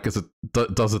bit? Like, is it,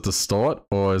 does it distort?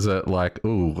 Or is it like,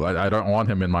 ooh, I don't want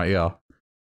him in my ear?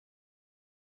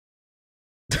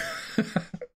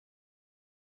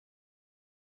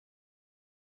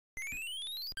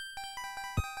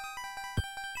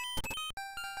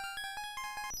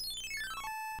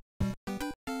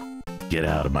 Get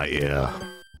out of my ear.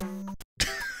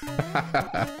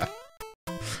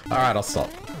 Alright, I'll stop.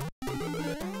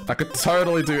 I could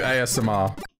totally do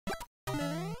ASMR.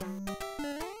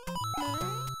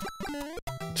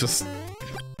 Just...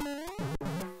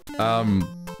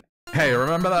 Hey,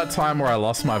 remember that time where I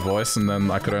lost my voice and then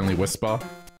I could only whisper?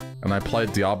 And I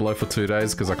played Diablo for 2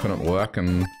 days because I couldn't work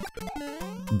and...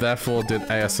 therefore did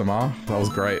ASMR? That was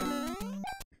great.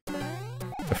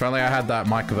 If only I had that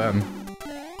mic then.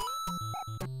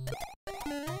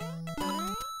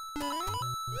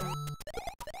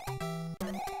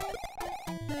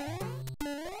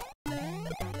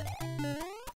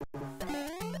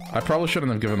 I probably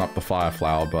shouldn't have given up the fire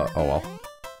flower, but oh well.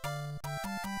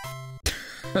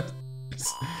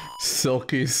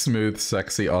 Silky, smooth,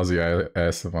 sexy Aussie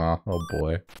ASMR. Oh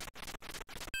boy.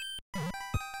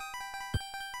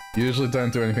 Usually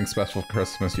don't do anything special for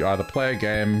Christmas. You either play a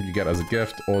game you get as a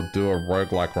gift, or do a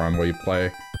roguelike run where you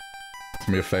play some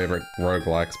of your favorite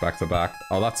roguelikes back to back.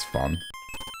 Oh, that's fun.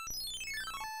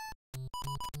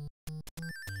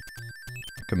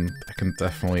 I can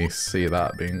definitely see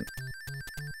that being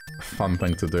a fun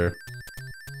thing to do.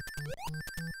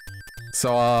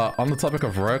 So, on the topic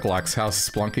of roguelikes, how's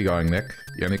Splunky going, Nick?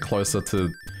 You any closer to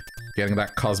getting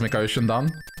that Cosmic Ocean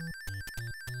done?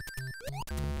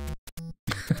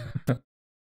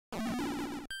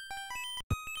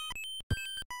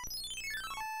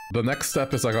 The next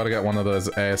step is I gotta get one of those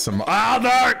ASMR- Ah,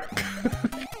 no!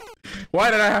 Why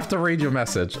did I have to read your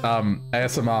message?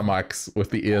 ASMR mics with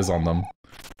the ears on them.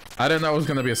 I didn't know it was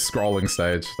gonna be a scrolling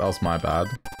stage. That was my bad.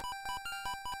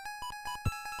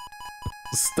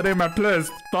 Streamer,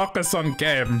 please focus on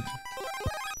game.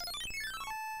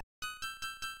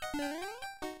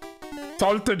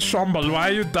 TildeShambles, why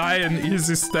you die in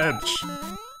easy stage?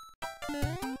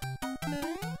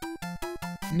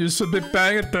 You should be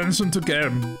paying attention to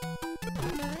game.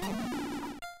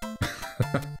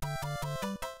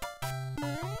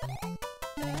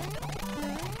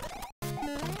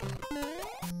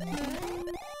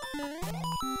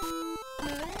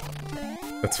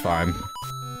 It's fine.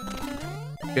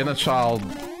 Inner child,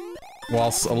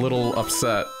 whilst a little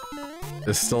upset,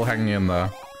 is still hanging in there.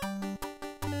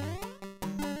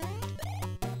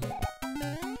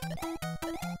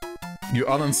 You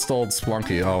uninstalled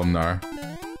Splunky, oh no.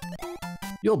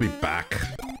 You'll be back.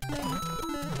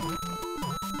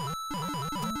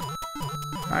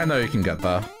 I know you can get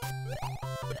there.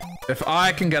 If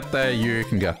I can get there, you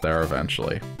can get there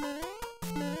eventually.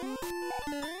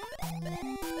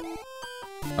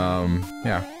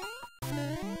 Yeah.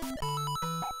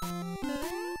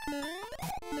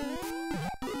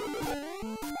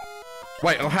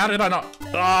 Wait, how did I not?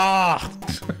 Ah!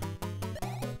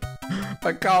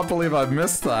 I can't believe I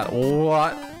missed that.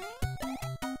 What?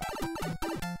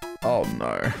 Oh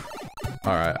no.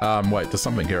 Alright, wait, there's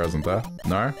something here, isn't there?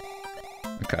 No?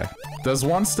 Okay. There's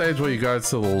one stage where you go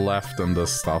to the left and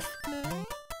there's stuff.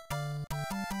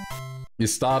 You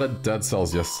started Dead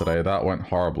Cells yesterday, that went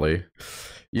horribly.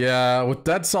 Yeah, with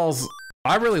Dead Cells,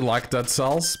 I really like Dead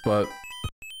Cells, but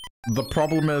the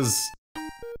problem is,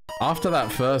 after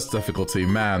that first difficulty,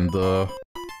 man, the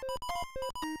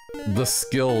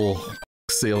skill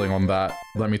ceiling on that,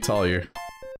 let me tell you.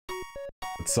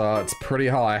 It's pretty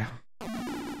high.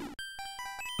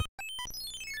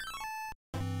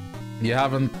 You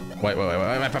haven't... Wait.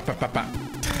 I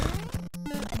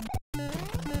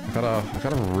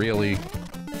gotta really,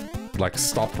 like,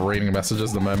 stop reading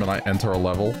messages the moment I enter a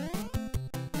level.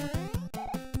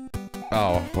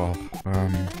 Oh, well,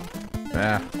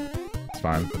 it's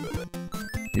fine.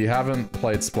 You haven't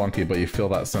played Splunky, but you feel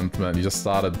that sentiment. You just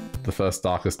started the first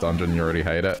Darkest Dungeon, you already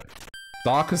hate it.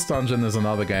 Darkest Dungeon is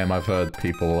another game I've heard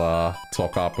people,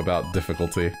 talk up about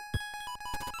difficulty.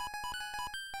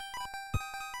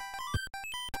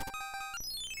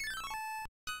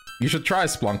 You should try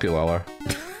Splunky, Lolo.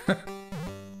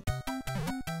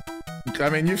 I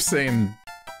mean, you've seen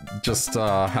just,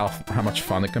 how much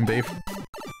fun it can be.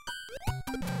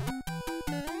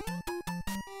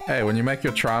 Hey, when you make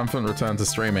your triumphant return to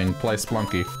streaming, play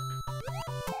Splunky.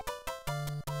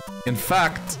 In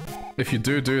fact, if you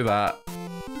do that,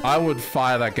 I would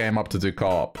fire that game up to do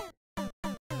co-op.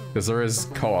 Because there is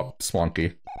co-op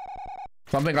Splunky.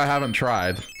 Something I haven't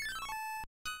tried.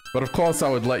 But of course I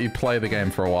would let you play the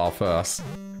game for a while first.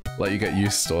 Let you get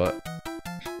used to it.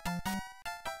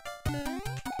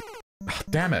 Oh,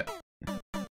 damn it.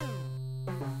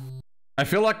 I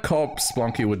feel like co-op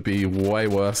Splunky would be way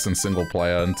worse than single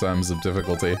player in terms of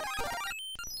difficulty.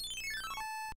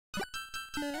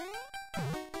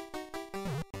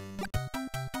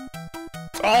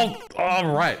 Oh!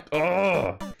 Alright!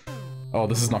 Oh! Oh,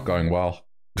 this is not going well.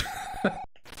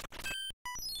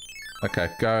 Okay,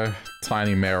 go.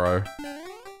 Tiny Marrow.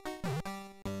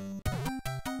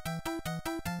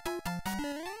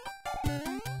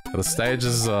 The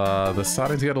stages, they're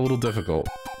starting to get a little difficult.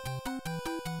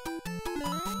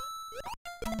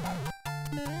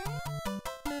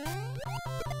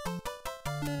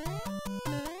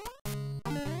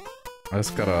 I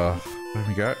just gotta... There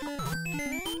we go.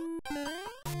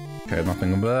 Okay,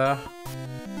 nothing there.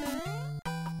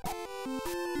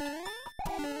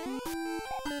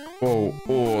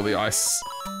 Oh, the ice.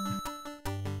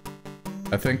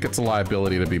 I think it's a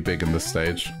liability to be big in this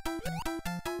stage.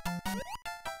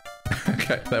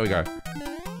 Okay, there we go.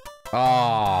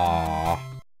 Ah.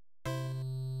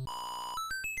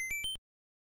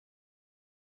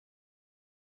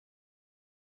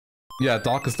 Yeah,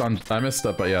 Darkest Dungeon. I missed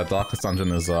it, but yeah, Darkest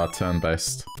Dungeon is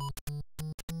turn-based.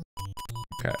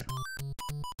 Okay.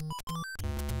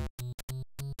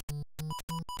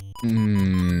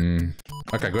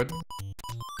 Okay, good.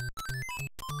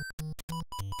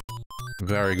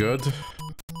 Very good.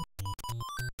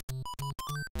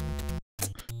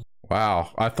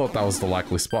 Wow, I thought that was the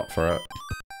likely spot for it.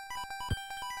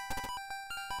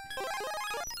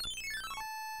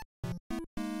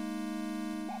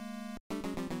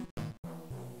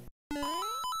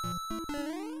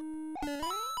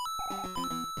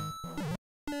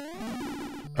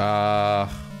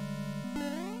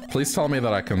 Please tell me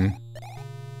that I can...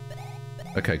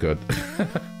 Okay, good.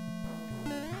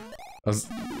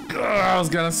 I was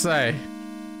gonna say...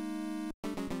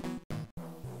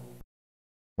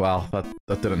 Wow, that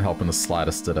didn't help in the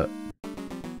slightest, did it?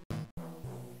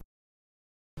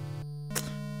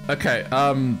 Okay,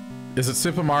 is it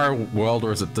Super Mario World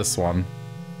or is it this one?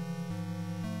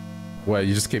 Where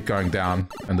you just keep going down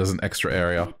and there's an extra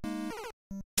area.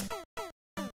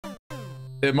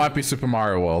 It might be Super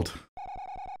Mario World.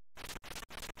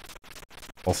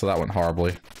 Also, that went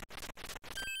horribly.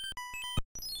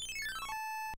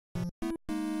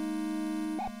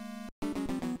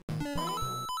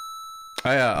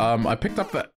 Oh yeah, I picked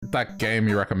up that game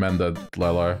you recommended,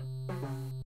 Lelo.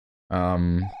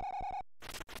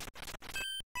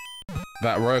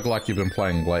 That roguelike you've been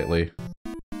playing lately.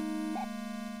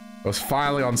 It was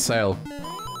finally on sale.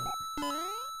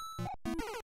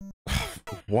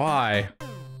 Why?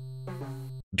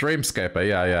 Dreamscaper,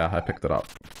 yeah, I picked it up.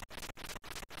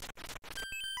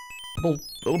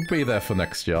 It'll be there for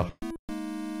next year.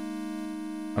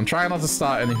 I'm trying not to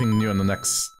start anything new in the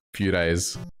next few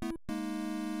days.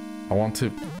 I want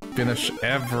to finish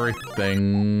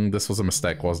everything. This was a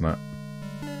mistake, wasn't it?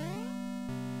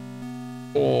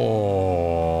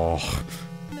 Oh.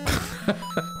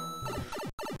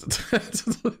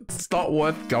 It's not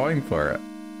worth going for it.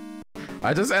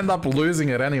 I just end up losing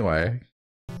it anyway.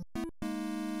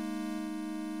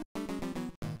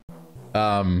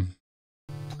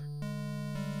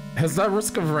 Has that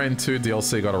Risk of Rain 2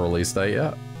 DLC got a release date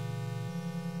yet?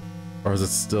 Or is it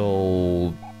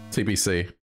still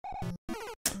TBC?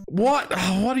 What?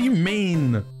 What do you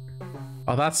mean?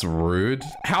 Oh, that's rude.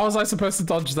 How was I supposed to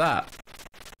dodge that?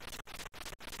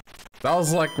 That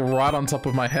was like right on top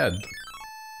of my head.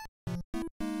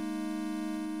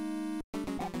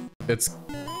 It's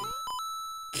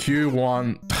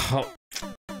Q1.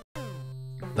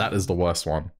 That is the worst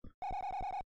one.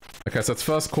 Okay, so it's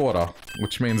first quarter,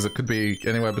 which means it could be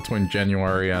anywhere between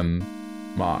January and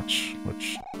March,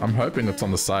 which I'm hoping it's on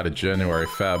the side of January,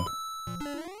 Feb.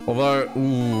 Although,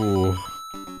 ooh.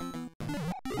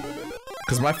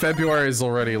 Because my February is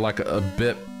already like a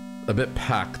bit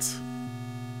packed.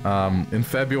 In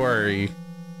February,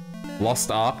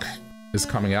 Lost Ark is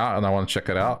coming out and I want to check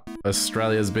it out.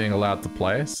 Australia's being allowed to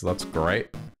play, so that's great.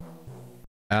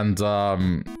 And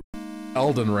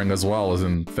Elden Ring as well is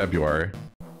in February.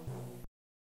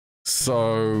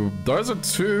 So those are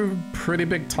two pretty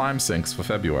big time sinks for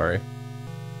February.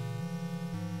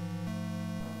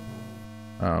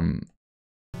 I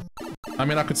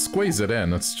mean, I could squeeze it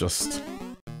in, it's just...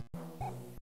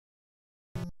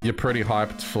 You're pretty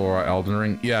hyped for Elden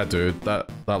Ring? Yeah, dude, that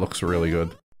looks really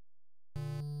good.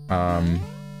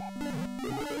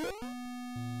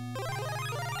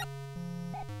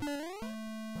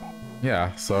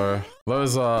 Yeah, so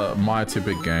those are my two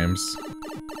big games.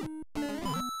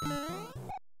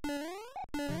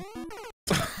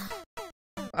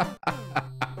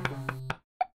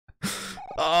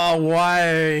 Oh,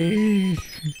 why?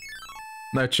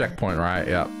 No checkpoint, right?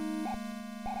 Yep.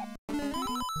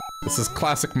 This is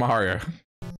classic Mario.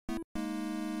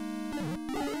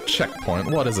 Checkpoint?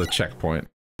 What is a checkpoint?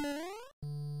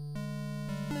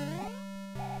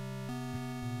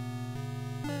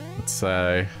 Let's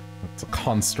say it's a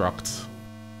construct.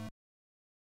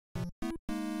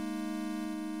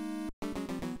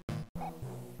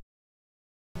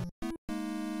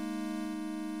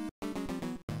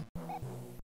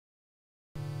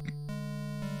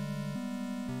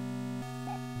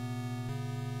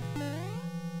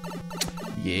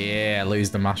 Yeah, lose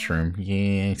the mushroom.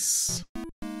 Yes.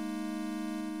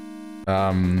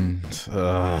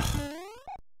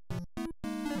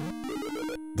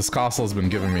 This castle has been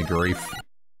giving me grief.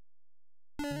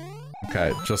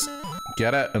 Okay, just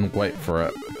get it and wait for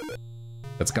it.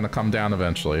 It's gonna come down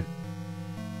eventually.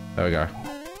 There we go.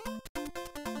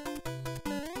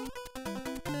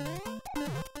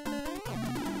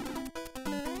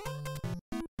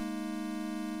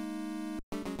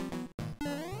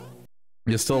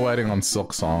 You're still waiting on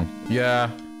Silk Song. Yeah,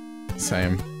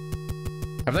 same.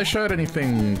 Have they showed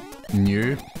anything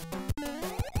new?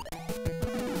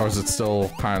 Or is it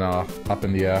still kind of up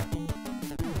in the air?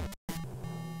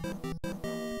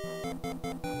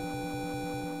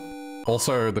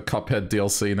 Also, the Cuphead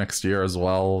DLC next year as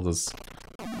well. There's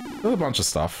a bunch of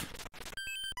stuff.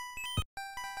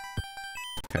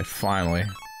 Okay, finally.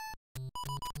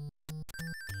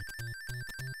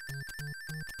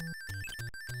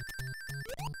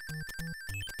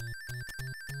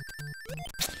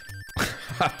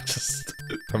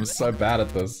 I'm so bad at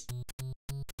this.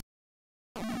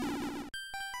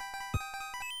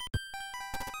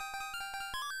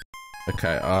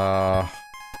 Okay,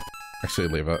 actually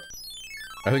leave it.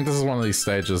 I think this is one of these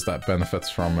stages that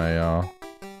benefits from a,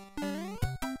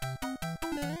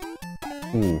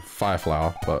 ooh, Fire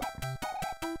Flower, but...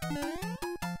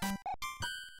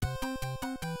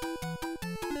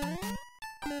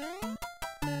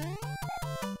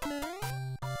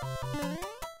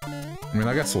 I mean,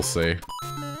 I guess we'll see.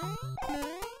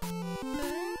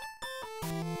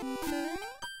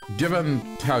 Given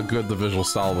how good the visual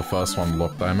style of the first one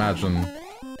looked, I imagine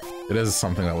it is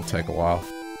something that will take a while.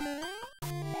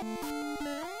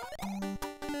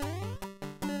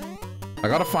 I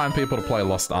gotta find people to play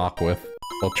Lost Ark with,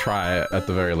 or try it at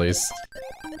the very least.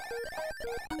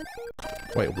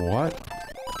 Wait, what?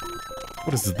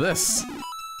 What is this?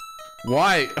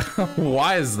 Why?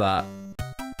 Why is that?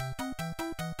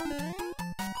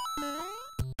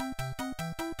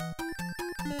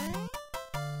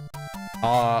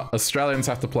 Australians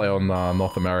have to play on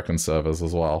North American servers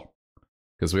as well,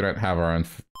 because we don't have our own.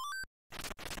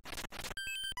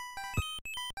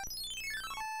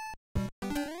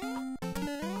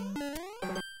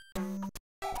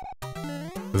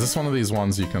 Is this one of these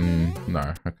ones you can...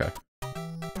 No, okay.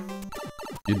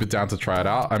 You'd be down to try it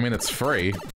out? I mean, it's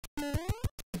free.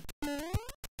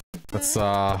 That's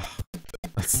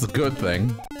the good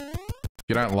thing. If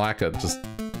you don't like it, just...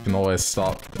 you can always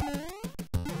stop.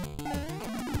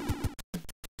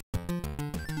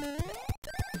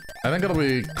 I think it'll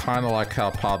be kind of like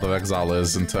how Path of Exile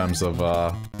is in terms of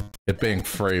it being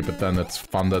free, but then it's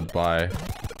funded by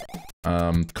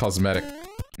cosmetic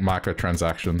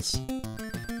microtransactions.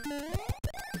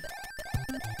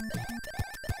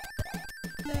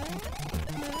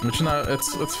 Which, you know,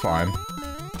 it's fine.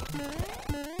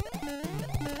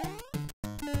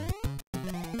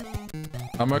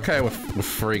 I'm okay with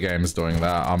free games doing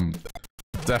that. I'm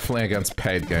definitely against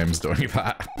paid games doing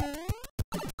that.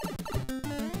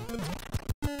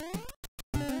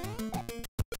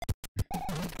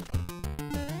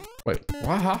 Wait,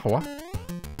 what?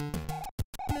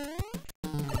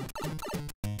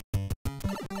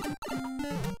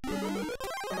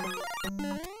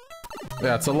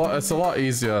 Yeah, it's a lot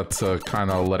easier to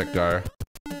kind of let it go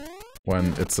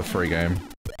when it's a free game.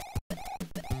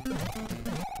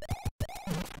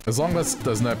 As long as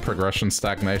there's no progression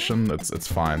stagnation, it's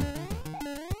fine.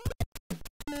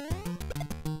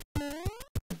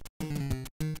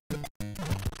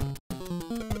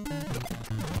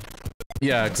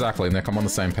 Yeah, exactly, Nick. I'm on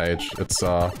the same page. It's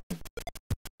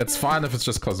fine if it's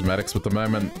just cosmetics, but the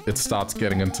moment it starts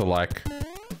getting into, like,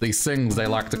 these things they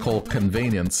like to call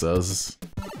conveniences,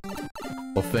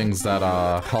 or things that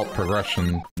help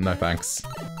progression, no thanks.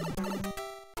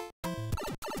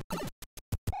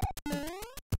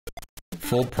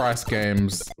 Full price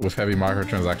games with heavy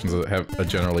microtransactions are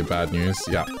generally bad news.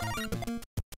 Yeah.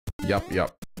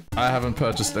 Yep. I haven't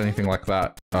purchased anything like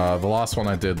that. The last one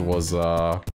I did was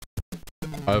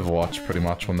Overwatch, pretty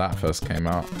much, when that first came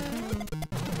out.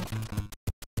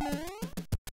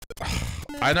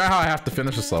 I know how I have to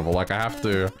finish this level. Like, I have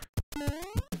to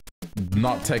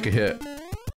not take a hit,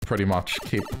 pretty much,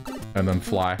 keep, and then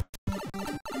fly.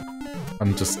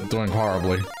 I'm just doing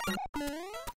horribly.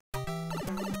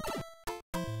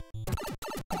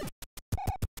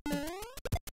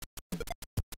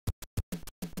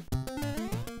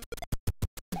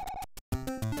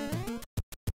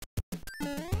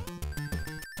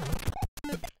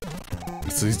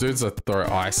 So these dudes that throw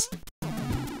ice.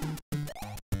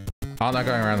 Aren't they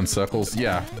going around in circles?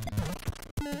 Yeah.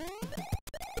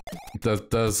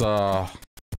 There's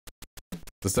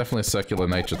definitely a circular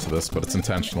nature to this, but it's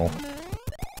intentional.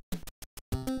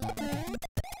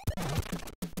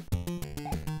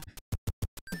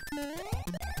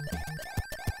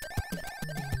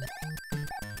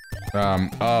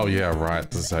 Oh yeah, right,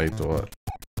 this is how you do it.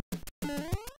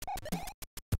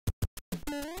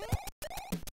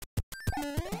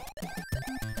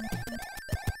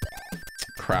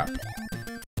 Crap.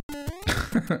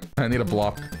 I need a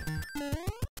block.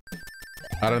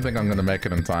 I don't think I'm gonna make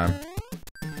it in time.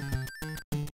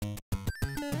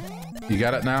 You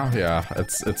get it now? Yeah,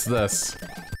 it's this.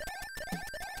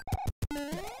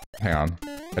 Hang on.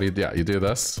 How do you, yeah, you do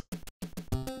this.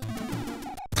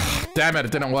 Damn it,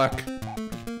 it didn't work.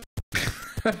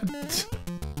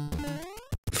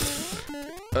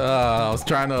 I was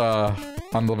trying to,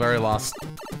 on the very last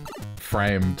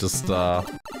frame, just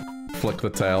flick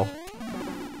the tail.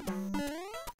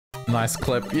 Nice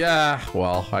clip. Yeah,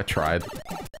 well, I tried.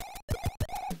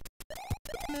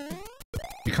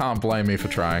 You can't blame me for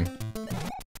trying.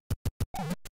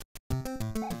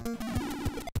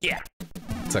 Yeah.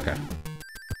 It's okay.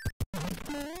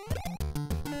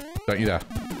 Don't you dare.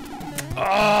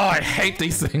 Oh, I hate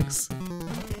these things.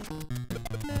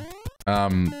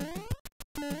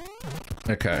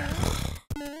 Okay.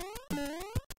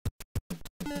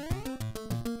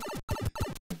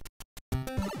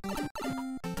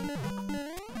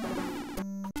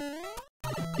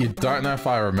 You don't know if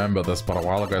I remember this, but a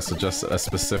while ago I suggested a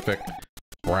specific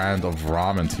brand of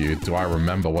ramen to you. Do I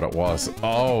remember what it was?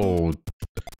 Oh.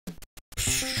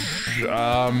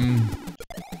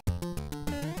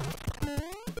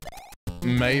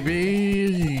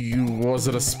 Maybe? Was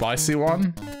it a spicy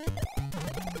one?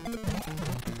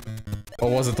 Or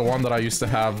was it the one that I used to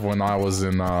have when I was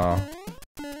in,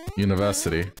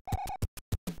 university?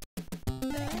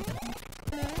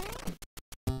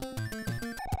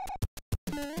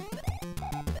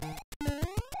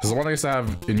 Because the one I used to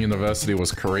have in university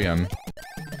was Korean.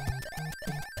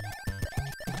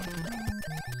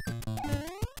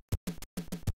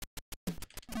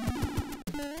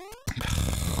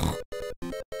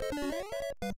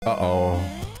 Uh-oh.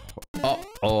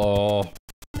 Uh-oh.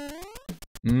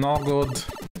 Not good.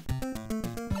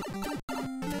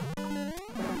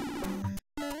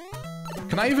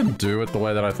 Can I even do it the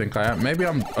way that I think I am? Maybe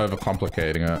I'm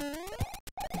overcomplicating it.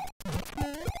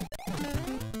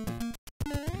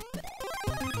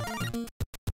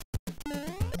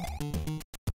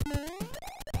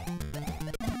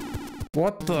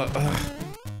 What the...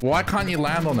 why can't you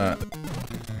land on it?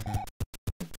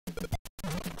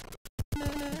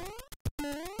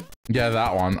 Yeah,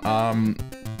 that one.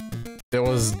 It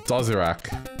was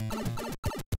Dozirak.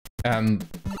 And...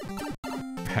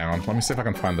 hang on, let me see if I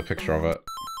can find the picture of it.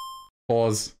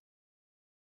 Pause.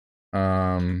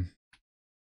 One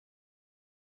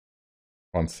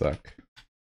sec.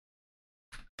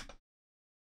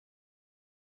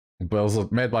 But it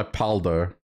was made by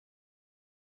Paldo.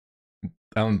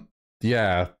 And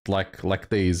yeah, like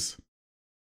these.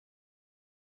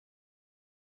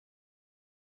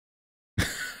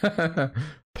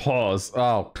 Pause.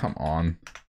 Oh, come on.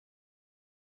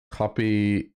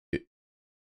 Copy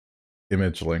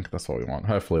image link. That's what we want.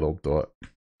 Hopefully it'll do it.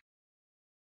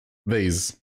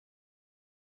 These.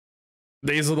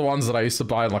 These are the ones that I used to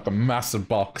buy in like a massive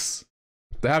box.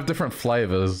 They have different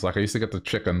flavors. Like I used to get the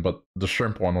chicken, but the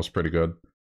shrimp one was pretty good.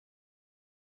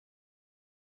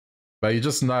 But you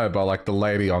just know by like the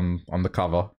lady on the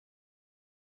cover.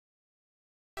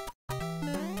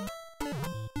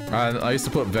 And I used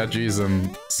to put veggies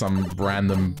and some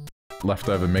random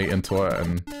leftover meat into it,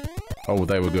 and oh,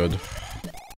 they were good.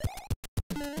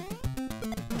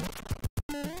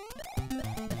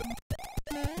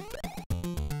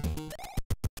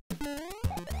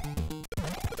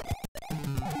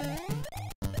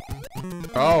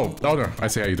 Oh, oh no, I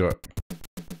see how you do it.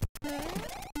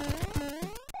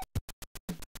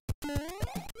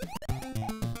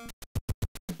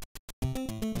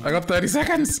 I got 30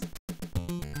 seconds!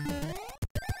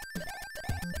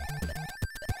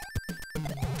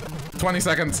 20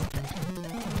 seconds.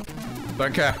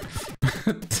 Don't care.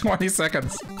 20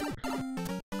 seconds.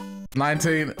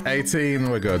 19, 18,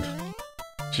 we're good.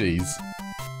 Jeez.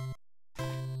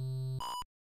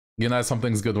 You know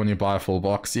something's good when you buy a full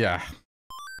box? Yeah.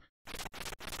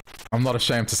 I'm not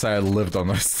ashamed to say I lived on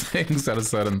those things at a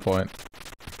certain point.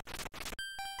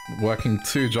 Working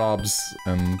 2 jobs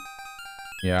and...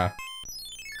 yeah.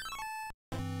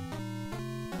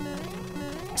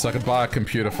 So I could buy a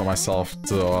computer for myself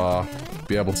to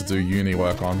be able to do uni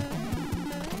work on.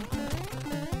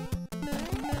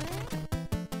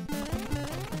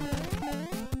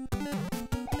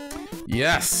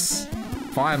 Yes!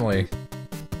 Finally!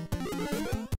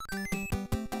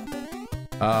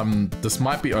 This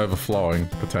might be overflowing,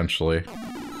 potentially.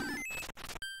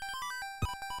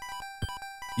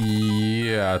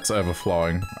 Yeah, it's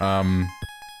overflowing. Alright,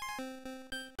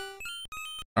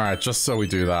 just so we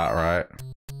do that, right?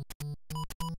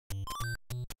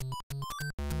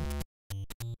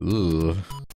 Ugh.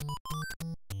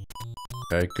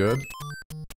 Okay, good.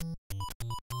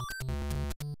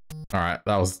 Alright,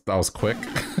 that was quick.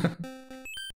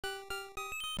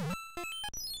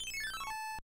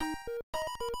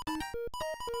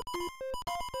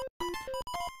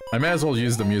 I may as well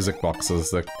use the music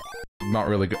boxes. They're not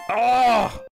really good.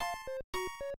 Oh!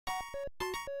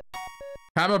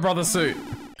 Hammer Brother suit.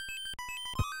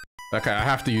 Okay, I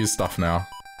have to use stuff now.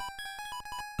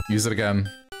 Use it again.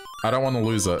 I don't want to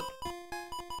lose it.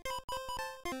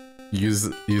 Use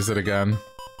it again.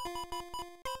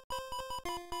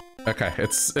 Okay,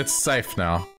 it's safe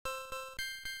now.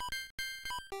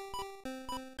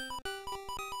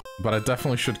 But I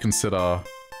definitely should consider...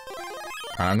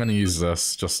 I'm gonna use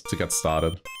this just to get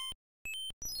started.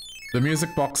 The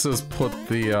music boxes put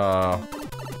the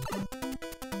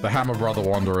Hammer Brother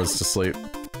Wanderers to sleep.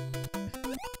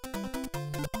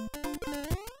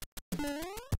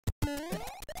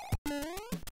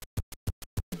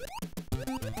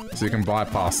 So you can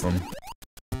bypass them.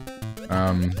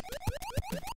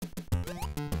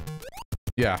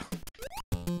 Yeah.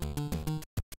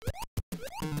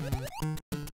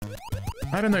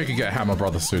 I didn't know you could get Hammer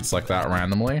Brother suits like that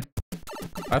randomly.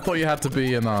 I thought you had to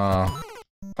be in, oh,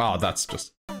 that's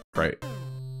just great.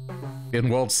 In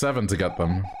World 7 to get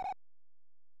them.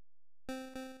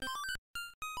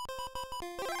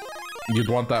 You'd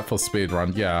want that for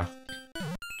speedrun, yeah.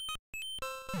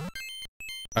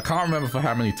 I can't remember for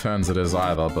how many turns it is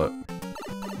either, but...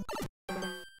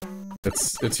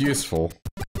 It's useful.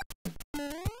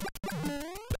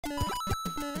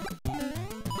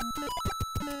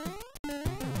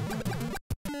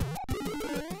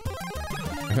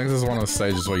 I think this is one of the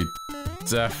stages where you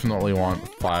definitely want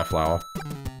Fire Flower.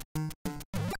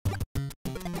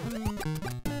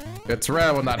 It's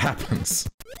rare when that happens.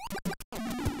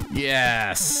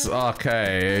 Yes!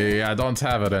 Okay, I don't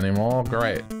have it anymore.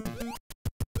 Great.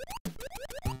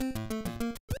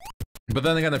 But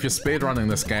then again, if you're speedrunning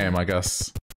this game, I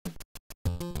guess...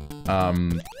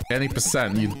 any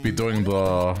percent, you'd be doing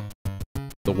the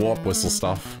warp whistle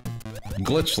stuff.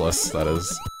 Glitchless, that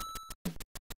is.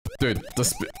 Dude,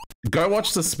 go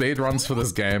watch the speedruns for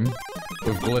this game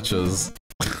with glitches.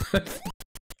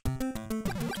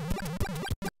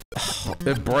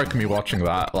 It broke me watching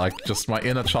that. Like, just my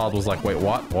inner child was like, wait,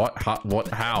 what? What? What?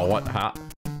 How? What? How?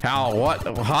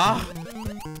 What? Huh?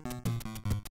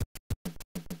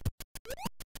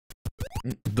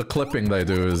 The clipping they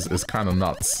do is kind of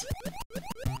nuts.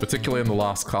 Particularly in the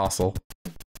last castle.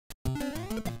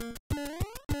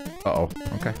 Uh-oh.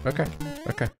 Okay, okay,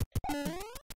 okay.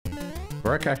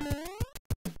 We're okay.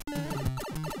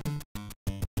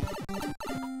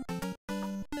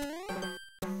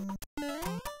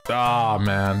 Ah,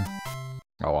 man.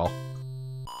 Oh well.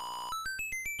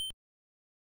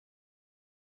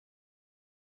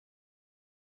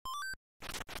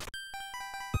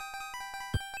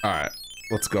 Alright,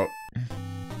 let's go.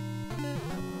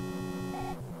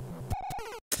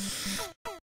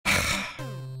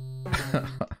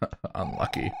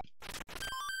 Unlucky.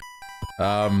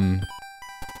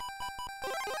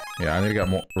 Yeah, I need to get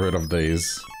rid of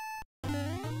these.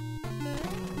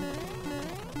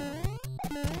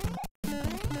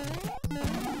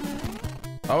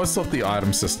 I always thought the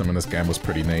item system in this game was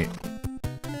pretty neat.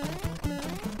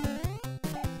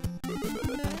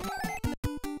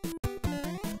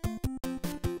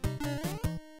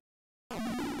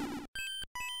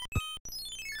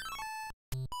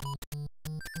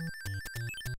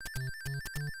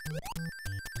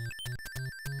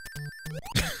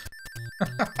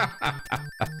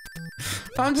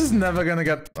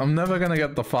 I'm never gonna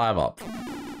get the 5 up.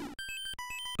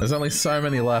 There's only so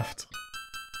many left.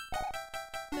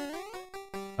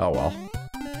 Oh well.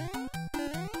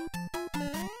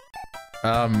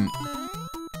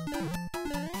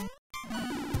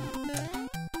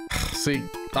 See,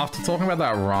 after talking about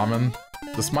that ramen,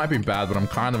 this might be bad, but I'm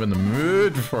kind of in the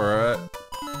mood for it.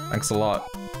 Thanks a lot.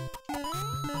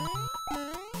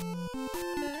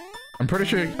 I'm pretty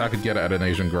sure I could get it at an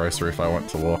Asian grocery if I went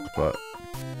to look, but...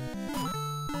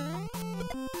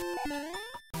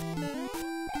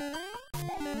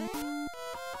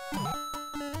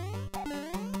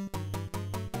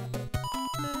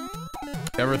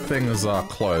 Everything is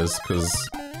closed, because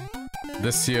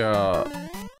this year...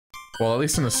 Well, at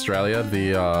least in Australia,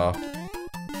 the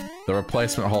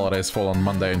replacement holidays fall on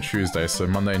Monday and Tuesday, so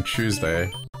Monday and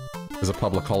Tuesday is a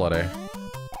public holiday.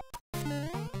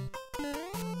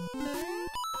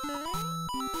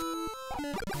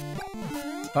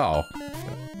 Oh.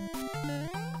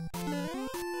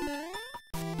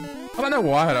 I don't know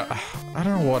why, I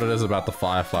don't know what it is about the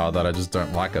Fire Flower that I just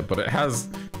don't like it, but it has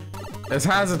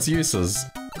its uses.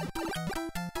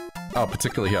 Oh,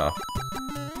 particularly here.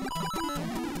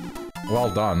 Well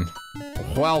done.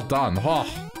 Well done. Oh,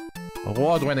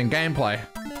 award-winning gameplay.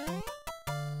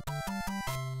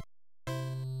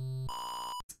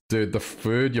 Dude, the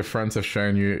food your friends have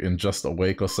shown you in just a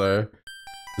week or so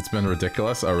It's been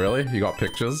ridiculous. Oh, really? You got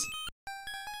pictures?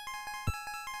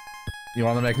 You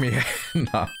want to make me...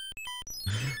 Nah.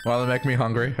 Want to make me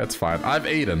hungry? That's fine. I've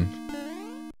eaten.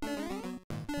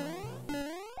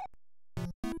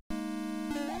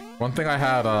 One thing I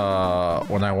had,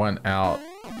 when I went out,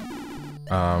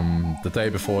 the day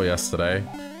before yesterday,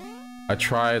 I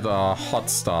tried, Hot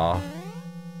Star,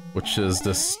 which is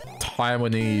this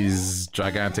Taiwanese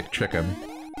gigantic chicken.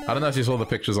 I don't know if you saw the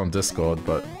pictures on Discord,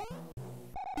 but...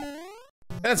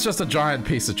 it's just a giant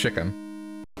piece of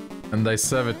chicken. And they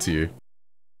serve it to you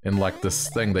in, like, this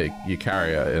thing that you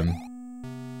carry it in.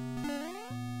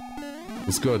 It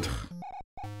was good.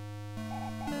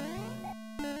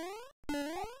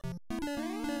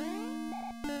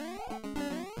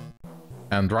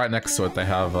 And right next to it they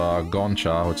have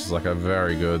Goncha, which is like a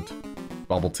very good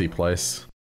bubble tea place.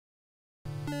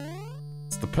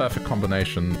 It's the perfect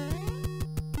combination.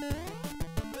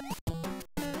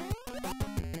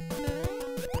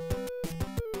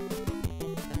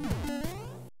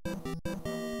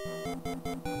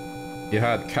 You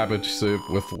had cabbage soup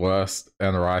with wurst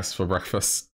and rice for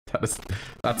breakfast.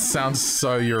 That sounds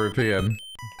so European,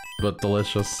 but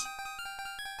delicious.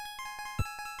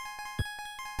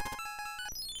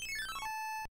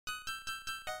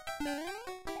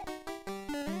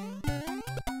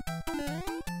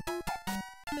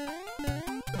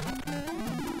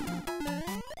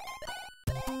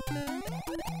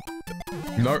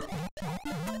 Nope.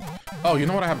 Oh, you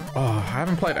know what I have? Oh, I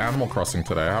haven't played Animal Crossing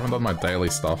today. I haven't done my daily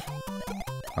stuff.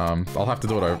 I'll have to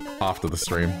do it after the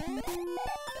stream.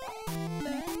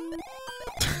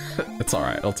 It's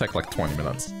alright, it'll take like 20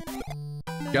 minutes.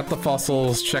 Get the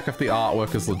fossils, check if the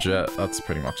artwork is legit, that's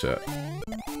pretty much it.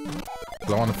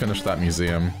 'Cause I want to finish that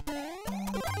museum.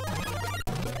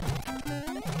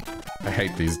 I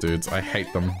hate these dudes, I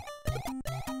hate them.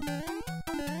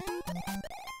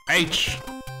 H!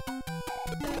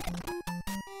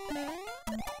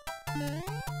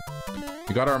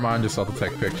 You gotta remind yourself to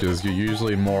take pictures. You're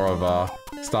usually more of a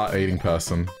start eating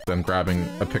person than grabbing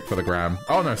a pic for the gram.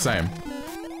 Oh no, same.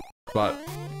 But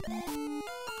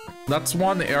that's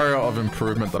one area of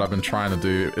improvement that I've been trying to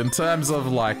do in terms of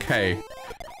like, hey,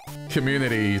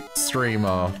 community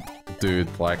streamer dude,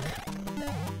 like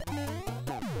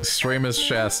streamers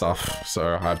share stuff,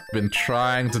 so I've been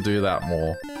trying to do that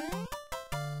more.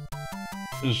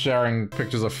 Sharing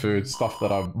pictures of food, stuff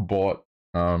that I've bought,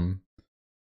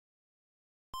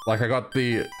 like, I got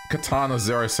the Katana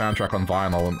Zero soundtrack on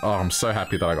vinyl, and oh, I'm so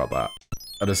happy that I got that.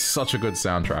 That is such a good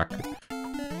soundtrack.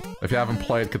 If you haven't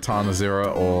played Katana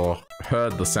Zero, or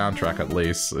heard the soundtrack at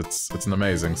least, it's an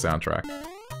amazing soundtrack.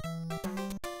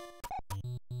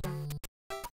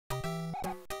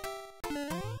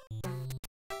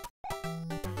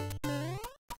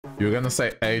 You were gonna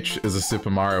say H is a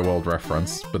Super Mario World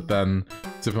reference, but then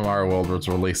Super Mario World was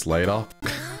released later.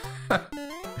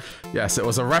 Yes, it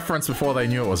was a reference before they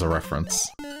knew it was a reference.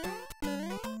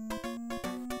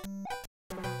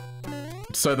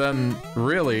 So then,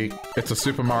 really, it's a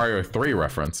Super Mario 3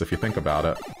 reference, if you think about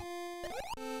it.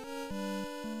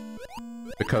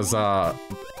 Because,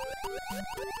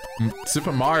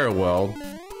 Super Mario World,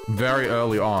 very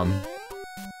early on,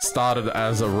 started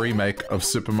as a remake of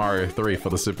Super Mario 3 for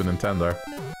the Super Nintendo.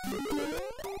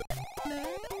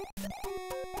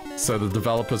 So the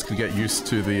developers could get used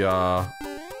to the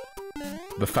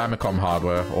Famicom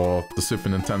hardware, or the Super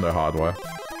Nintendo hardware.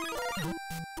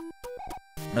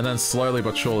 And then slowly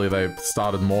but surely they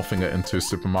started morphing it into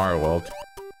Super Mario World.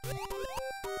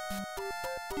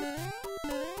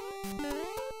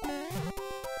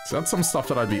 So that's some stuff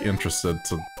that I'd be interested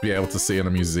to be able to see in a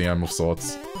museum of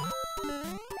sorts.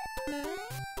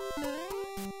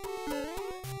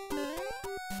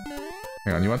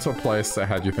 Hang on, you went to a place that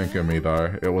had you think of me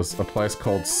though. It was a place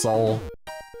called Seoul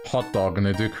Hot Dog, and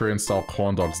they do Korean-style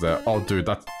corn dogs there. Oh, dude,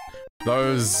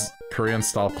 those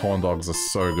Korean-style corn dogs are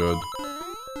so good.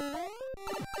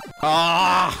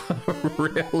 Ah,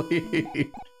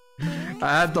 really?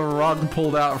 I had the rug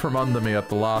pulled out from under me at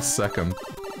the last second.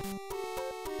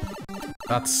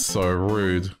 That's so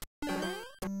rude.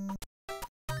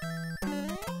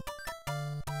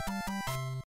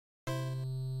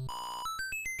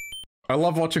 I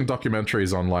love watching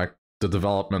documentaries on, like, the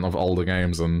development of older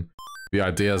games and the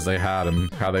ideas they had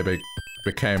and how they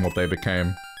became what they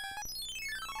became.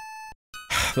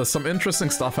 There's some interesting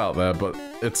stuff out there, but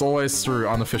it's always through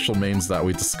unofficial means that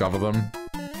we discover them.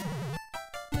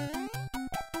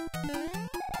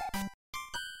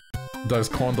 Those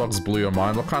corn dogs blew your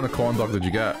mind. What kind of corn dog did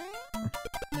you get?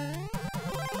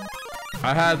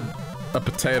 I had a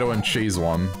potato and cheese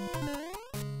one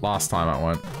last time I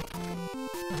went.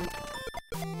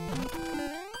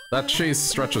 That cheese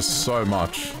stretches so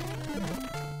much.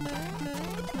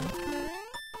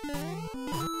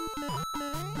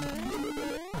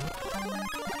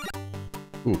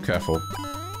 Ooh, careful.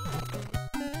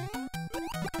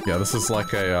 Yeah, this is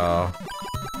like a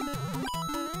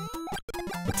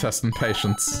test in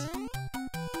patience.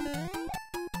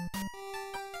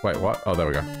 Wait, what? Oh, there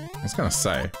we go. I was gonna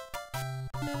say.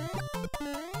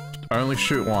 Only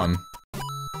shoot one.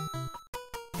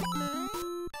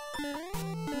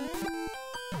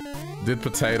 Did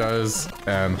potatoes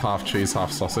and half cheese,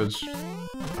 half sausage.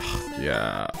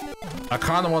 Yeah. I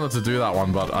kind of wanted to do that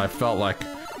one, but I felt like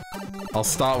I'll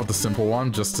start with the simple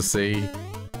one just to see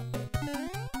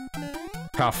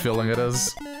how filling it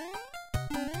is.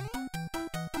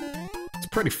 It's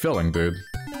pretty filling, dude.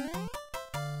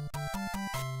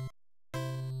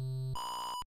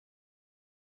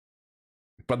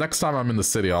 But next time I'm in the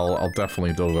city, I'll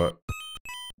definitely do it.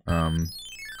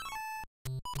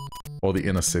 Or the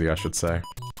inner city, I should say.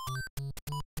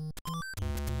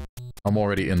 I'm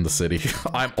already in the city.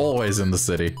 I'm always in the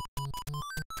city.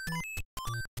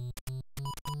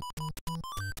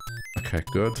 Okay,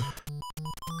 good.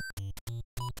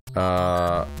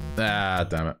 Damn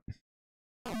it.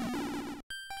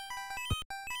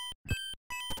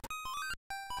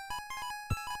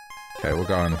 Okay, we're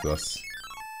going with this.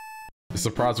 You're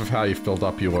surprised with how you filled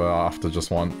up you were after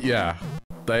just one. Yeah,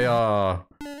 they are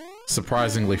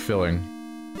surprisingly filling.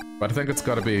 But I think it's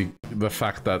gotta be the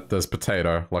fact that there's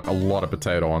potato, like a lot of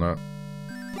potato on it.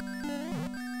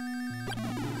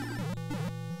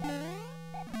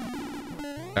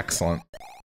 Excellent.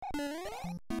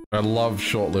 I love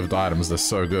short-lived items, they're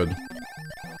so good.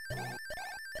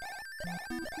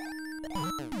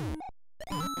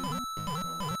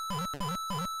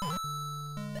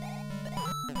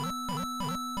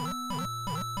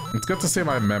 It's good to see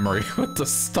my memory with the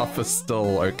stuff is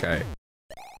still okay.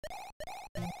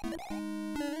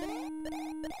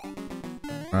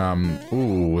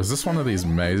 Ooh, is this one of these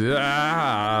mazes?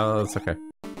 Ah, that's okay.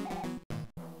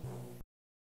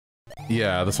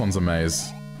 Yeah, this one's a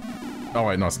maze. Oh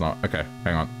wait, no it's not. Okay,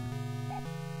 hang on.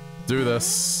 Do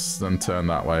this, then turn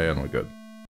that way and we're good.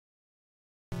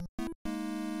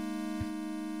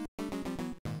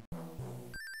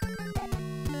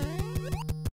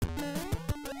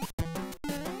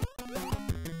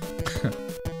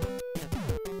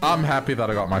 I'm happy that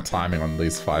I got my timing on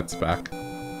these fights back.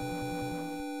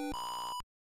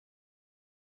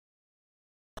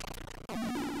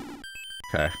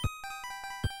 Okay.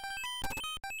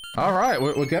 Alright,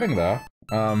 we're getting there.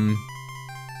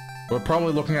 We're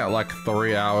probably looking at like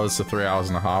 3 hours to 3 hours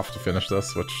and a half to finish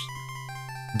this, which...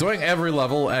 Doing every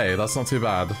level, hey, that's not too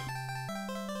bad.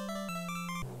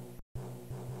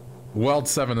 World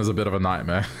 7 is a bit of a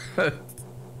nightmare.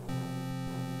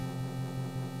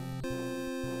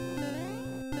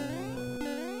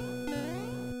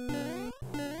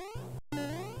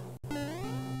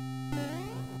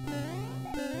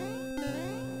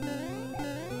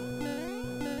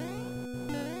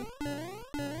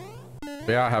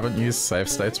 Yeah, I haven't used save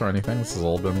states or anything. This has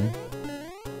all been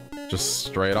just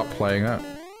straight up playing it.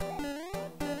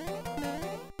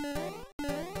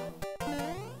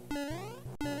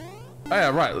 Oh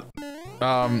yeah, right.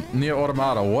 Nier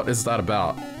Automata, what is that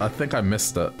about? I think I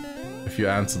missed it, if you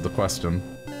answered the question.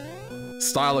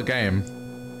 Style of game.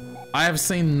 I have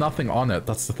seen nothing on it,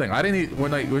 that's the thing. I didn't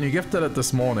when you gifted it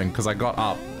this morning, because I got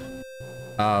up,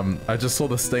 I just saw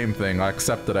the Steam thing, I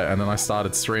accepted it, and then I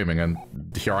started streaming, and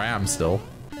here I am still.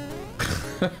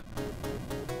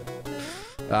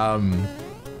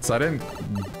 So I didn't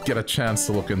get a chance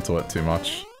to look into it too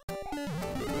much.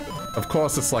 Of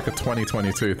course, it's like a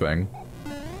 2022 thing.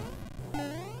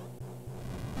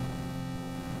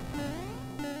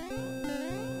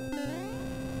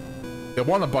 It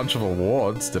won a bunch of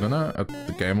awards, didn't it? At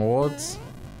the Game Awards?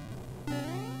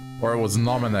 Or it was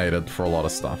nominated for a lot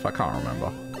of stuff, I can't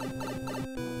remember.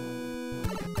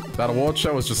 That award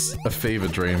show was just a fever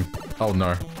dream. Oh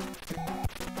no.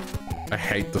 I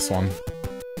hate this one.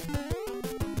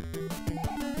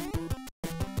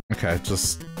 Okay,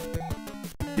 just...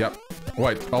 Yep.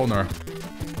 Wait, oh no.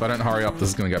 If I don't hurry up, this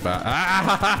is gonna get bad.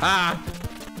 Ah!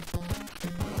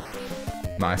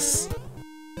 Nice.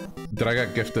 Did I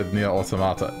get gifted Nier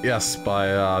Automata? Yes,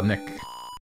 by Nick.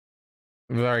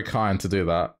 Very kind to do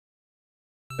that.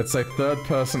 It's a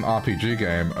third-person RPG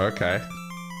game. Okay.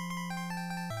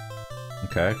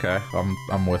 Okay,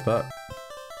 I'm with it.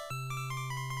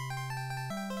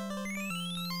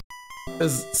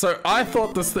 So I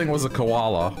thought this thing was a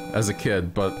koala as a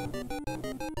kid, but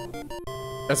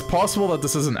it's possible that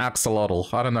this is an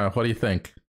axolotl. I don't know. What do you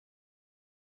think?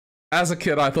 As a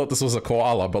kid, I thought this was a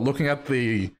koala, but looking at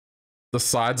the the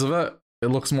sides of it, it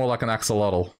looks more like an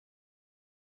axolotl.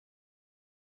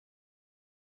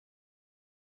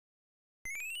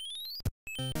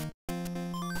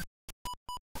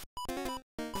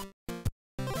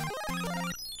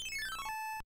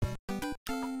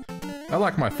 I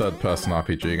like my third-person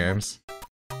RPG games.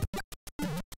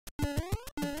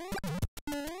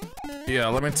 Yeah,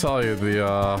 let me tell you,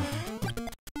 the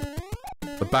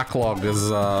backlog is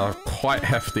quite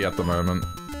hefty at the moment.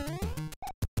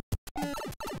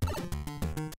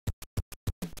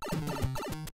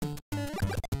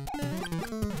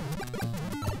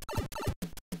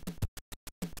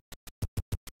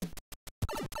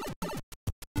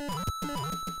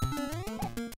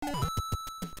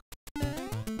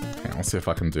 Let's see if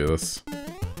I can do this.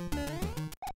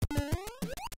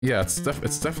 Yeah, it's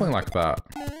definitely like that.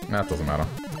 That doesn't matter.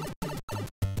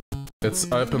 It's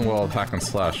open world hack and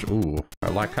slash. Ooh, I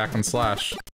like hack and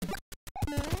slash.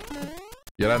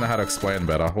 You don't know how to explain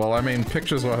better. Well, I mean,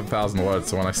 picture's worth 1,000 words,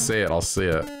 so when I see it, I'll see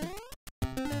it.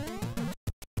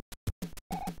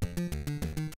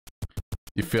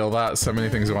 You feel that? So many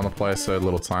things you want to play, so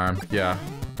little time. Yeah,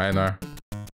 I know.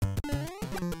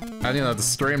 And you know, the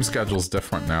stream schedule's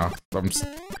different now. I'm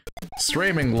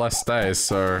streaming less days,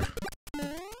 so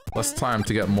less time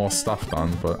to get more stuff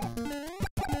done, but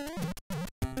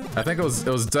I think it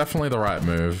was definitely the right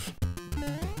move.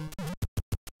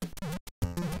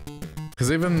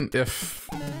 Because even if,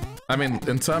 I mean,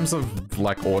 in terms of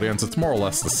like audience, it's more or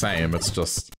less the same. It's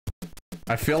just,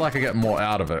 I feel like I get more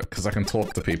out of it because I can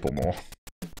talk to people more.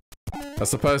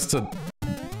 As opposed to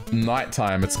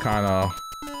nighttime, it's kind of,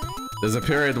 there's a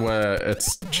period where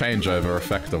it's changeover,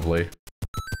 effectively.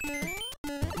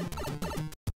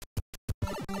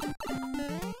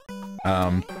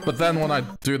 But then when I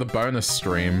do the bonus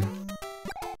stream,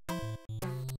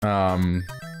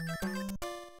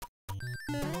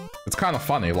 it's kind of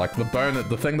funny, like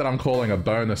the thing that I'm calling a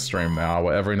bonus stream now,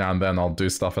 where every now and then I'll do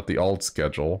stuff at the old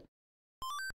schedule.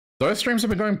 Those streams have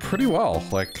been going pretty well,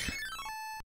 like,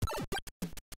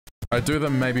 I do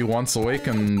them maybe once a week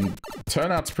and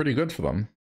turnout's pretty good for them.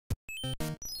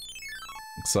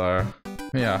 So,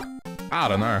 yeah, I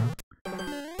don't know.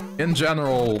 In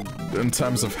general, in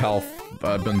terms of health,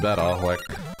 I've been better, like,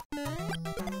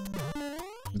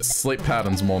 sleep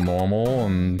pattern's more normal,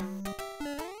 and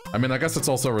I mean, I guess it's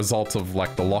also a result of,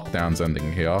 like, the lockdowns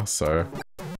ending here, so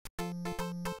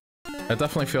I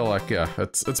definitely feel like, yeah,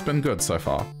 it's been good so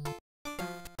far.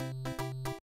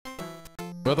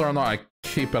 Whether or not I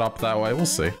keep it up that way, we'll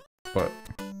see. But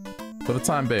for the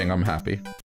time being, I'm happy.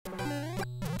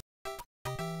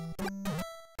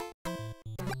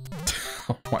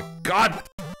 Oh my god!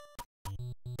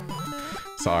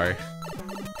 Sorry.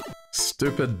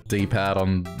 Stupid D-pad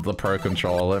on the Pro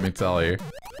Controller, let me tell you.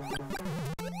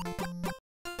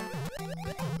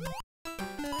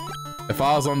 If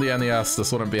I was on the NES,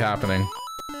 this wouldn't be happening.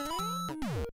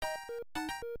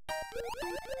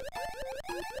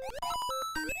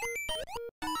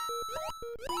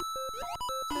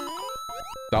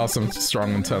 That was some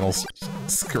strong internal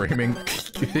screaming.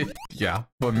 Yeah,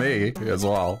 for me as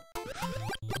well.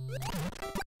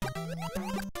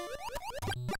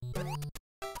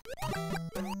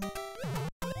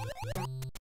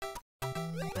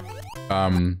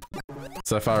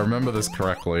 So if I remember this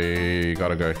correctly, you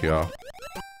gotta go here.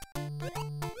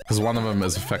 Because one of them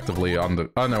is effectively under...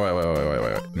 Oh, no,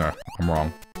 wait. No, I'm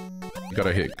wrong. You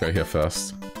gotta go here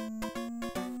first.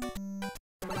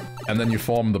 And then you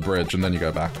form the bridge, and then you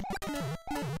go back.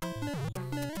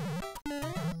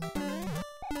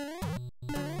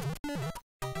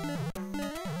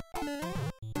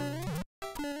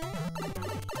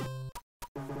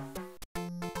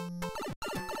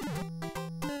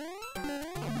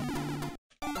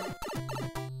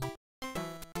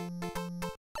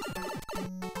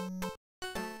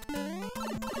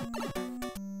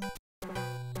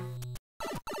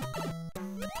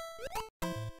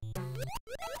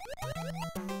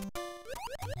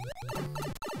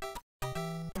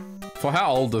 For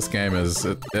how old this game is,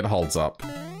 it holds up.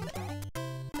 There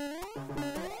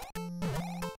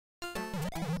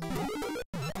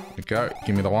you go,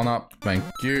 give me the 1-up, thank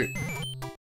you.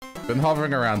 Been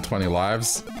hovering around 20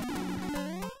 lives.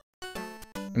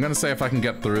 I'm gonna say if I can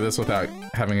get through this without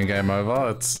having a game over,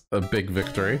 it's a big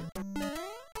victory.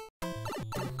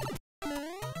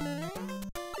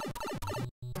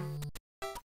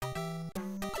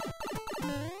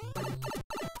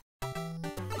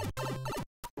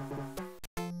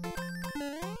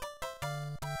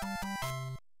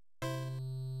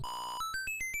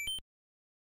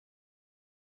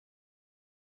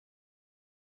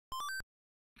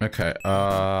 Okay,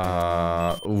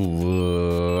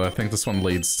 ooh, I think this one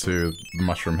leads to the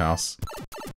Mushroom House.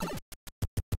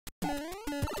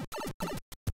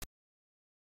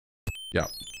 Yeah.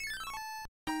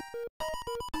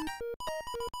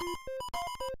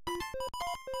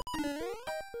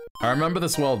 I remember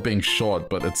this world being short,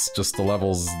 but it's just the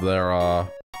levels there are...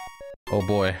 Oh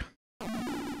boy.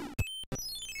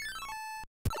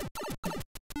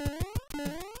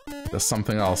 There's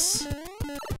something else.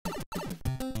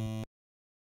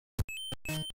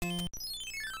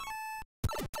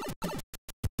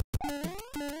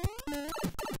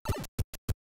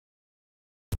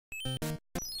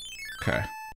 Okay.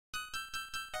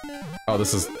 Oh,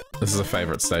 this is a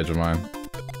favorite stage of mine.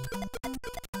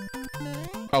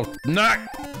 Oh, no!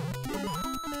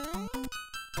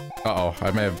 Uh-oh,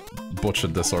 I may have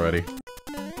butchered this already.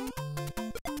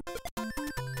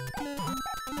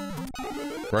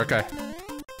 We're okay.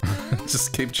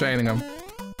 Just keep chaining them.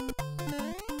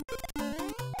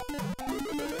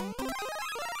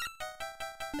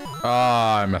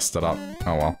 Ah, I messed it up.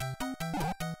 Oh well.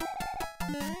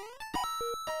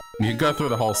 You can go through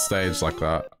the whole stage like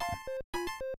that.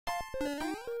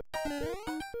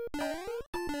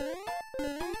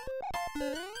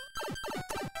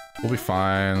 We'll be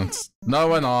fine. No,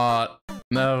 we're not.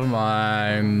 Never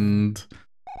mind.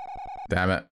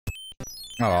 Damn it.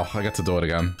 Oh, I get to do it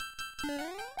again.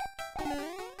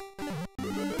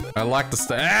 I like the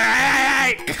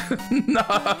No!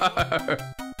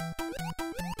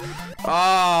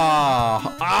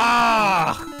 Ah!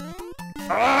 Ah!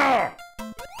 Ah!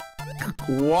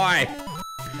 Why?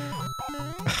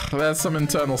 There's some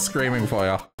internal screaming for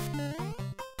you.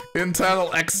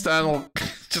 Internal, external,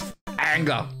 just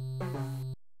anger.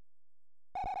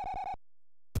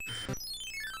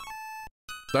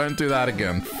 Don't do that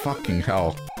again. Fucking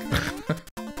hell.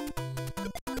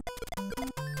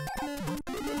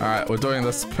 Alright, we're doing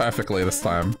this perfectly this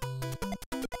time.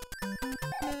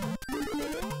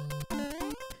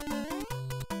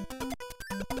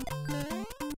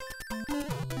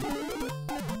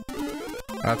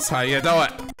 That's how you do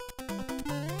it.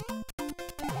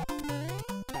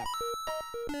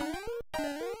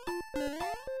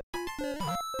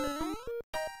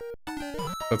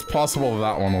 It's possible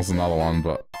that one was another one,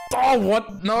 but... Oh,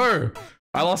 what? No!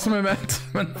 I lost my momentum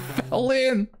and fell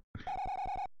in!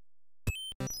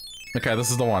 Okay,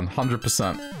 this is the one.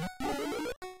 100%.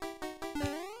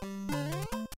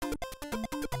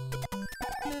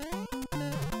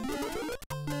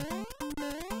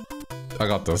 I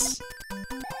got this.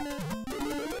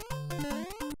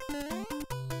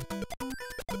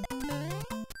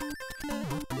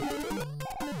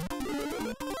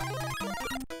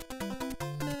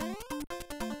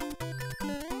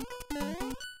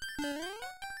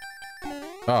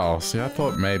 Oh, see, I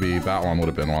thought maybe that one would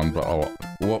have been one, but oh,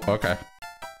 well, okay.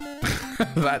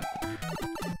 That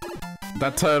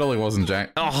totally wasn't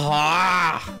jank.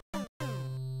 Oh!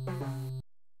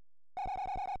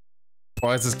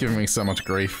 Why is this giving me so much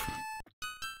grief?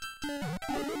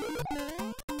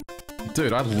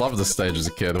 Dude, I loved this stage as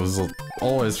a kid. It was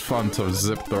always fun to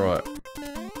zip through it.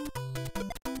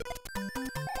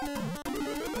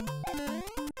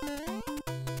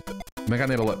 I think I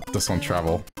need to let this one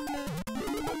travel.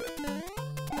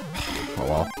 Oh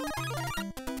well.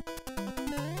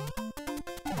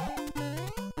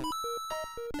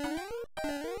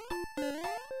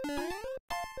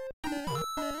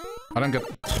 I don't get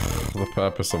the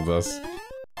purpose of this.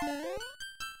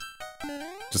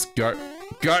 Just go.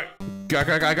 Go! Go,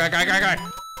 go, go, go, go, go, go!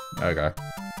 Okay.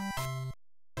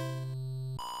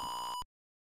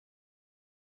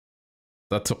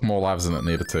 That took more lives than it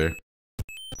needed to.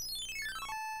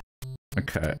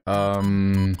 Okay,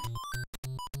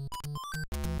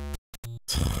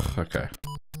 okay.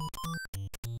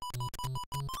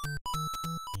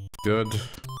 Good.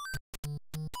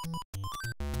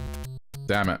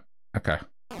 Damn it. Okay.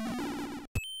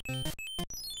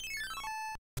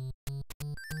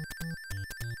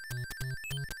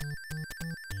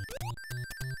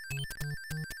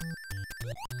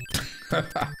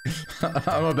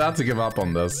 I'm about to give up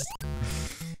on this.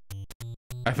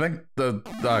 I think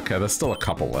okay, there's still a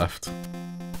couple left.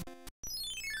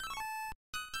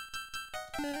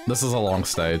 This is a long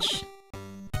stage.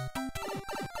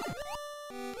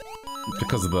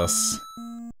 Because of this.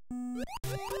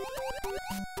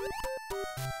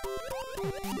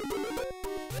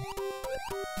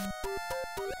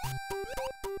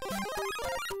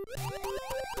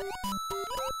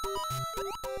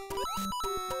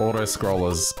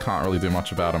 Auto-scrollers, can't really do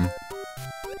much about them.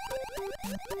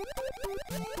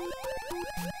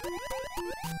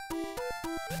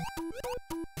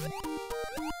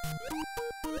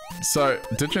 So,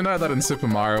 did you know that in Super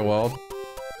Mario World,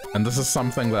 and this is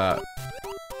something that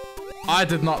I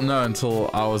did not know until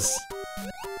I was,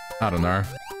 I don't know,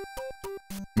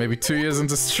 maybe 2 years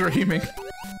into streaming.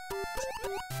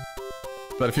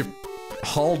 But if you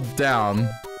hold down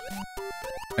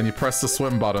and you press the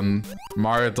swim button,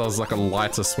 Mario does like a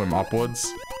lighter swim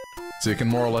upwards. So you can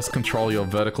more or less control your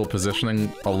vertical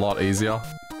positioning a lot easier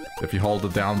if you hold the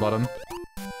down button.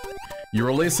 You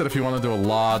release it if you want to do a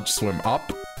large swim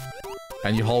up,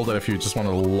 and you hold it if you just want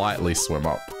to lightly swim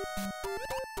up.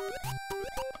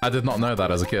 I did not know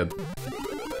that as a kid.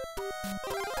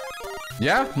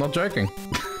 Yeah, not joking.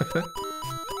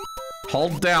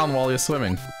 Hold down while you're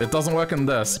swimming. It doesn't work in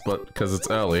this, but because it's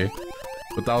early.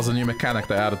 But that was a new mechanic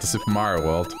they added to Super Mario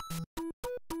World.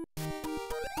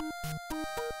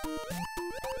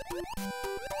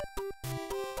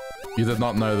 You did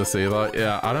not know this either?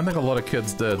 Yeah, I don't think a lot of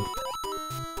kids did.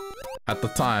 At the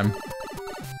time.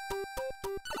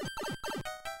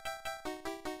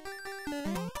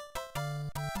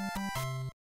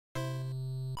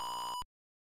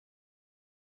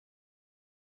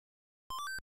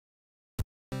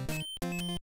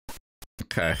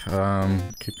 Okay,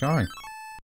 keep going.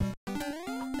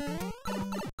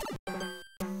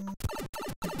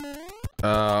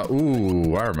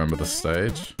 Ooh, I remember this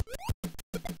stage.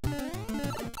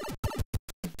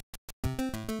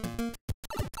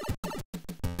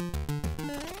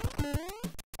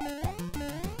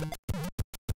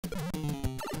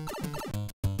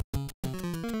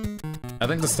 I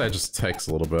think the stage just takes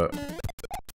a little bit.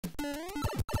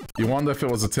 You wonder if it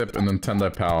was a tip in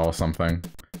Nintendo Power or something.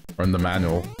 Or in the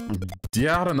manual.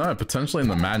 Yeah, I don't know. Potentially in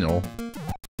the manual.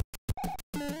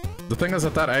 The thing is,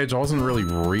 at that age, I wasn't really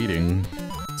reading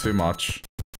too much.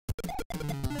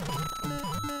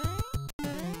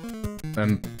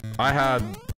 And I had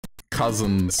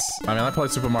cousins. I mean, I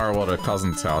played Super Mario World at a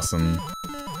cousin's house, and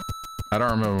I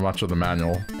don't remember much of the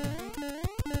manual.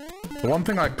 The one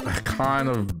thing I kind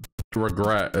of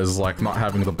regret is, like, not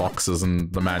having the boxes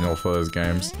and the manual for those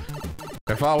games.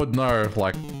 If I would know,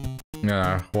 like, you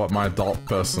know, what my adult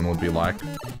person would be like,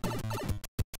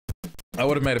 I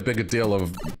would have made a bigger deal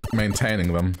of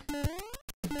maintaining them.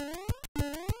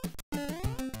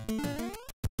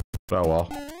 But oh well.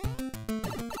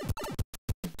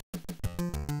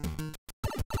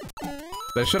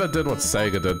 They should have did what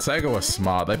Sega did. Sega was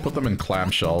smart. They put them in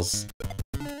clamshells.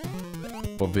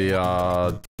 For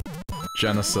the,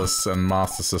 Genesis and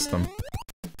Master System.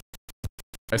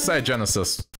 I say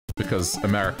Genesis because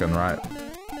American, right?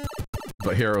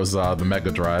 But here it was, the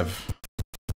Mega Drive.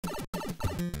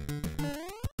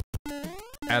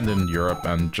 And in Europe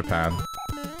and Japan.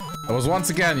 It was once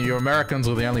again, you Americans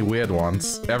were the only weird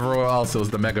ones. Everywhere else it was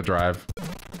the Mega Drive.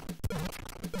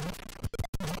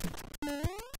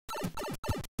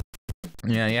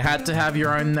 Yeah, you had to have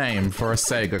your own name for a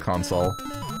Sega console.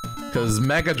 Because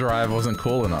Mega Drive wasn't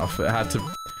cool enough. It had to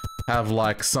have,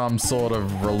 like, some sort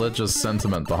of religious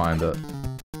sentiment behind it.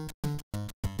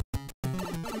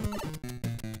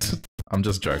 I'm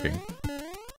just joking.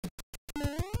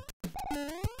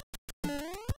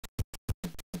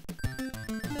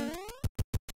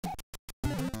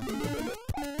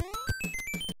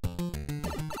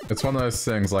 It's one of those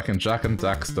things, like in Jak and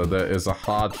Daxter, there is a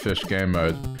hard fish game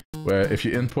mode, where if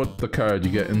you input the code,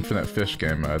 you get infinite fish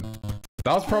game mode.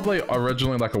 That was probably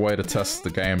originally like a way to test the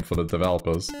game for the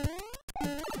developers.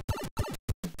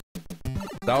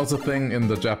 That was a thing in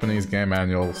the Japanese game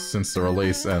manual since the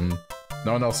release, and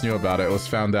no one else knew about it. It was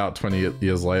found out 20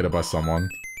 years later by someone.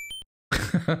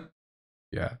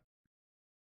 Yeah.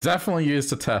 Definitely used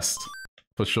to test,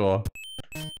 for sure.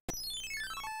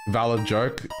 Valid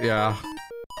joke? Yeah.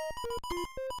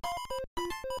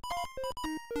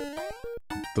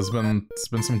 There's been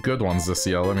some good ones this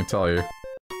year, let me tell you.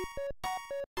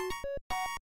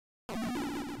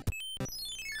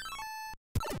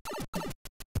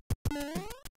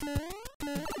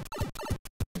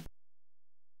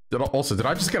 Did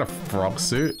I just get a frog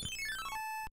suit?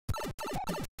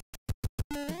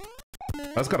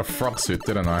 I just got a frog suit,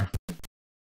 didn't I?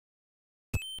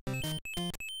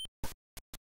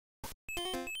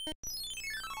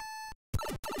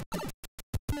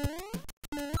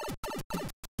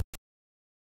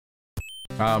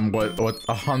 What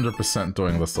 100%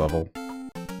 doing this level.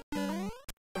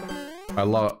 I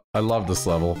love this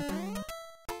level.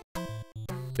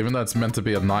 Even though it's meant to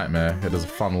be a nightmare, it is a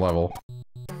fun level.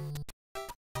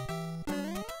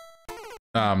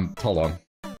 Hold on.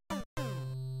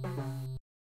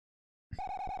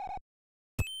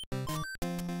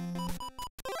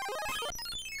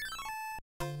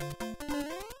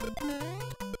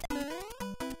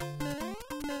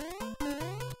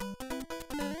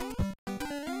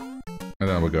 And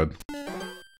then we're good.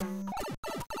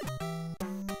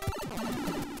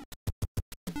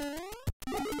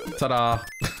 Ta-da!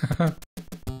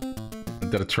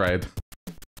 Did a trade.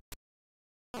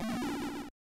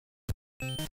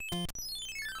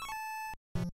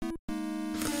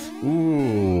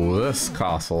 Ooh, this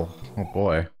castle. Oh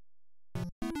boy.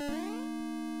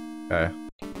 Okay.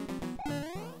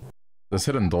 There's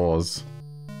hidden doors.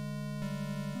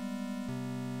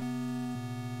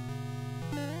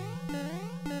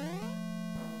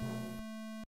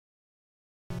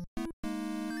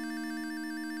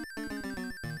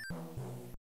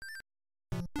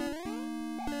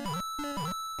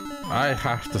 I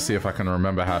have to see if I can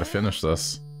remember how to finish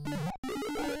this.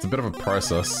 It's a bit of a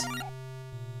process.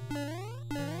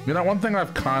 You know, one thing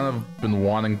I've kind of been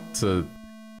wanting to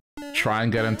try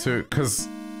and get into, because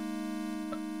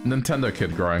Nintendo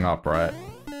kid growing up, right?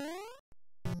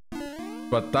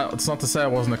 But that's not to say I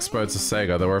wasn't exposed to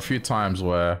Sega. There were a few times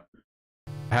where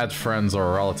I had friends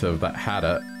or a relative that had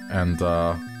it, and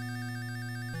I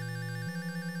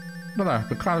don't know,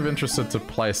 I'm kind of interested to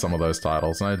play some of those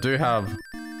titles. And I do have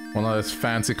one of those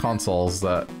fancy consoles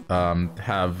that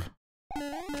have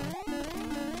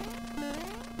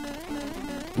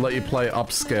let you play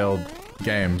upscaled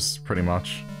games, pretty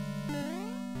much.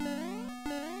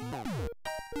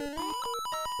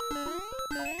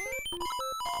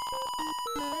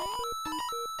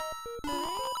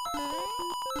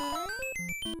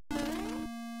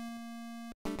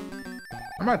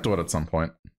 I might do it at some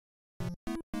point.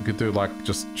 We could do, like,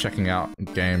 just checking out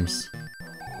games.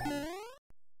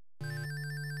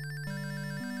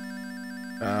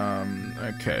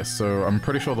 Okay, so I'm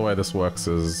pretty sure the way this works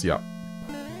is, yep.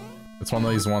 It's one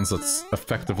of these ones that's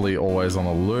effectively always on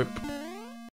a loop.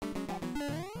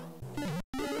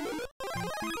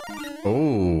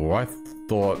 Oh, I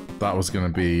thought that was gonna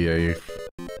be a...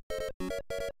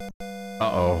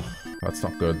 Uh-oh, that's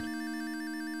not good.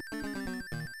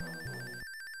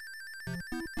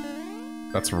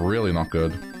 That's really not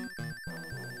good.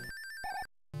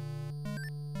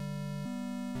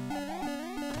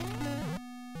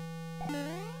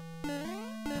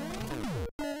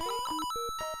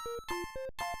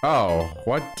 Oh,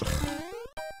 what?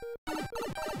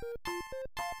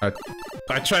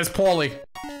 I chose poorly.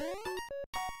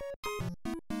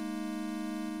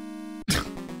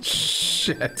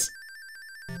 Shit.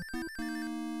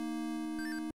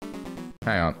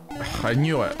 Hang on. I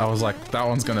knew it. I was like, that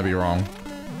one's gonna be wrong.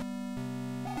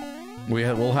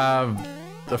 We'll have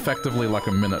effectively like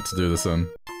a minute to do this in.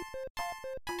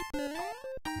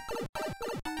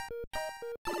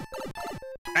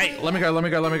 Hey, let me go.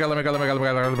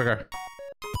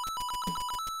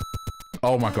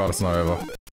 Oh my god, it's not over.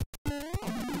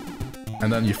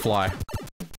 And then you fly.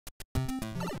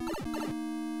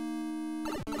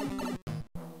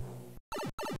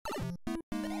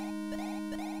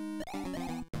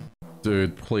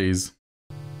 Dude, please.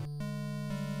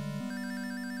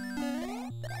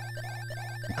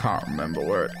 I can't remember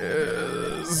where it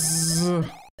is.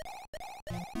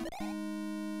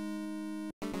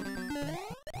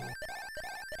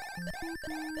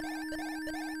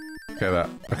 Okay,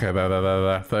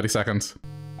 there. 30 seconds.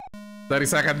 30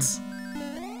 seconds!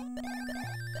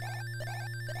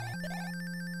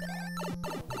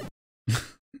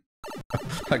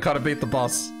 I gotta beat the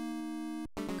boss.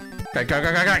 Okay, go!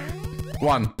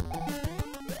 1,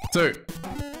 2,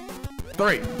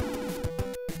 3.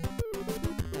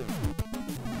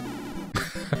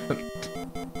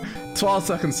 12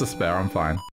 seconds to spare, I'm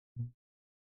fine.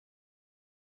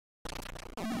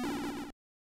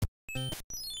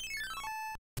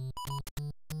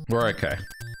 We're okay.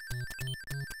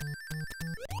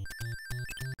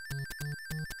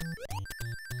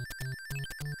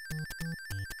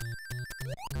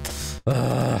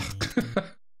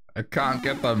 I can't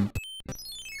get them.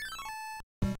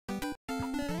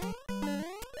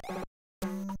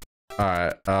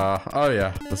 Alright, oh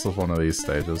yeah, this was one of these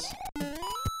stages.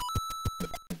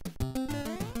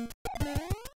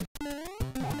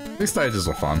 These stages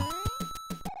were fun.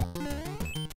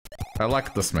 I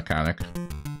like this mechanic.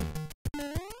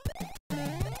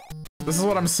 This is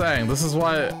what I'm saying. This is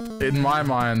why, in my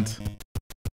mind...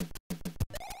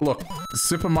 Look,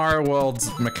 Super Mario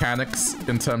World's mechanics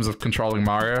in terms of controlling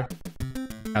Mario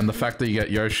and the fact that you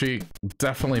get Yoshi,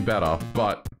 definitely better,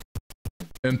 but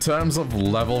in terms of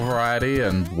level variety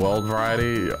and world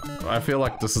variety, I feel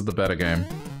like this is the better game.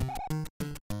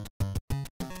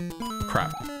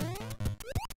 Crap.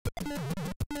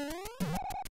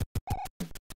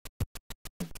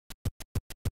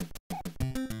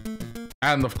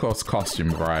 And of course,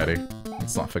 costume variety.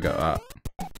 Let's not forget that.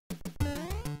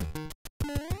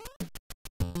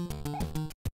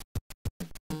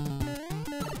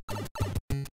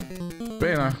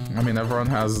 know, I mean, everyone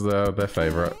has their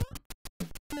favorite.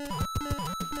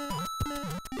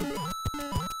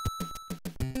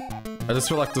 I just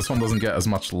feel like this one doesn't get as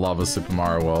much love as Super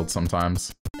Mario World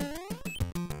sometimes.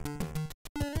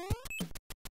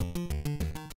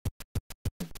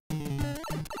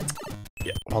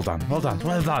 Yeah, well done, well done,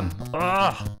 well done!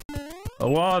 Ugh!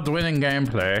 Award-winning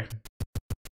gameplay.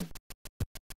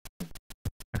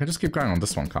 I can just keep going on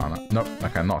this one, can't I? Nope, I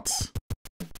cannot.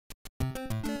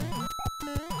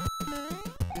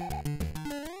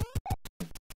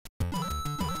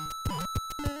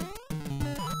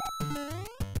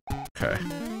 Okay.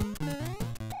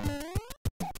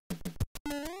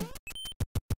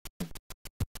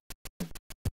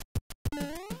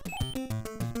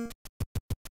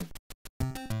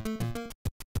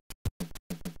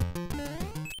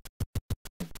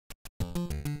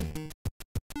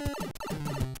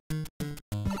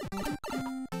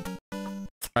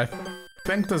 I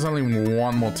think there's only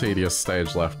one more tedious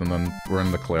stage left and then we're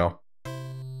in the clear.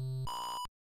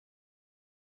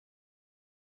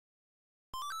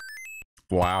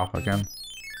 Wow, again.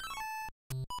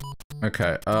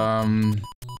 Okay, oh,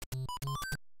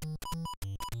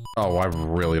 I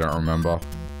really don't remember.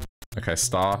 Okay,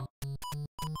 star.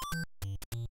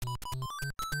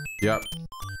 Yep.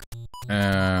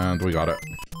 And we got it.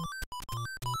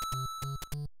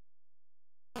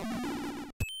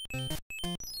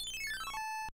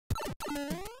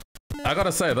 I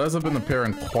gotta say, those have been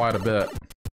appearing quite a bit.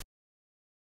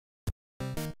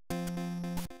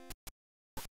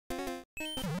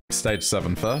 Stage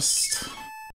 7 first.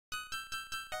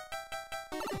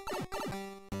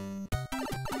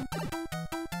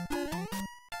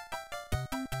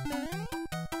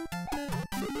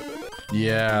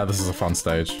 Yeah, this is a fun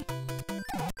stage.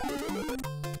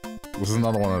 This is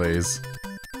another one of these.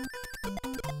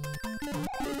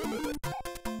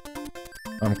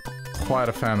 I'm quite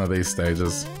a fan of these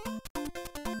stages.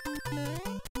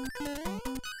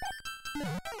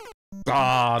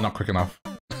 Ah, not quick enough.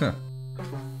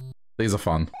 These are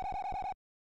fun.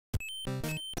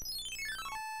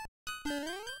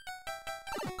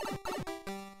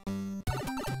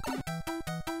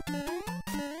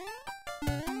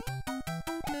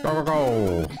 Go, go,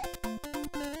 go!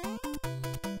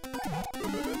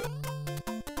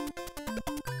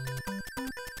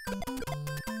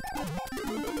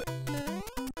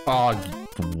 Oh,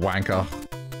 wanker.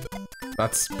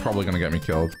 That's probably gonna get me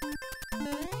killed.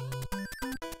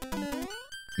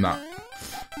 Nah.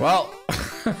 Well...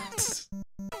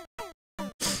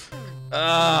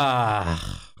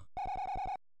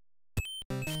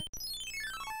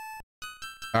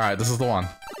 Alright, this is the one.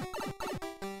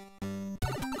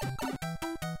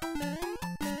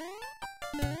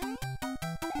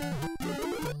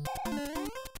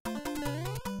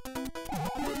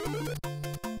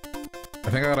 I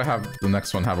think I gotta have the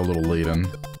next one have a little lead-in.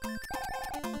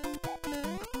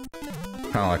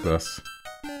 Kinda like this.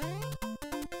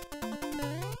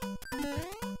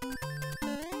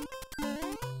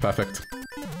 Perfect.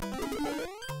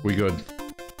 We good.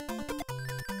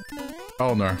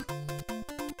 Oh no.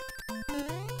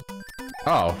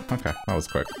 Oh, okay. That was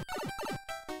quick.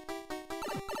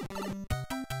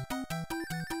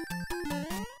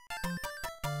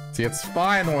 See, it's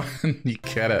fine when you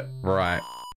get it right.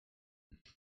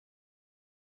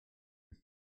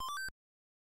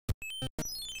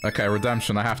 Okay,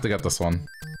 redemption. I have to get this one.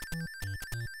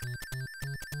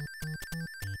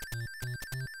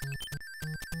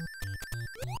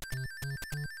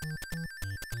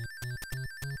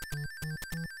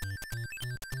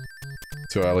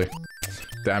 Too early.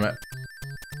 Damn it.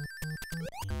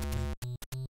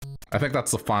 I think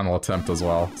that's the final attempt as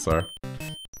well, so...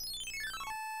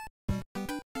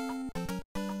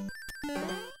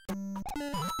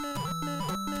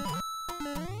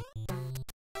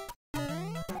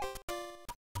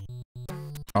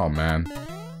 Oh, man.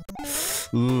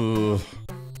 Ooh.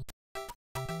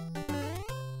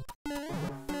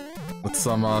 That's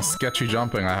some, sketchy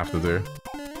jumping I have to do.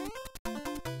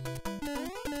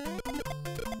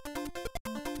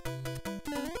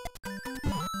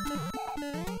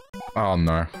 Oh,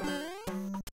 no.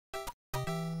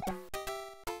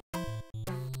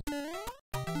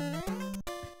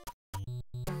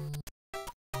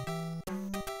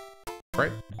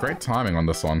 Great timing on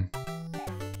this one.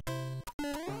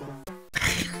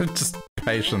 Just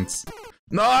patience.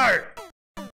 No!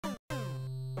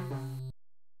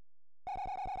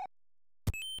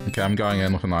 Okay, I'm going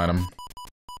in with an item.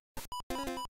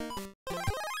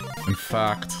 In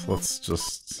fact, let's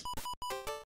just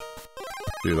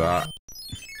do that.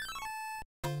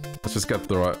 Let's just get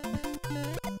through it.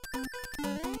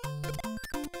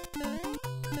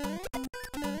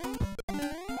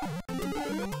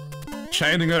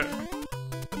 chaining it.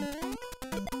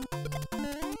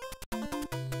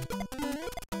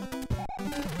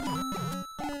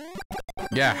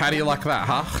 Yeah, how do you like that,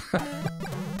 huh?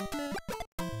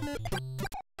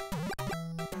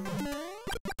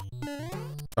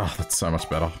 Oh, that's so much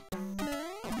better.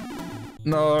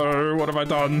 No, what have I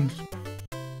done?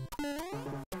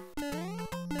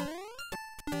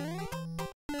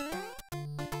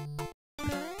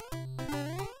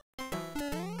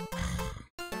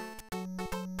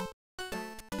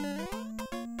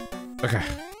 Okay.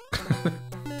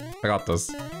 I got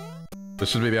this. This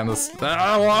should be the end of this.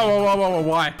 Oh, whoa,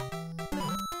 why?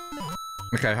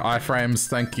 Okay, iframes,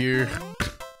 thank you.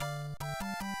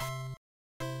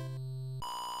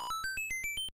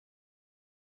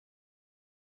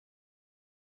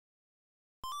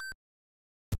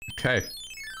 Okay.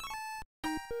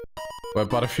 We're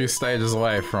but a few stages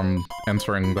away from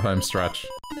entering the home stretch.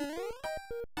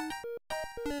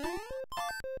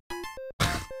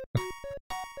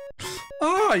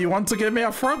 Oh, you want to give me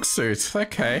a frog suit?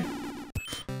 Okay.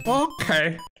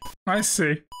 Okay, I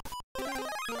see.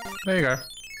 There you go.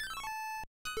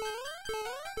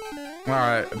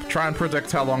 Alright, try and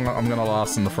predict how long I'm gonna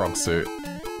last in the frog suit.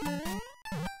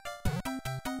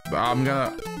 I'm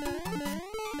gonna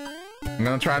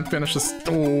try and finish this.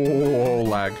 Oh,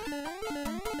 lag.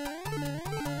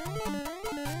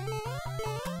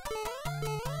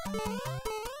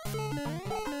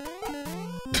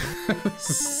 This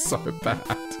is so bad.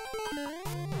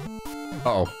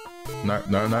 Uh-oh. No.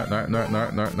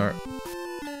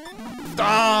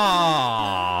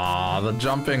 Ah, the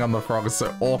jumping on the frog is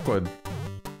so awkward.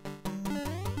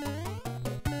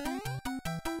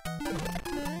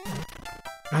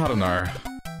 I don't know.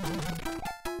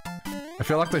 I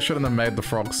feel like they shouldn't have made the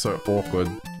frog so awkward.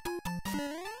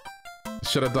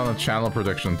 Should have done a channel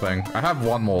prediction thing. I have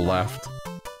one more left.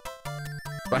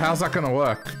 But how's that gonna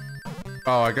work?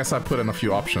 Oh, I guess I put in a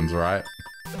few options, right?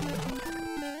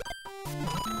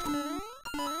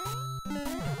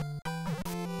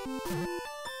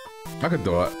 I could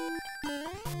do it.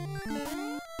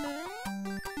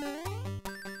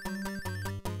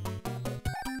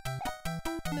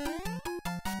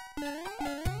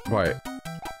 Wait.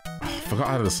 I forgot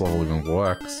how this level even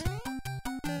works.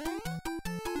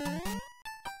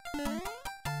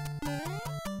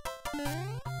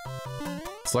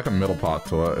 It's like a middle part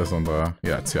to it, isn't there?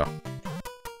 Yeah, it's here.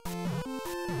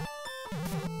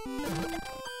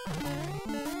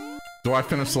 Do I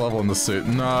finish the level in the suit?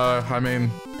 No, I mean...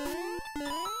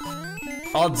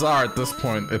 odds are at this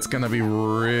point, it's gonna be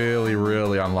really,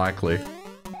 really unlikely.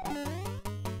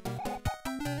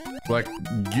 Like,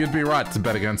 you'd be right to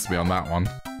bet against me on that one.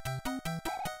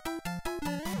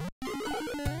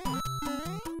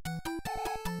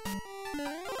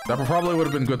 That probably would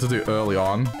have been good to do early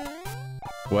on,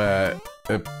 where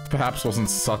it perhaps wasn't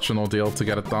such an ordeal to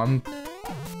get it done.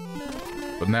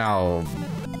 But now,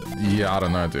 yeah, I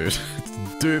don't know, dude.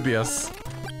 It's dubious.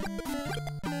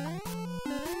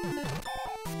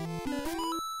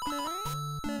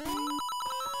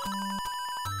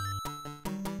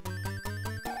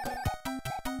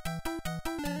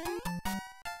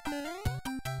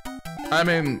 I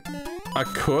mean, I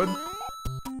could.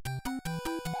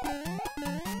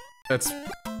 It's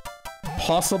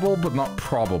possible, but not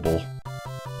probable.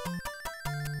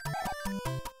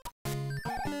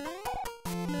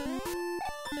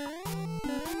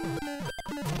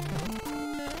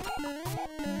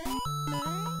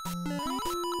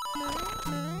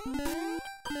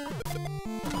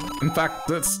 In fact,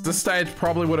 this stage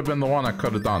probably would have been the one I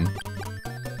could have done.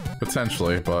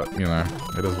 Potentially, but, you know,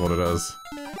 it is what it is.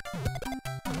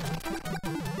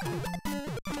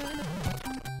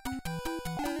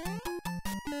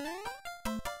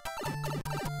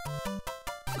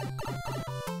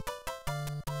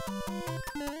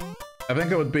 I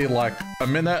think it would be like a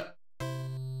minute,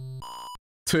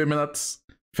 2 minutes,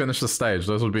 finish the stage.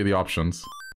 Those would be the options.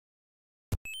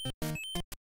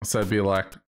 So it'd be like,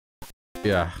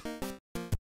 yeah.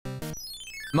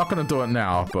 Not gonna do it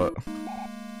now, but...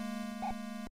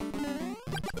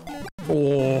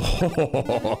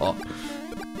 Oh!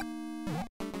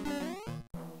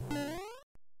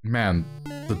 Man,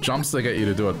 the jumps they get you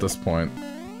to do at this point.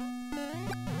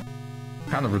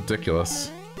 Kind of ridiculous.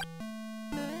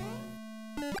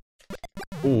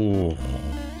 Ooh.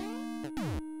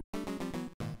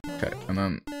 Okay, and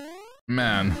then...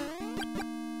 Man.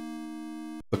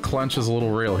 The clench is a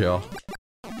little real here.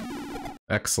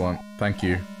 Excellent, thank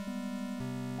you.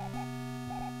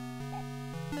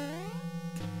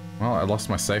 Well, I lost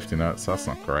my safety net, so that's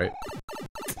not great.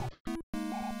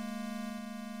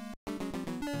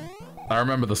 I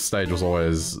remember the stage was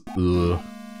always... ugh.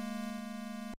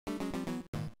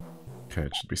 Okay,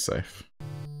 it should be safe.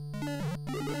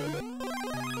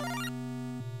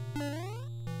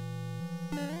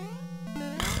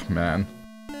 Man.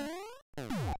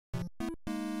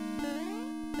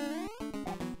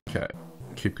 Okay,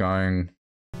 keep going.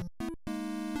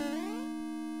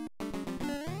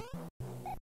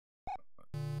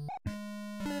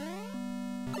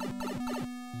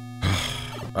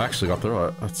 I actually got through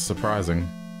it. That's surprising.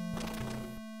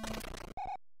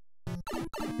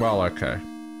 Well, okay.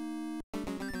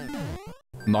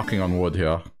 Knocking on wood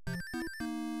here.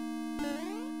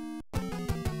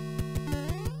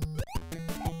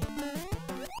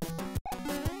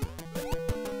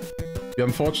 The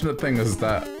unfortunate thing is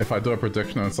that if I do a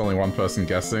prediction and it's only one person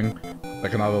guessing, they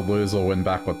can either lose or win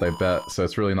back what they bet, so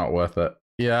it's really not worth it.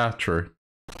 Yeah, true.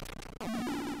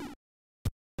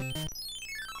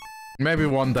 Maybe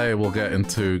one day we'll get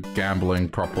into gambling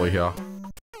properly here.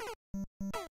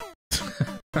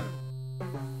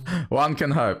 One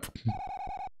can hope.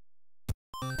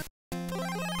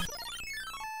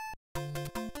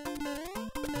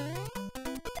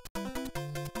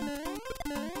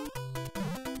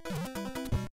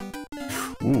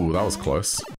 Ooh, that was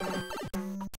close.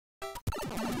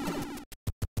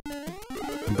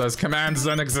 Those commands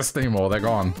don't exist anymore, they're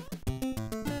gone.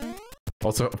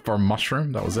 Also, for a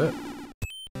mushroom, that was it.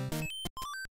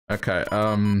 Okay,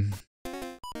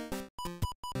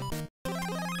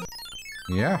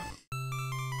 yeah.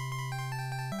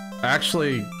 I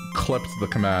actually clipped the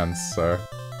commands, so...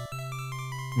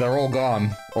 they're all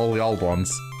gone. All the old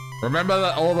ones. Remember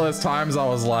that all those times I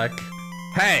was like,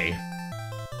 hey!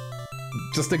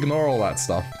 Just ignore all that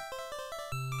stuff.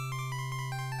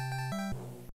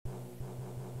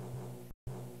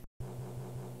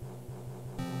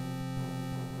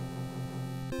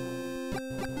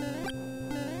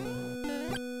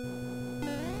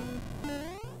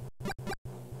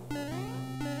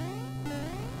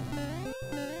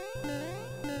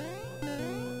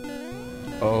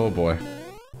 Oh boy.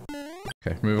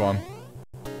 Okay, move on.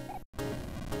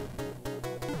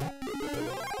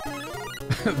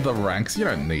 The ranks, you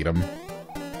don't need them.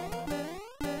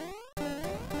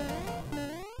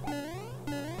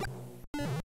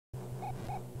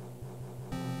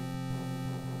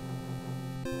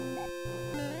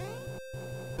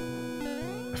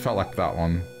 I felt like that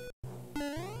one.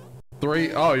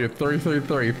 Oh, you're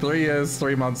 333. 3 years,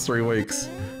 3 months, 3 weeks.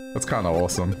 That's kind of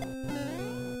awesome.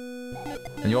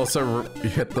 And you also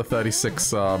hit the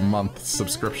 36 month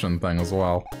subscription thing as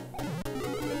well.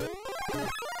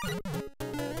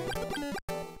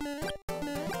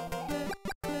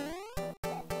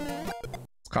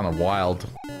 It's kind of wild.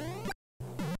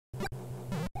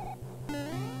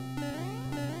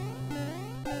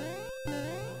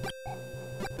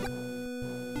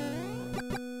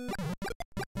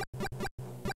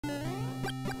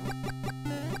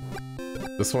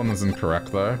 This one is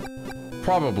incorrect though.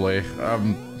 Probably.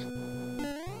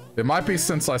 It might be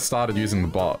since I started using the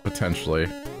bot, potentially.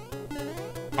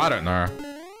 I don't know.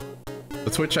 The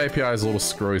Twitch API is a little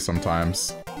screwy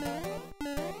sometimes.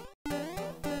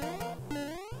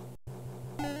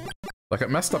 Like,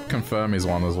 it messed up Confirmi's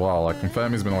one as well. Like,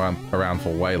 Confirmi's been around for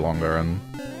way longer, and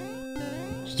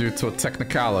due to a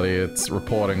technicality, it's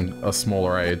reporting a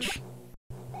smaller age.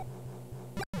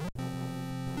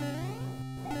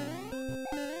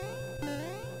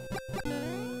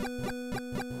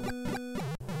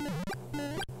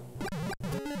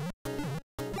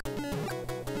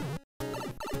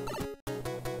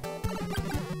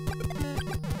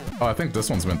 Oh, I think this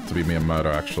one's meant to be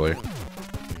Miyamoto, actually.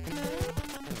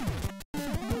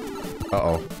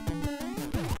 Uh-oh.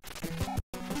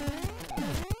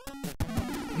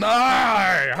 No!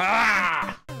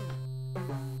 Ah!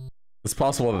 It's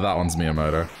possible that that one's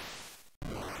Miyamoto.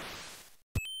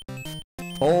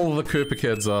 All the Koopa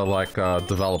kids are, like,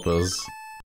 developers.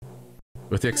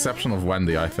 With the exception of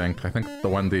Wendy, I think. I think the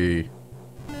Wendy...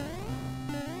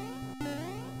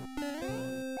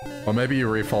 Or maybe you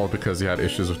refollowed because you had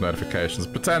issues with notifications.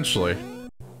 Potentially.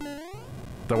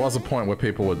 There was a point where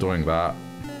people were doing that.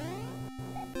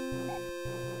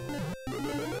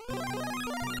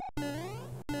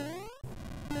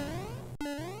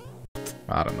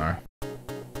 I don't know.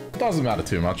 It doesn't matter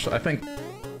too much. I think...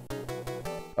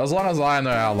 as long as I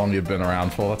know how long you've been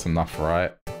around for, that's enough,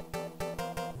 right?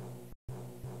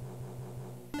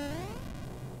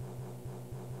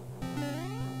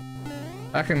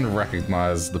 I can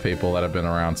recognize the people that have been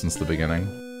around since the beginning.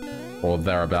 Or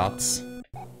thereabouts.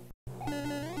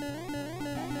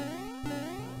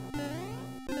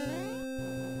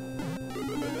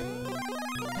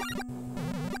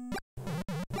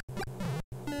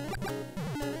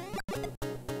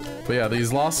 But yeah,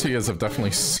 these last 2 years have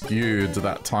definitely skewed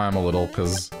that time a little,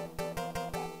 because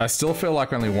I still feel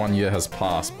like only 1 year has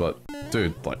passed, but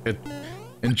dude, like,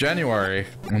 in January,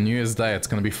 on New Year's Day, it's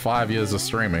gonna be 5 years of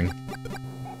streaming.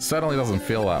 Certainly doesn't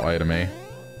feel that way to me.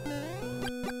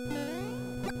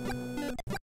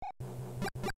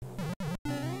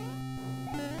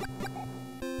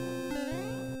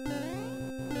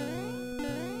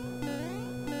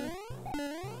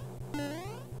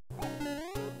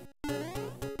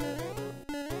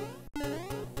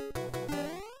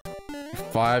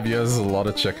 Five years is a lot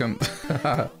of chicken.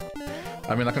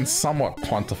 I mean, I can somewhat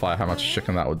quantify how much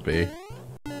chicken that would be,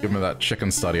 given that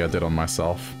chicken study I did on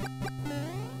myself.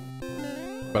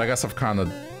 But I guess I've kind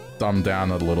of dumbed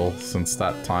down a little since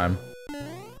that time.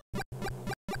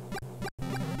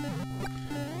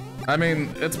 I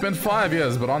mean, it's been 5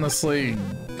 years, but honestly,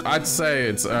 I'd say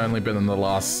it's only been in the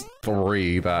last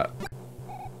 3 that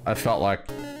I felt like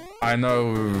I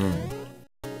know...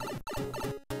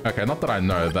 Okay, not that I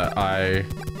know, that I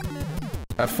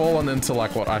have fallen into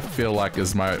like what I feel like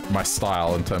is my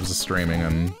style in terms of streaming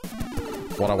and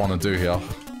what I want to do here.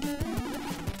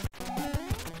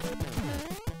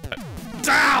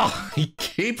 Ow! He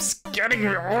keeps getting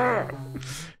me.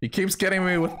 He keeps getting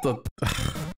me with the.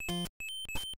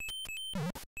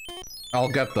 I'll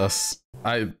get this.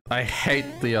 I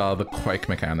hate the Quake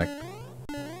mechanic.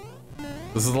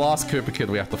 This is the last Koopa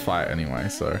Kid we have to fight anyway,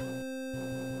 so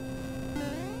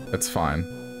it's fine.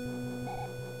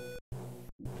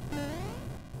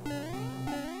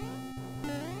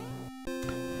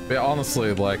 But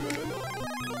honestly, like,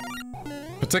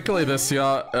 particularly this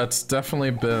year, it's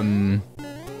definitely been...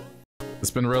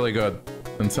 It's been really good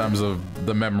in terms of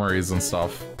the memories and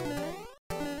stuff.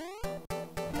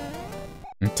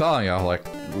 I'm telling you, like,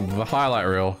 the highlight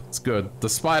reel, it's good.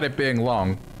 Despite it being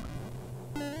long,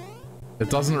 it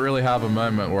doesn't really have a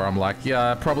moment where I'm like,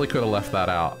 yeah, I probably could have left that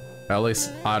out. At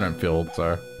least I don't feel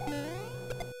so.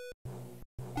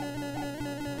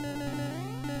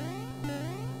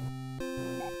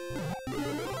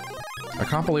 I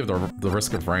can't believe the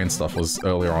Risk of Rain stuff was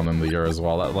earlier on in the year as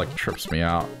well. That, like, trips me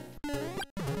out.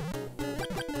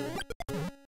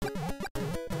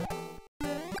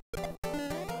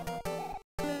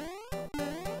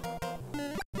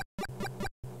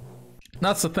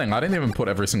 That's the thing, I didn't even put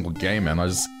every single game in,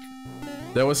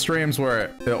 there were streams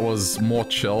where it was more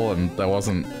chill and there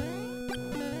wasn't...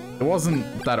 It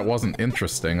wasn't that it wasn't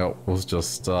interesting, it was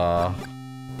just, there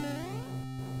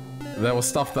was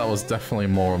stuff that was definitely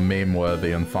more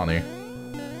meme-worthy and funny.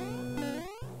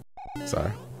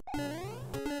 So...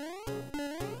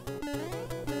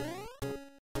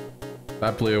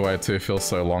 That blew away too, feels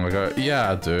so long ago.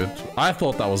 Yeah, dude. I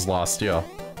thought that was last year,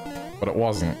 but it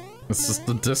wasn't. It's just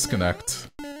the disconnect.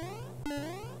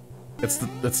 It's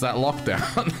that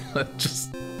lockdown.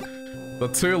 Just the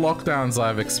 2 lockdowns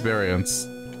I've experienced,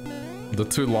 the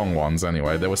 2 long ones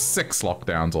anyway. There were 6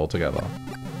 lockdowns altogether.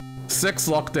 6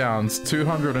 lockdowns,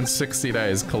 260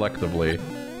 days collectively,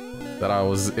 that I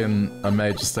was in a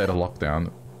major state of lockdown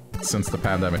since the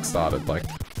pandemic started. Like,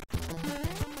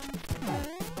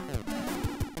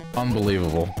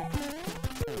 unbelievable.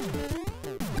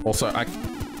 Also,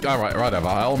 alright, whatever,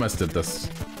 I almost did this.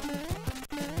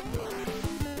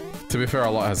 To be fair,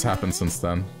 a lot has happened since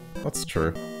then. That's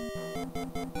true.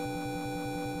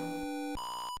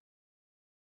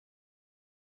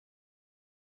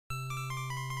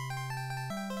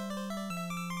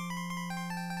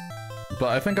 But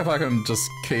I think if I can just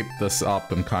keep this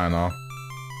up and kinda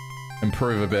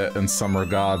improve a bit in some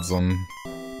regards on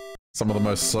some of the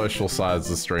most social sides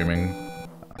of streaming,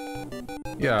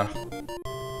 yeah.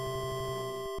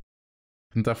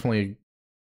 Can definitely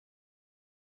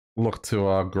look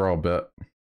to grow a bit.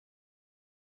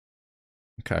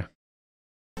 Okay.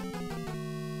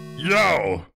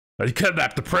 Yo! I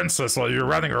kidnapped the princess while you were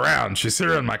running around. She's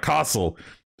here in my castle.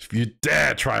 If you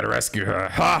dare try to rescue her,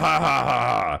 ha ha ha ha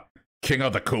ha! King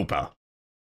of the Koopa.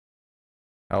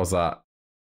 How was that?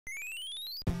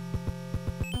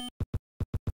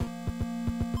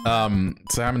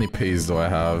 So how many P's do I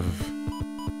have?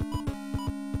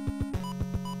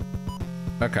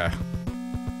 Okay.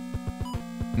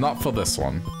 Not for this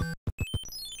one.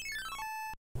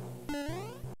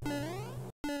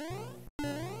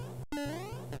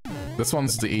 This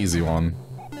one's the easy one.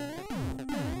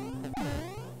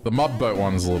 The mud boat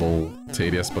one's a little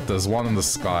tedious, but there's one in the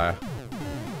sky.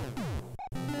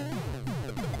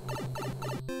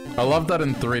 I love that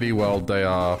in 3D World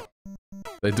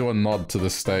they do a nod to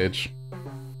this stage.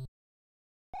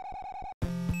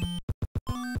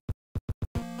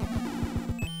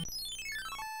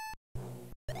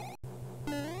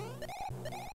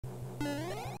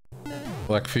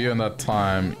 Like, for you in that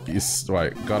time, you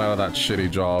got out of that shitty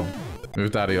job,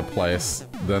 moved out of your place,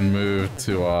 then moved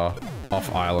to,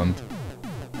 off island.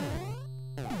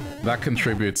 That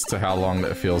contributes to how long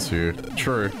it feels for you.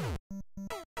 True.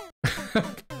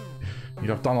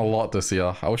 You've done a lot this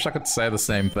year. I wish I could say the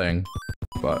same thing,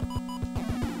 but...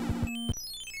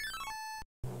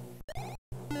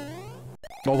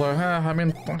 Although, I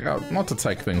mean, not to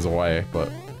take things away,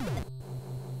 but...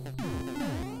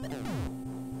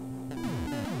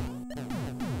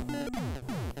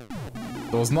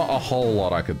 There was not a whole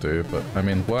lot I could do, but, I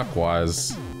mean,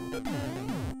 work-wise...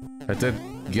 I did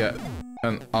get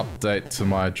an update to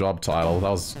my job title. That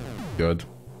was good.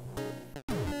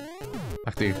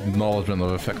 Like the acknowledgement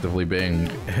of effectively being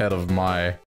head of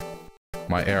my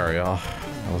area.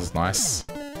 That was nice.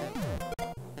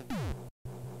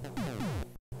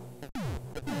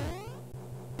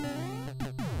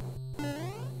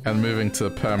 And moving to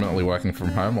permanently working from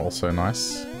home, also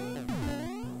nice.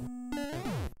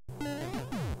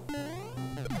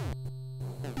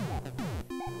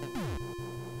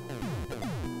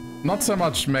 Not so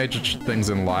much major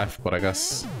things in life, but I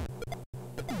guess...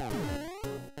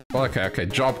 Well, okay,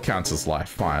 job counts as life,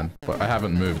 fine. But I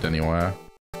haven't moved anywhere.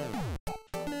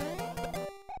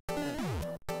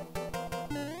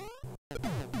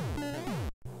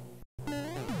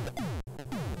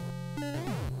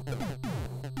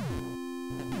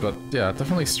 But yeah,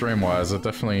 definitely stream-wise, I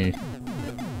definitely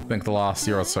think the last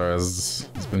year or so has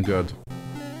been good.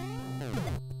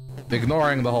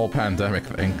 Ignoring the whole pandemic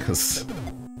thing, because...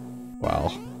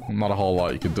 Well, not a whole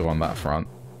lot you could do on that front.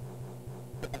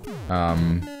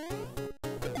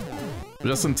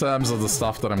 Just in terms of the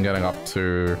stuff that I'm getting up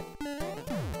to,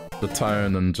 the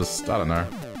tone and just, I don't know.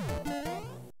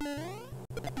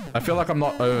 I feel like I'm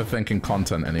not overthinking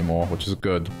content anymore, which is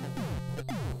good.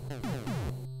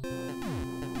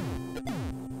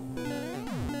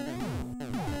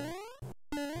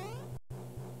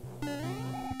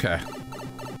 Okay.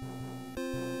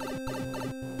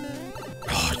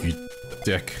 Oh, you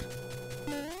dick.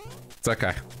 It's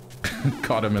okay.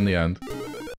 Caught him in the end.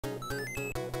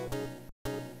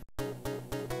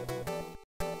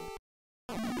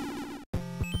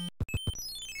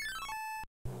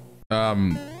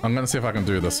 I'm gonna see if I can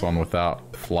do this one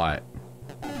without flight.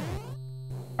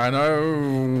 I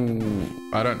know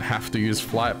I don't have to use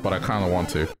flight, but I kinda want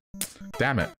to.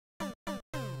 Damn it.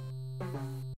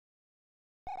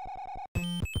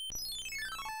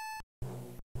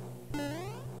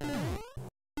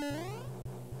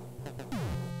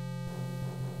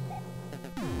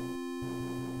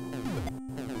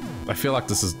 I feel like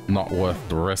this is not worth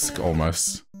the risk,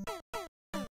 almost.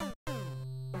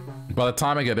 By the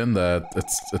time I get in there,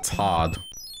 it's hard.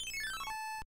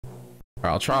 Alright,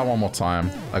 I'll try one more time.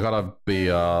 I gotta be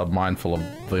mindful of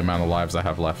the amount of lives I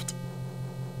have left.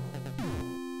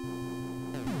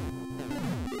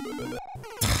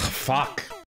 Fuck!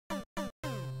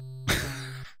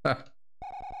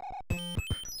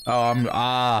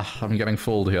 Oh, I'm getting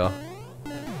fooled here.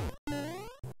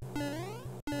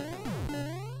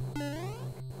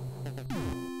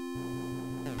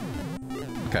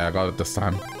 Okay, I got it this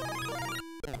time.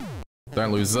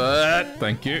 Don't lose it!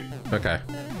 Thank you. Okay.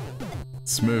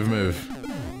 Smooth move.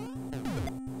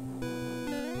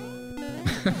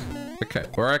 Okay,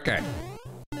 we're okay.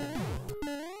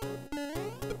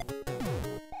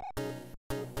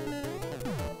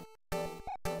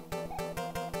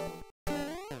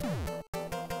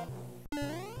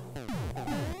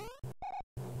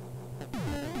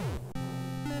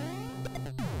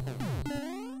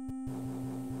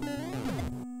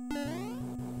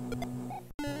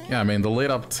 Yeah, I mean, the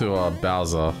lead up to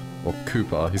Bowser, or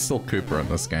Koopa, he's still Koopa in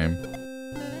this game.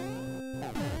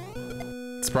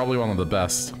 It's probably one of the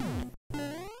best.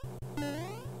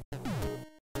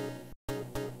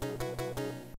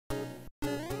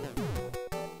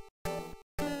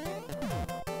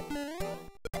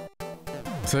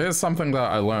 So here's something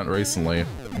that I learned recently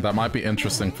that might be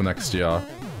interesting for next year.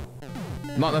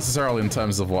 Not necessarily in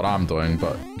terms of what I'm doing,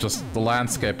 but just the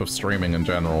landscape of streaming in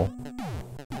general.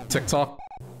 TikTok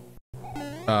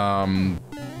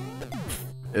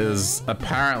is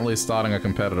apparently starting a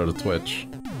competitor to Twitch.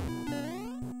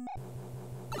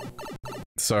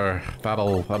 So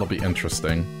that'll be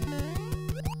interesting.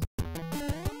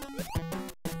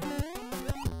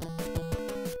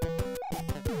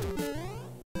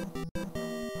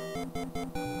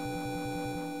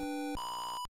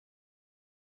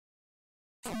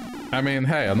 I mean,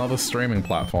 hey, another streaming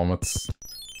platform.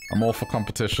 I'm all for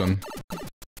competition.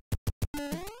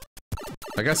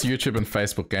 I guess YouTube and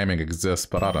Facebook gaming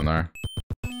exist, but I don't know.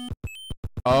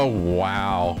 Oh,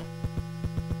 wow.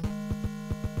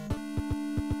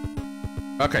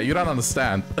 Okay, you don't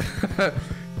understand.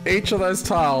 Each of those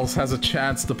tiles has a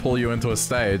chance to pull you into a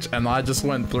stage, and I just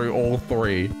went through all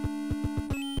 3.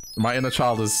 My inner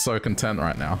child is so content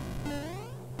right now.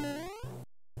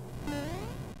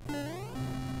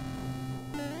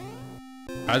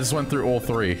 I just went through all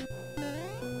 3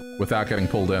 without getting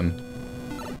pulled in.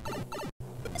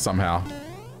 Somehow.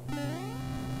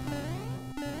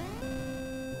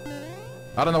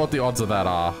 I don't know what the odds of that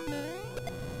are.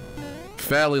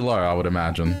 Fairly low, I would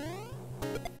imagine.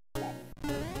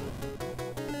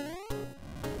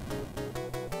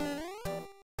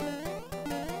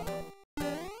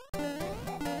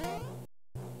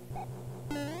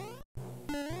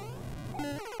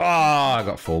 Ah, I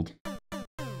got fooled.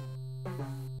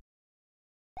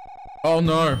 Oh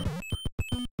no.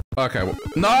 Okay, well,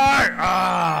 no!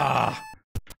 Ah!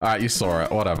 Alright, you saw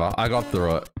it. Whatever. I got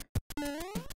through it.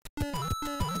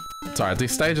 Sorry,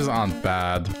 these stages aren't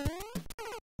bad.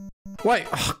 Wait!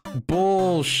 Ugh,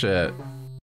 bullshit.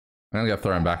 I'm gonna get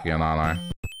thrown back again, aren't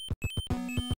I?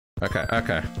 Okay,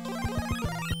 okay.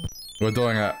 We're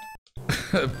doing it.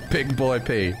 Big boy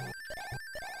P.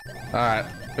 Alright,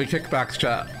 we kick back,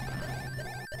 chat.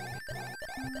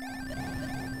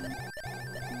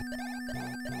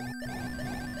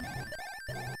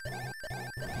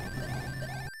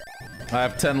 I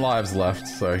have 10 lives left,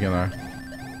 so, you know.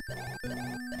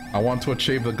 I want to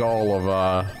achieve the goal of,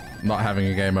 not having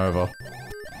a game over.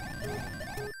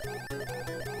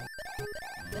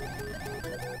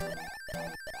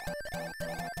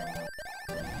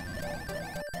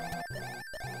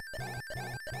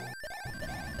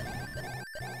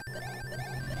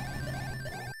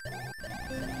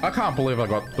 I can't believe I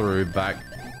got through that.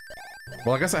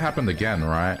 Well, I guess it happened again,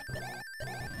 right?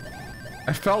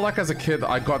 I felt like as a kid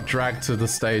I got dragged to the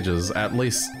stages, at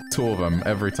least 2 of them,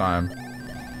 every time.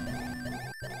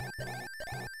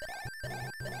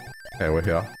 Okay, we're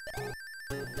here.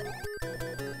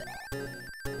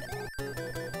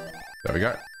 There we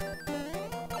go.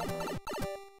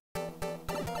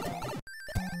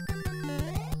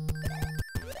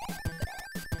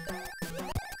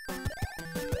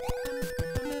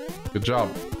 Good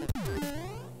job.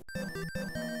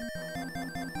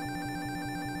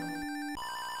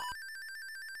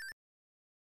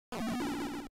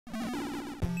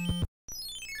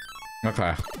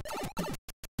 Okay.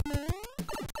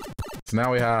 So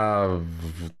now we have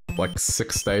like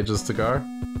 6 stages to go.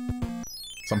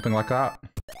 Something like that.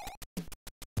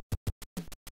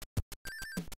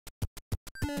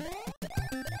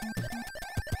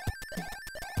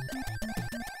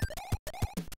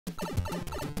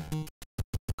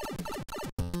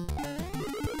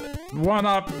 One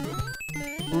up!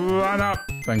 One up!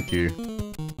 Thank you.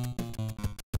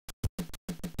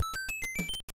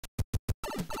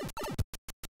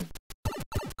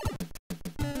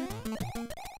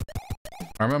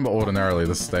 I remember ordinarily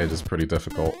this stage is pretty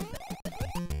difficult.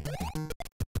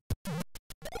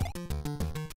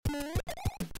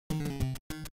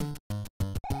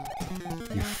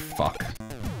 You fuck.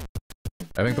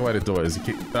 I think the way to do it is you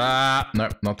keep— ah!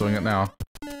 Nope, not doing it now.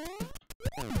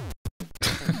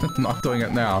 Not doing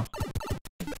it now.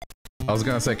 I was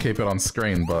gonna say keep it on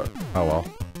screen, but oh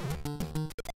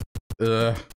well.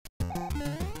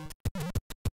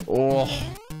 Oh.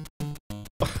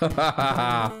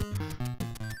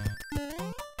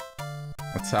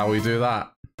 That's how we do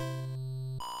that.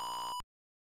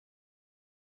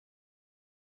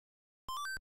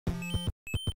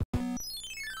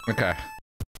 Okay.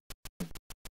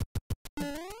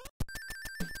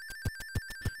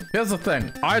 Here's the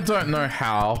thing. I don't know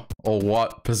how or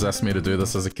what possessed me to do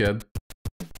this as a kid.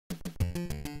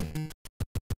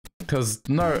 Because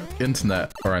no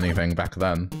internet or anything back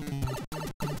then.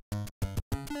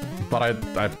 But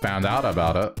I found out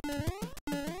about it.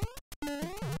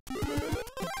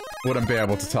 Wouldn't be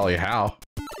able to tell you how.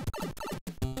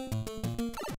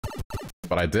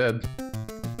 But I did.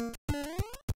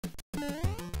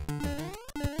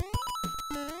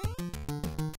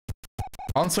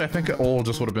 Honestly, I think it all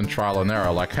just would have been trial and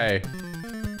error, like, hey...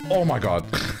 Oh my god.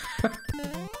 That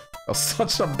was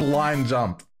such a blind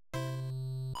jump. I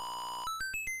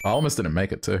almost didn't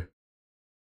make it, too.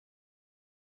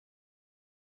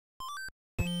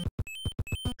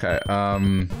 Okay,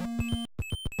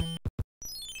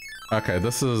 okay,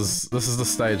 this is the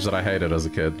stage that I hated as a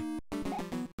kid.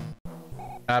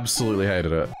 Absolutely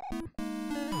hated it.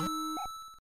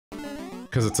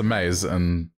 Because it's a maze,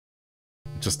 and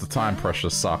just the time pressure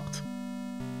sucked.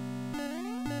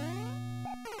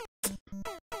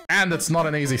 And it's not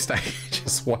an easy stage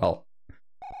as well.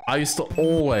 I used to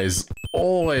always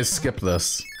skip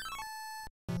this.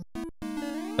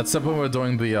 Except when we were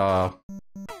doing the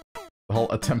The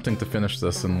whole attempting to finish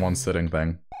this in one sitting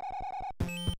thing.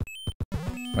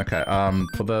 Okay,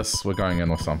 for this, we're going in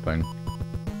with something.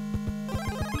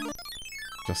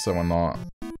 Just so we're not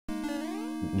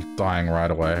dying right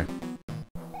away.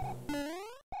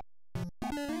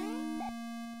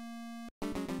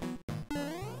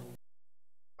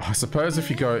 I suppose if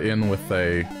you go in with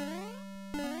a...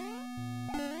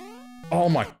 Oh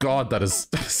my god, that is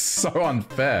so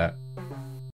unfair.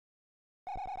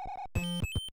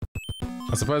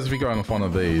 I suppose if you go in with one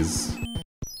of these,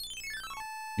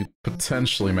 you'd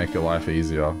potentially make your life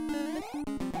easier.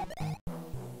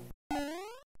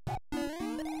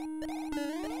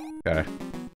 Okay.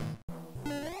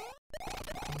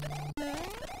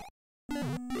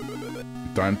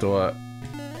 Don't do it.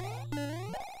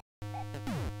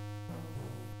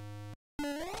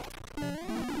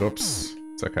 Oops.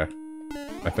 It's okay.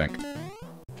 I think.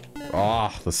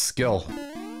 Ah, the skill.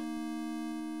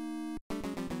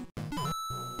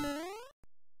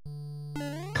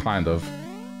 Kind of.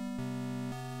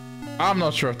 I'm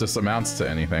not sure if this amounts to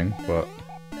anything, but...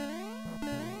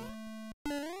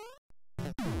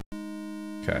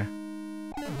 Okay.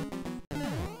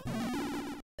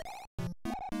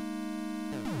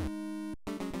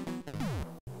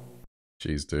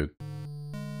 Jeez, dude.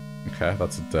 Okay,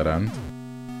 that's a dead end.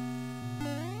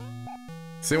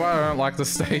 See why I don't like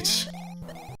this stage?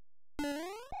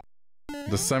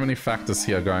 There's so many factors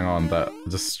here going on that are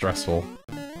just stressful.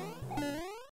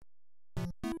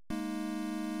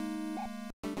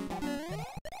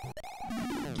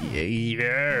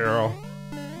 Yeah.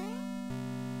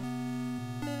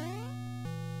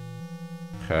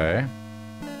 Okay.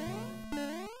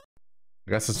 I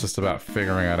guess it's just about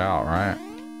figuring it out, right?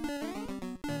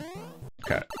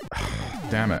 Okay.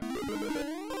 Damn it.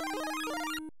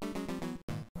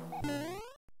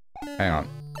 Hang on.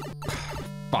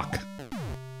 Fuck.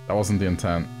 That wasn't the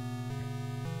intent.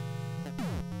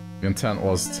 The intent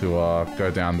was to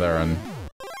go down there and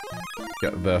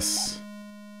get this.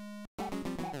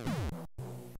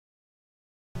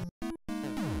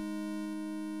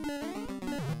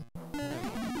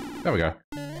 There we go.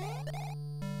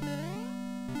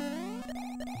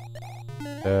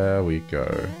 There we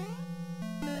go.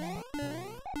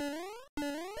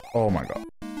 Oh my god.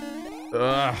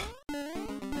 Ugh.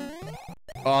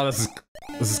 Oh, this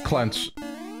is clench.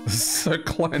 This is so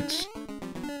clench.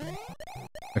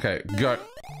 Okay, go.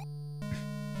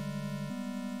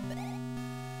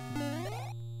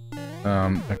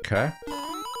 Okay.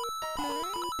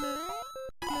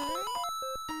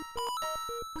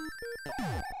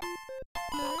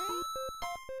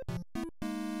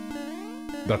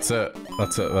 That's it.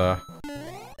 That's it there.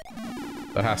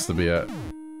 That has to be it.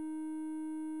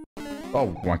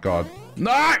 Oh my god.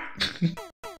 No!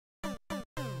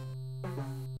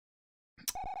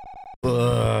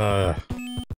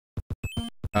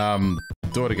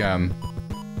 Do it again.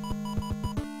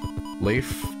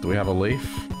 Leaf? Do we have a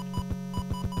leaf?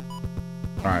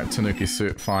 Alright, Tanuki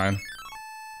suit, fine.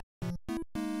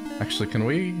 Actually, can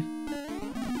we...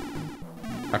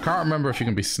 I can't remember if you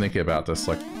can be sneaky about this,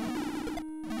 like...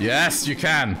 Yes, you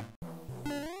can!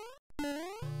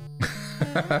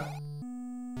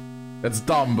 It's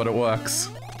dumb, but it works.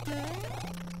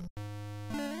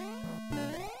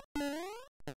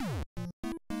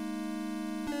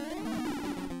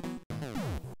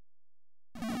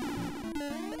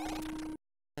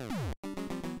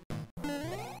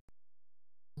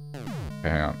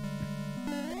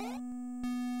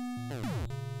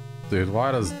 Dude,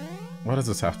 why does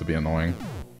this have to be annoying?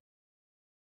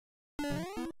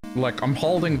 Like, I'm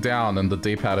holding down and the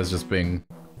D-pad is just being...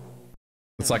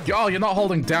 It's like, yo, you're not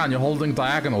holding down, you're holding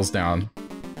diagonals down.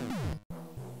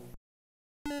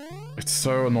 It's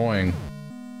so annoying.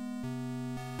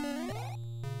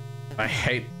 I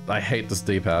hate this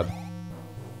D-pad.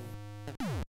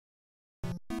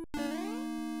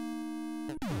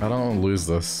 I don't want to lose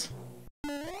this.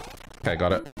 Okay,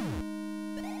 got it.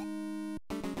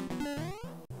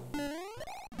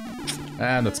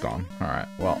 And it's gone. Alright,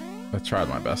 well, I tried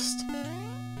my best.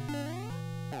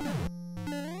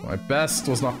 My best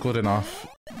was not good enough.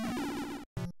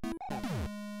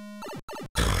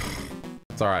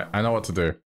 It's alright, I know what to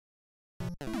do.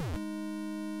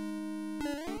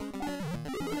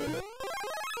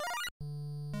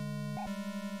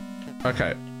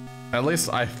 Okay, at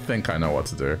least I think I know what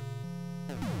to do.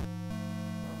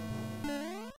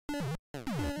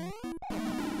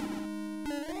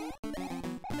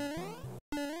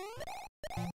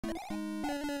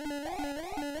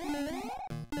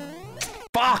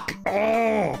 Fuck!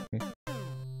 Oh!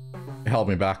 It held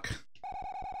me back.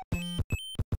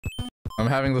 I'm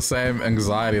having the same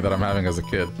anxiety that I'm having as a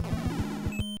kid.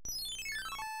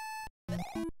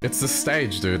 It's the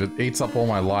stage, dude. It eats up all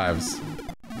my lives.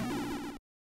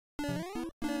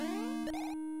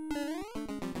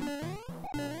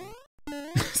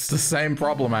 It's the same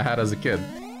problem I had as a kid.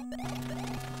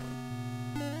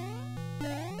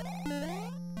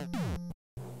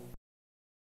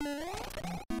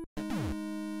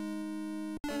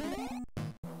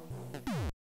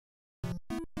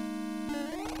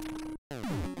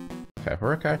 Okay,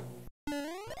 we're okay.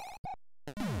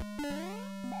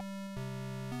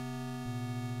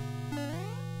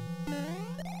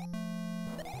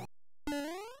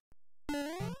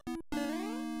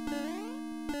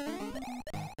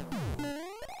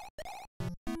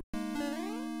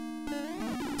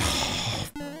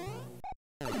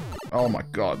 Oh my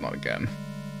god, not again.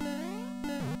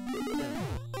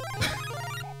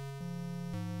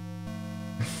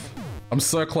 I'm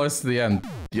so close to the end.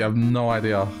 You have no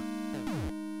idea.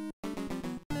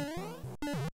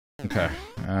 Okay,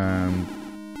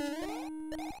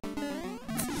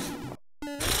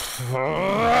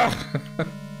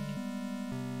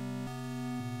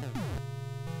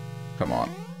 come on.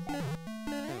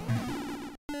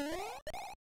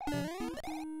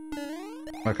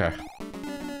 Okay.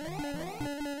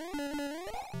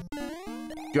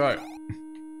 Go.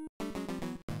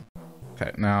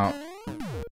 Okay, now.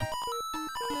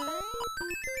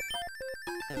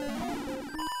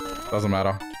 Doesn't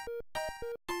matter.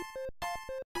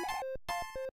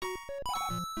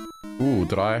 Ooh,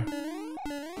 did I?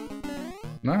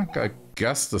 No, I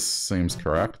guess this seems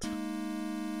correct.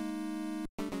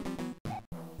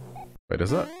 Wait,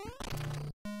 is it?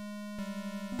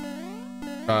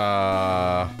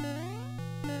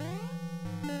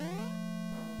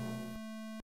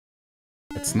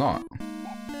 It's not.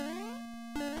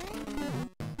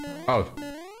 Oh.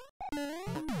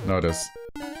 No, it is.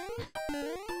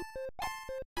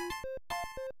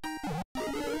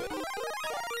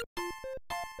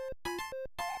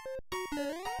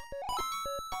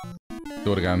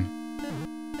 Do it again.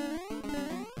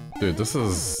 Dude, this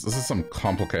is some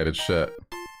complicated shit.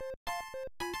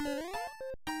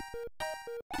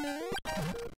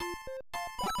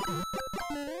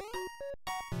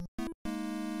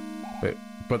 Wait,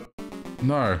 but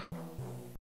no.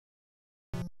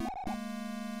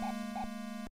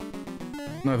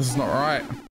 No, this is not right.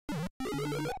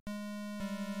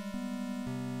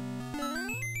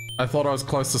 I thought I was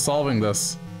close to solving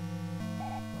this.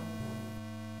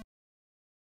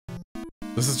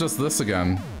 This is just this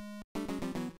again.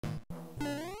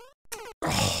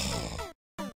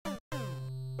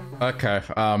 Okay,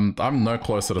 I'm no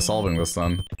closer to solving this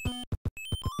then.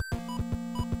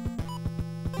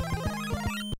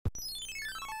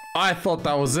 I thought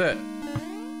that was it.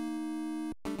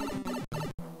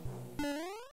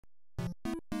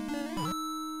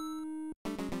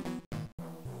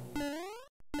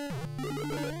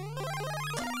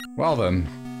 Well then.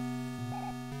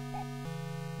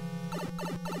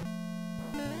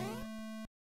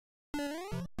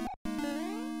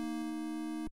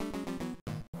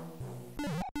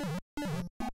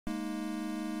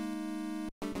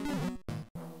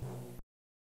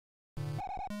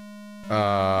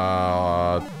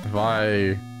 Have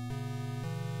I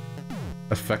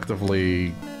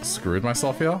effectively screwed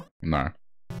myself here? No.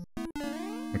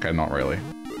 Okay, not really.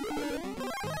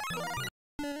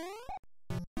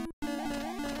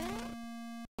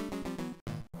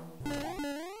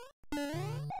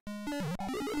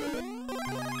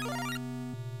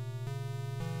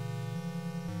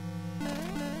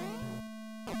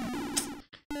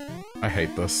 I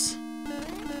hate this.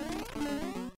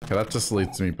 Okay, that just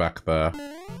leads me back there.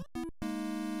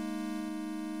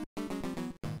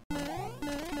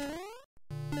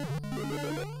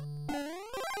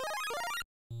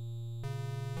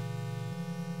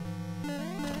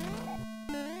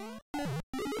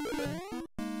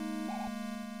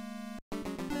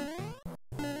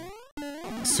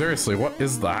 Seriously, what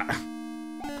is that?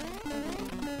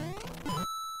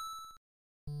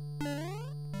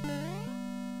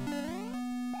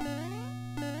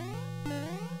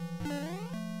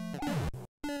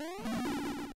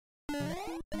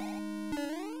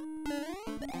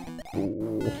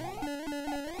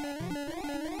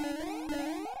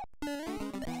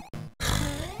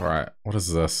 Alright, what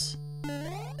is this?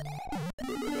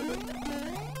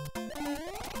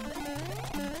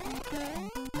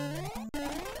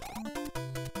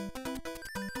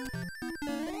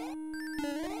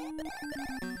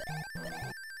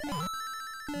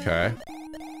 Okay.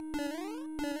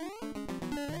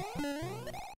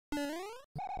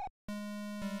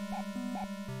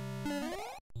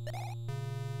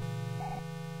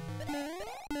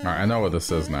 Alright, I know what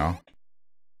this is now.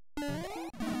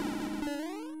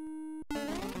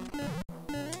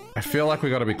 feel like we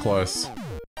gotta be close.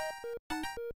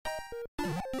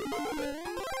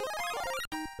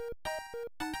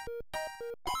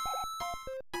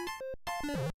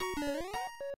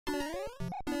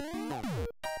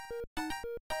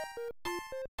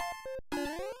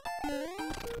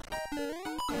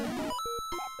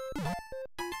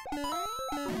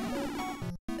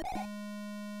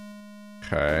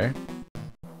 Okay.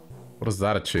 What does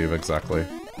that achieve exactly?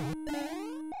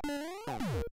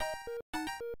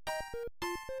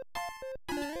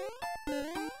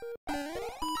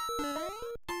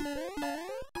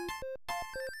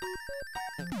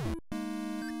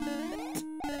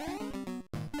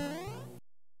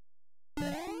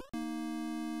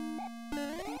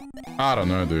 I don't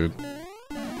know, dude.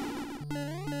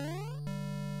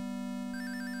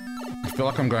 I feel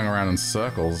like I'm going around in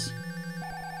circles.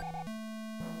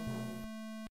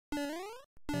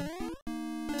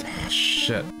 Oh,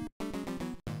 shit.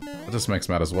 That just makes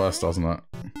matters worse, doesn't it?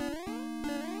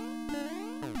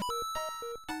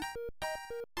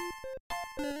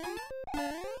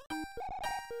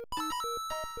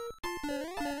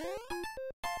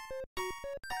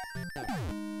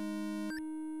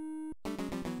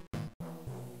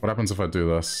 What happens if I do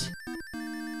this?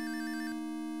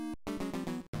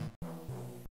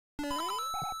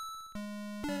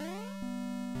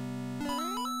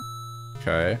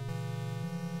 Okay.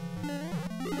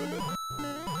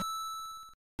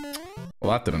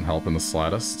 Well, that didn't help in the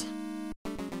slightest.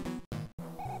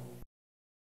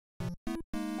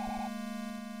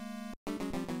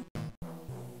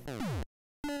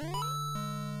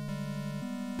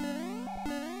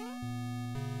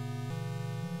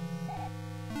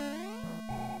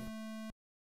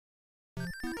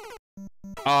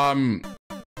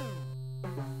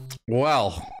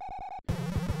 Well.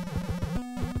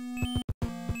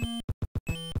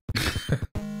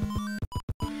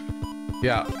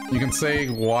 Yeah, you can see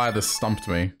why this stumped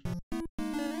me.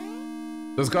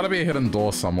 There's gotta be a hidden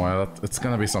door somewhere. It's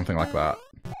gonna be something like that.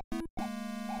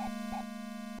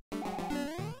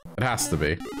 It has to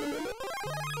be.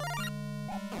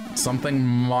 Something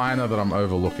minor that I'm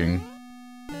overlooking.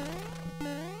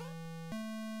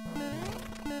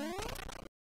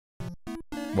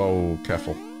 Whoa,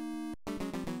 careful.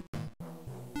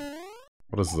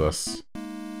 What is this?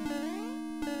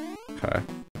 Okay.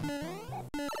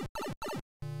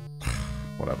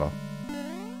 Whatever.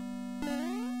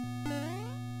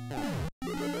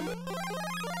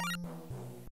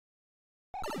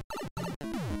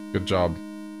 Good job.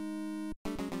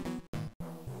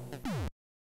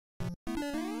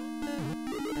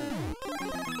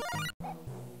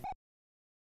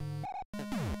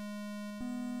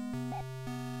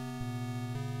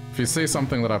 If you see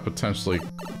something that I potentially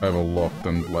overlooked,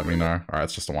 then let me know. Alright,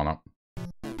 it's just a one-up.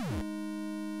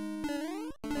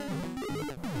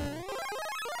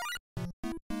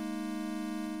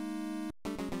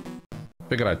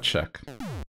 Figured I'd check.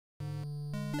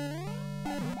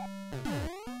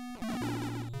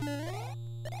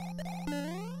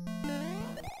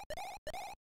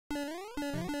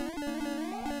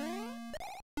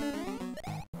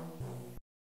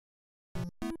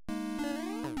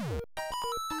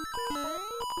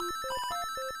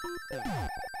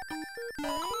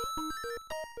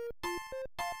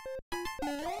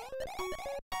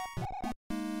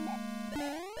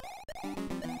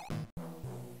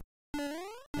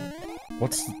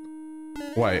 What's...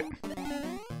 Wait.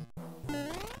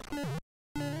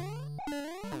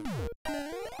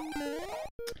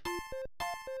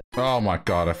 Oh my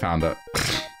god, I found it.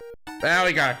 There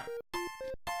we go.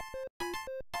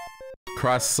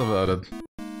 Crisis averted.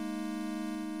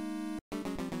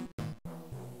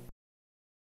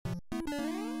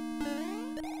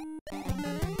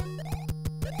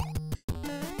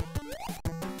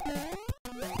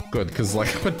 Good, because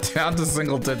like we're down to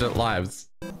single-digit lives.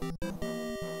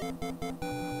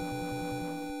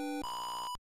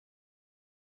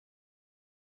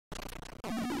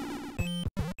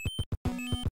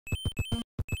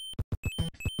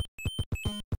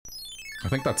 I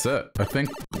think that's it. I think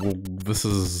this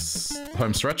is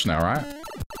home stretch now, right?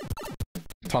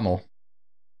 Tunnel.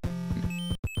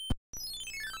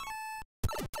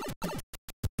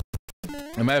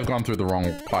 I may have gone through the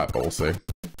wrong pipe, but we'll see.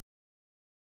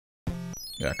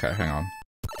 Yeah, okay, hang on.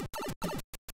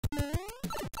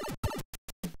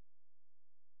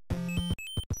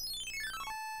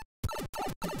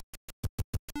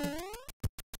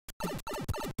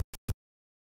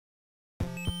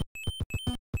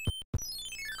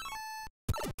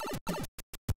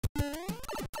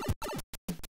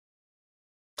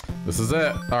 This is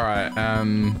it. Alright,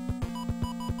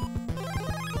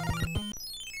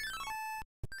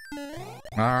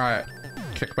 Alright.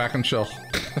 Kick back and chill.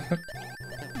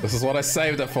 This is what I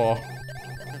saved it for.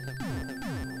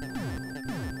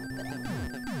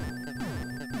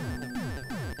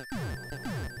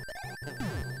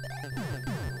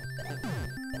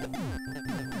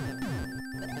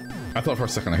 I thought for a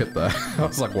second I hit that. I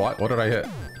was like, what? What did I hit?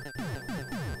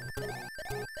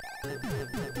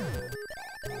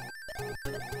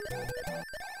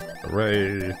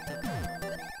 Hooray.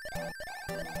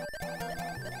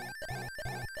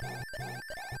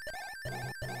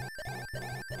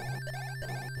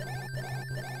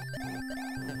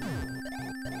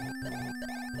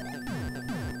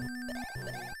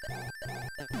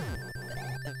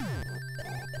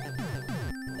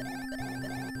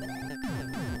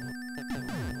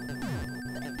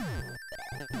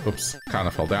 Oops, kind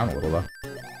of fell down a little though.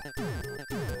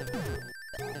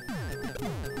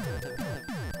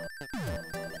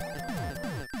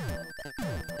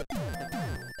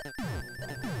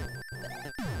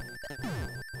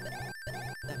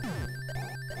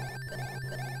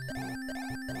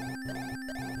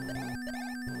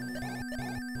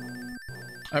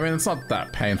 I mean, it's not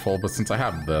that painful, but since I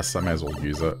have this, I may as well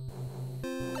use it.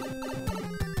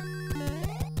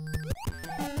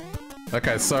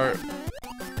 Okay, so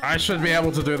I should be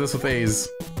able to do this with ease.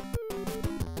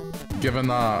 Given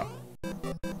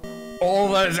all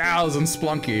those hours in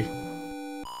Splunky.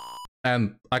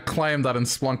 And I claimed that in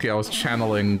Splunky I was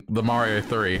channeling the Mario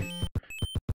 3.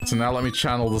 So now let me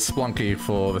channel the Splunky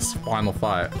for this final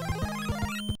fight.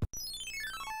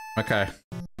 Okay.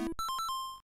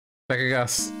 Take a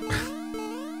guess.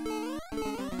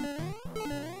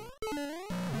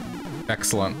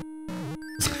 Excellent.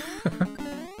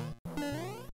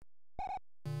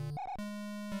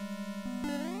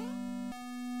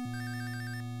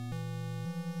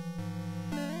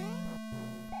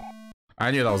 I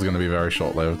knew that was going to be very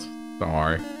short-lived. Don't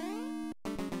worry.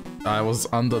 I was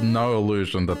under no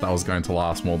illusion that that was going to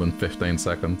last more than 15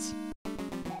 seconds.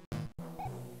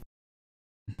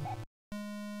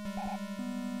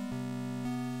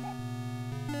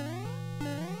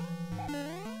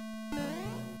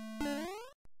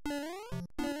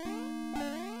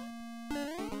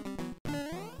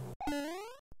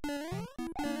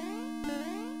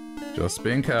 Just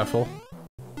being careful.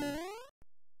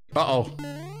 Uh-oh.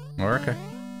 We're okay.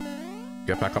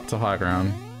 Get back up to high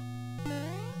ground.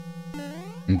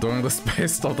 I'm doing this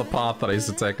based off the path that I used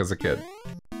to take as a kid.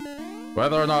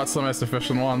 Whether or not it's the most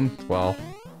efficient one, well...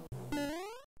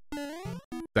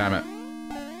 Damn it.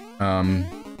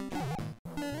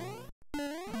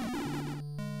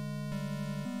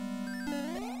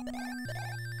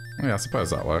 Yeah, I suppose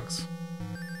that works.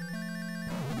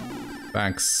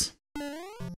 Thanks.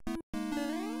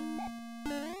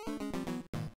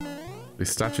 These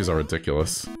statues are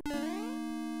ridiculous.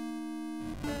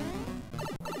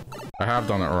 I have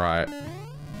done it right.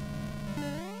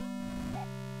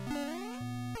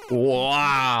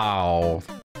 Wow!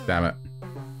 Damn it.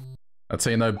 That's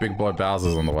how you know Big Boy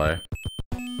Bowser's on the way.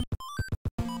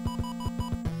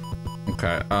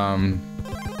 Okay, I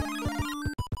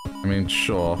mean,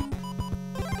 sure.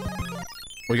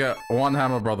 We got one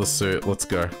Hammer Brothers suit, let's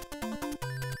go.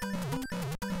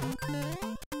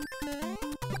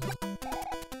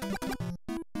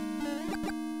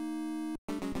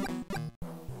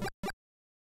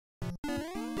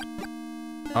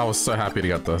 I was so happy to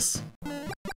get this.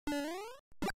 I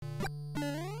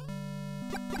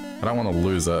don't want to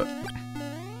lose it.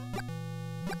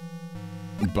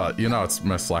 But you know it's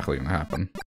most likely gonna happen.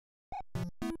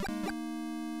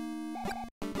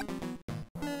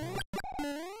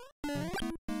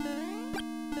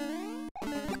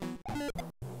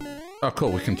 Oh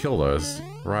cool, we can kill those.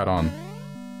 Right on.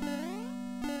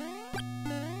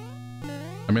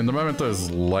 I mean, the moment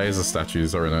those laser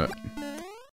statues are in it...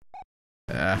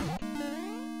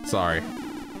 Sorry.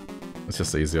 It's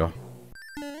just easier.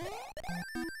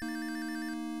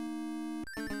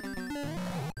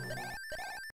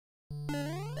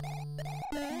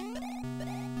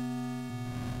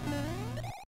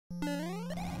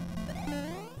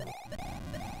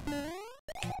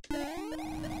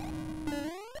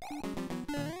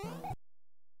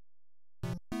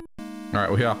 Alright,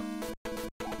 we're here.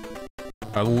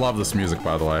 I love this music,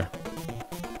 by the way.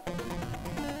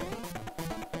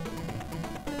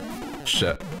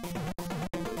 Shit.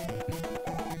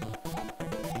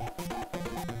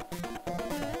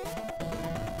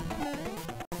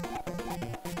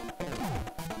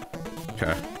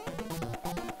 Okay.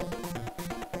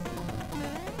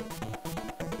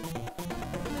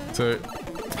 So,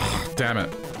 damn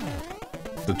it.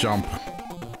 The jump.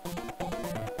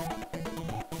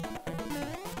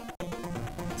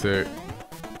 2.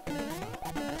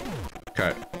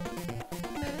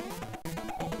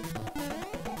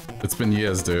 It's been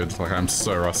years, dude. Like, I'm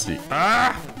so rusty.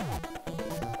 Ah!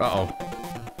 Uh-oh.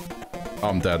 Oh,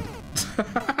 I'm dead.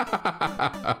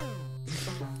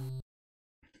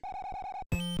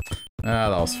 Ah,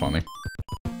 that was funny.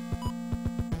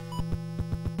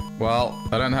 Well,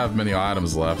 I don't have many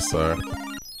items left, so...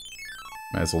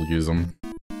 May as well use them.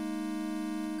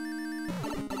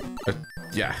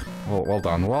 Yeah. Well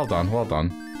done, well done, well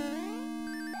done.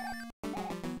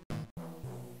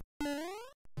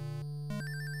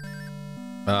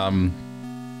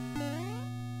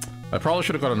 I probably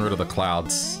should have gotten rid of the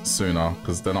clouds sooner,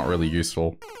 because they're not really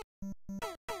useful.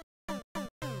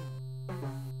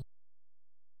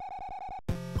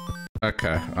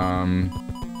 Okay,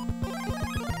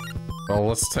 well,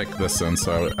 let's take this in,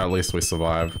 so at least we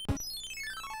survive.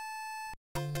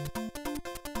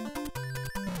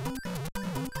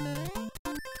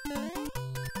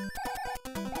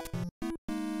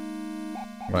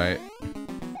 Wait.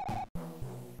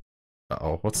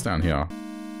 Uh-oh, what's down here?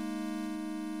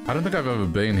 I don't think I've ever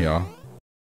been here.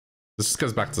 This just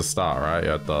goes back to the start, right?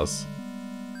 Yeah, it does.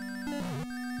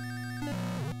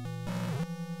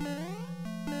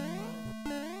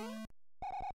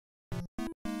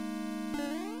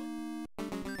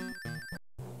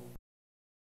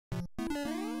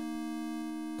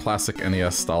 Classic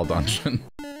NES style dungeon.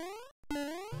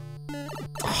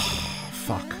 Oh,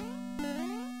 fuck.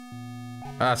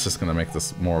 That's just gonna make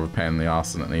this more of a pain in the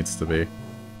ass than it needs to be.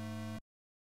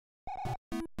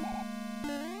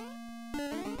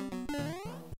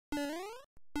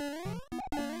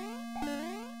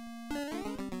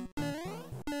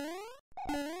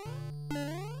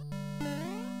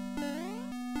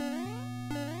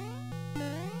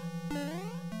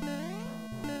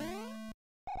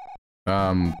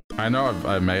 I know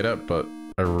I made it, but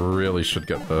I really should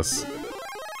get this.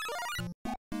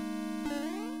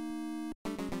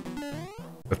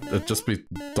 It'd just be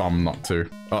dumb not to.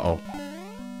 Uh-oh.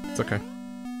 It's okay.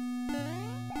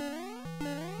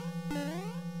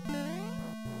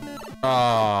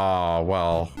 Oh,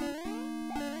 well.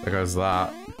 There goes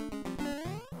that.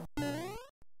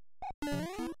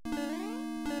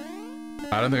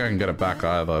 I don't think I can get it back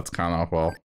either. It's kind of,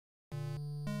 well...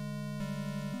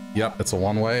 Yep, it's a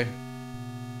one-way.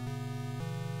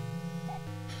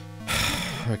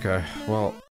 Okay,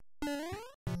 well...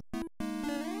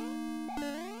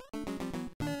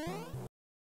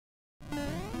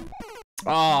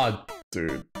 Ah, oh,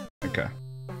 dude. Okay.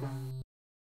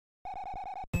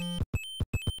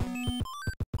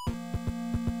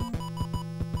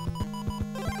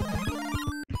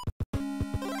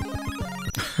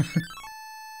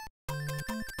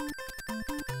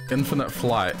 Infinite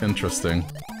flight, interesting.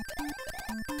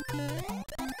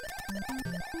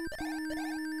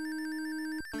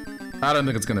 I don't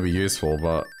think it's gonna be useful,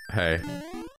 but hey.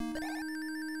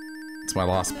 It's my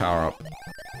last power-up.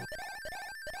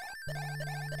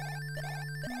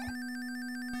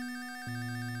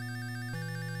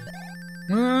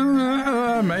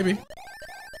 Maybe.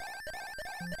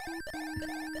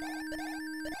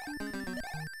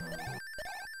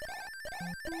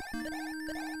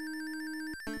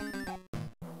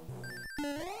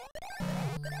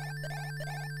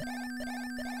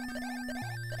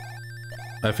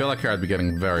 I feel like here I'd be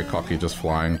getting very cocky just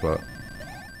flying, but...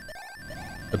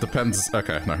 It depends...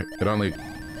 Okay, no, it only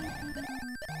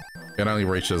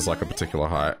reaches, like, a particular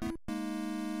height.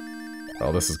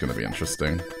 Oh, this is gonna be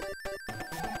interesting.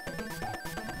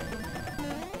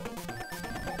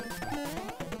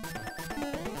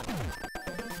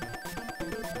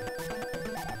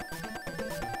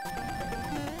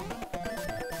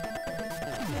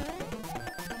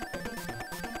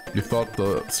 You thought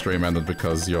the stream ended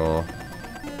because your...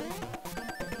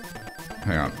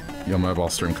 Hang on. Your mobile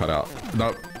stream cut out.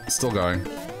 Nope. Still going.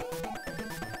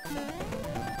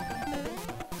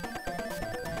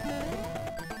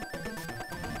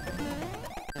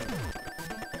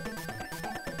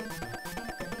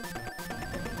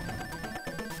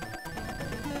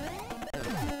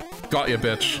 Got you,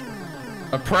 bitch.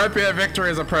 Appropriate victory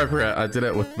is appropriate. I did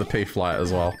it with the P-flight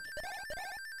as well.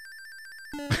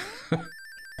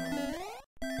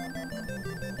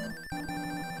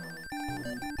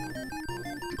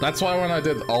 That's why when I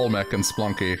did Olmec and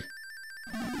Splunky,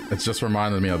 it just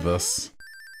reminded me of this.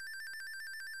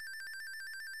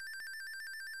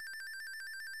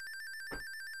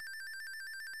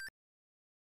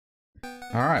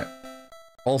 Alright.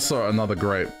 Also another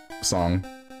great song.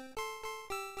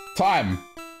 Time!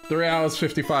 3 hours,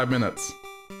 55 minutes.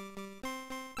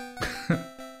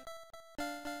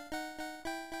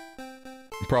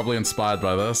 Probably inspired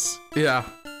by this. Yeah.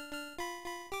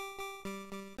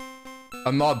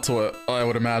 A nod to it, I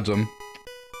would imagine.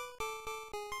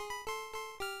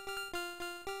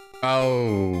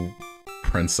 Oh,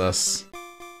 princess.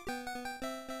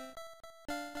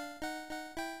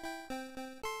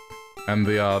 And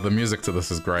the music to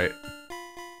this is great.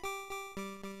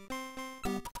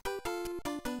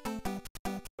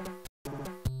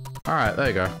 Alright, there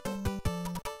you go.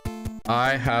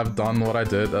 I have done what I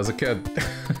did as a kid.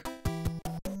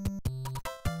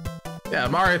 Yeah,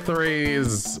 Mario 3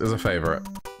 is a favorite.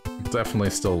 Definitely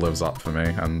still lives up for me,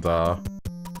 and oh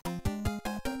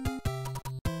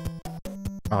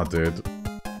dude,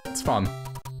 it's fun.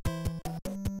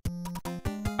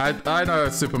 I know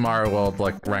Super Mario World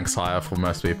like ranks higher for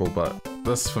most people, but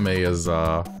this for me is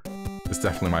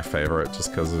definitely my favorite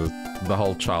just because of the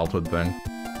whole childhood thing.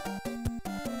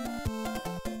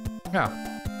 Yeah.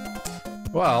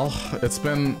 Well, it's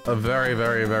been a very,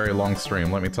 very, very long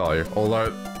stream, let me tell you. Although,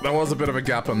 there was a bit of a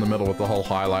gap in the middle with the whole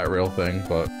highlight reel thing,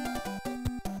 but...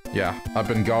 yeah, I've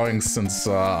been going since,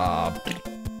 10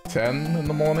 in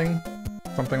the morning?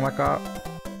 Something like that.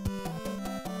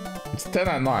 It's 10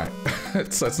 at night.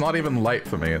 It's not even late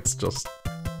for me, it's just...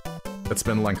 it's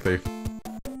been lengthy.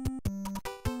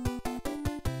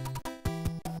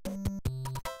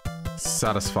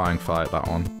 Satisfying fight, that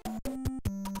one.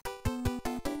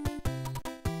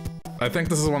 I think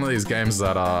this is one of these games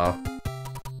that,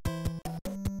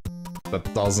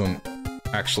 that doesn't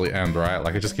actually end, right?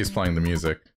 Like, it just keeps playing the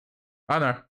music. I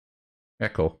know. Yeah,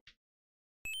 cool.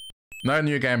 No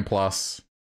New Game Plus.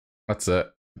 That's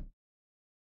it.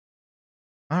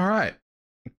 Alright.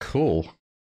 Cool.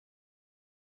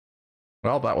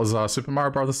 Well, that was, Super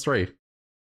Mario Bros. 3.